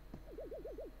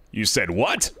 You said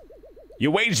what?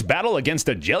 You waged battle against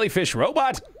a jellyfish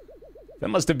robot? That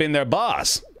must have been their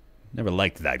boss. Never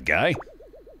liked that guy.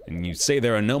 And you say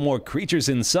there are no more creatures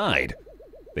inside.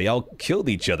 They all killed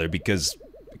each other because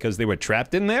they were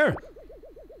trapped in there?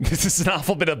 This is an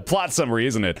awful bit of plot summary,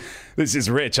 isn't it? This is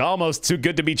rich, almost too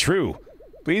good to be true.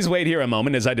 Please wait here a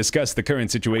moment as I discuss the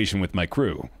current situation with my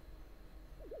crew.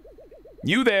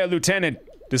 You there, Lieutenant.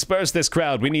 Disperse this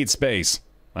crowd. We need space.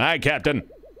 Aye, Captain.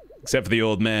 Except for the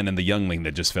old man and the youngling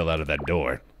that just fell out of that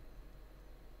door.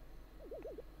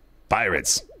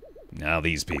 Pirates. Now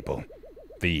these people.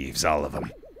 Thieves, all of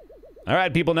them. All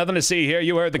right, people, nothing to see here.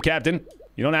 You heard the captain.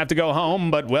 You don't have to go home,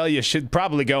 but, well, you should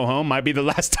probably go home. Might be the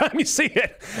last time you see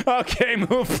it. Okay,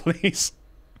 move, please.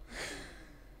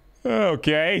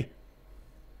 Okay.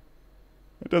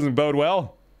 That doesn't bode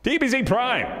well. TBZ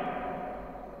Prime.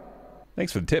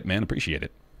 Thanks for the tip, man. Appreciate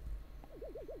it.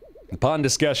 Upon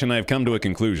discussion, I have come to a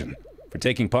conclusion. For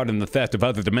taking part in the theft of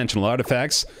other dimensional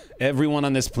artifacts, everyone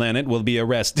on this planet will be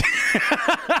arrested.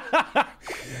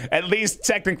 At least,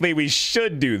 technically, we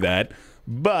should do that.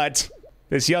 But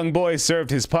this young boy served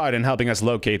his part in helping us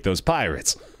locate those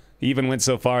pirates. He even went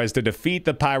so far as to defeat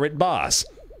the pirate boss.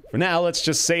 For now, let's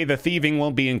just say the thieving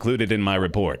won't be included in my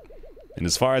report. And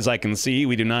as far as I can see,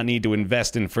 we do not need to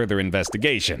invest in further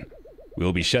investigation. We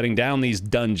will be shutting down these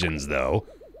dungeons, though.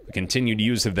 The continued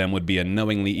use of them would be a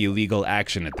knowingly illegal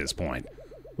action at this point.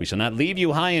 We shall not leave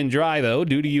you high and dry, though.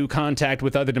 Due to you contact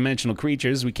with other dimensional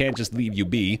creatures, we can't just leave you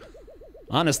be.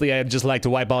 Honestly, I'd just like to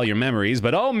wipe all your memories,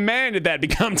 but oh man, did that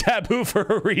become taboo for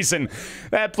a reason.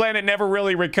 That planet never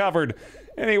really recovered.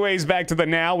 Anyways, back to the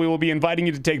now, we will be inviting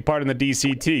you to take part in the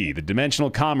DCT, the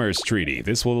Dimensional Commerce Treaty.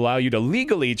 This will allow you to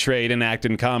legally trade and act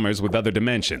in commerce with other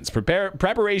dimensions.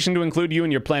 Preparation to include you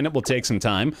and your planet will take some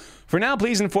time. For now,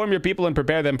 please inform your people and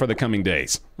prepare them for the coming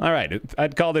days. Alright,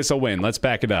 I'd call this a win. Let's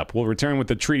back it up. We'll return with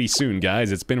the treaty soon,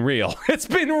 guys. It's been real. It's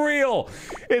been real!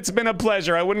 It's been a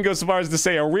pleasure. I wouldn't go so far as to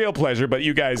say a real pleasure, but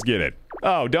you guys get it.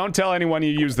 Oh, don't tell anyone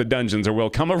you use the dungeons or we'll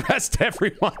come arrest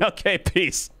everyone. Okay,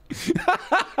 peace.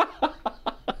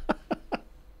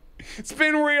 It's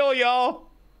been real, y'all.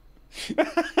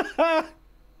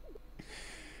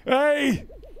 Hey,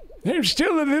 I'm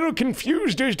still a little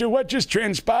confused as to what just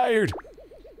transpired.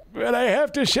 But I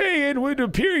have to say, it would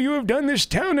appear you have done this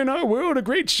town and our world a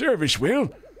great service,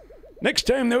 Will. Next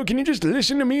time, though, can you just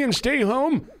listen to me and stay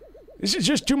home? This is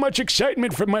just too much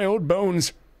excitement for my old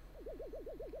bones.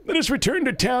 Let us return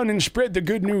to town and spread the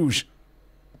good news.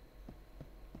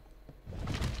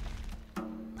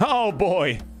 Oh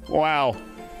boy. Wow.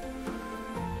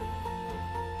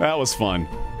 That was fun.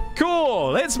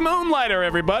 Cool. It's Moonlighter,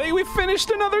 everybody. We finished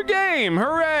another game.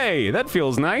 Hooray. That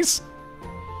feels nice.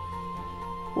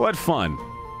 What fun.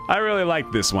 I really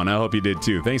liked this one. I hope you did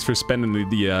too. Thanks for spending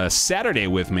the Saturday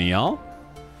with me, y'all.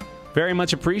 Very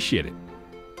much appreciated.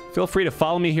 Feel free to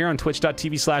follow me here on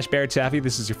twitch.tv/BearTaffy.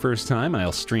 This is your first time.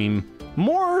 I'll stream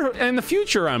more in the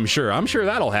future, I'm sure. I'm sure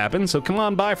that'll happen, so come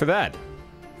on by for that.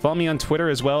 Follow me on Twitter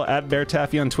as well,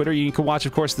 @BearTaffy on Twitter. You can watch,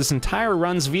 of course, this entire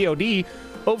run's VOD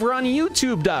over on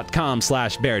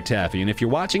youtube.com/BearTaffy. And if you're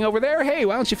watching over there, hey,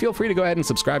 why don't you feel free to go ahead and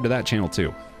subscribe to that channel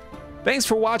too. Thanks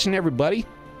for watching, everybody.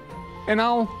 And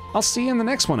I'll see you in the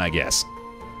next one, I guess.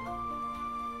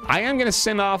 I am going to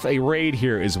send off a raid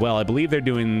here as well. I believe they're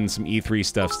doing some E3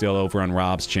 stuff still over on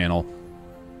Rob's channel.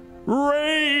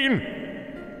 Rain!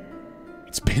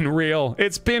 It's been real.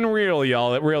 It's been real,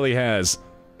 y'all. It really has.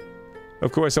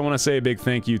 Of course, I want to say a big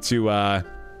thank you to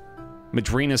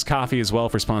Madrina's Coffee as well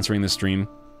for sponsoring this stream.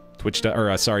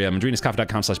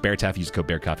 madrinascoffee.com/BearTaffy. Use code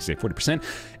BearCoffee, save 40%.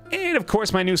 And of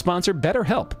course, my new sponsor,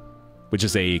 BetterHelp, which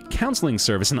is a counseling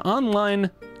service, an online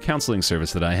counseling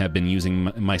service that I have been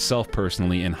using myself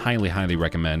personally and highly, highly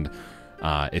recommend.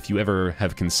 If you ever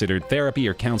have considered therapy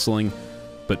or counseling,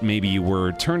 but maybe you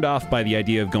were turned off by the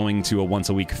idea of going to a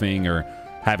once-a-week thing or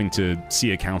having to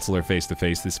see a counselor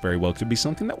face-to-face, this very well could be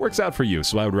something that works out for you,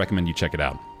 so I would recommend you check it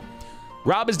out.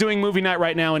 Rob is doing movie night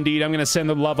right now, indeed. I'm going to send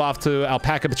the love off to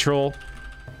Alpaca Patrol.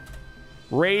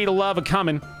 Raid love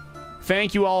a-coming.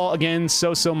 Thank you all again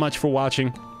so much for watching.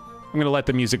 I'm going to let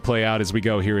the music play out as we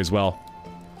go here as well.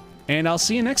 And I'll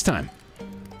see you next time.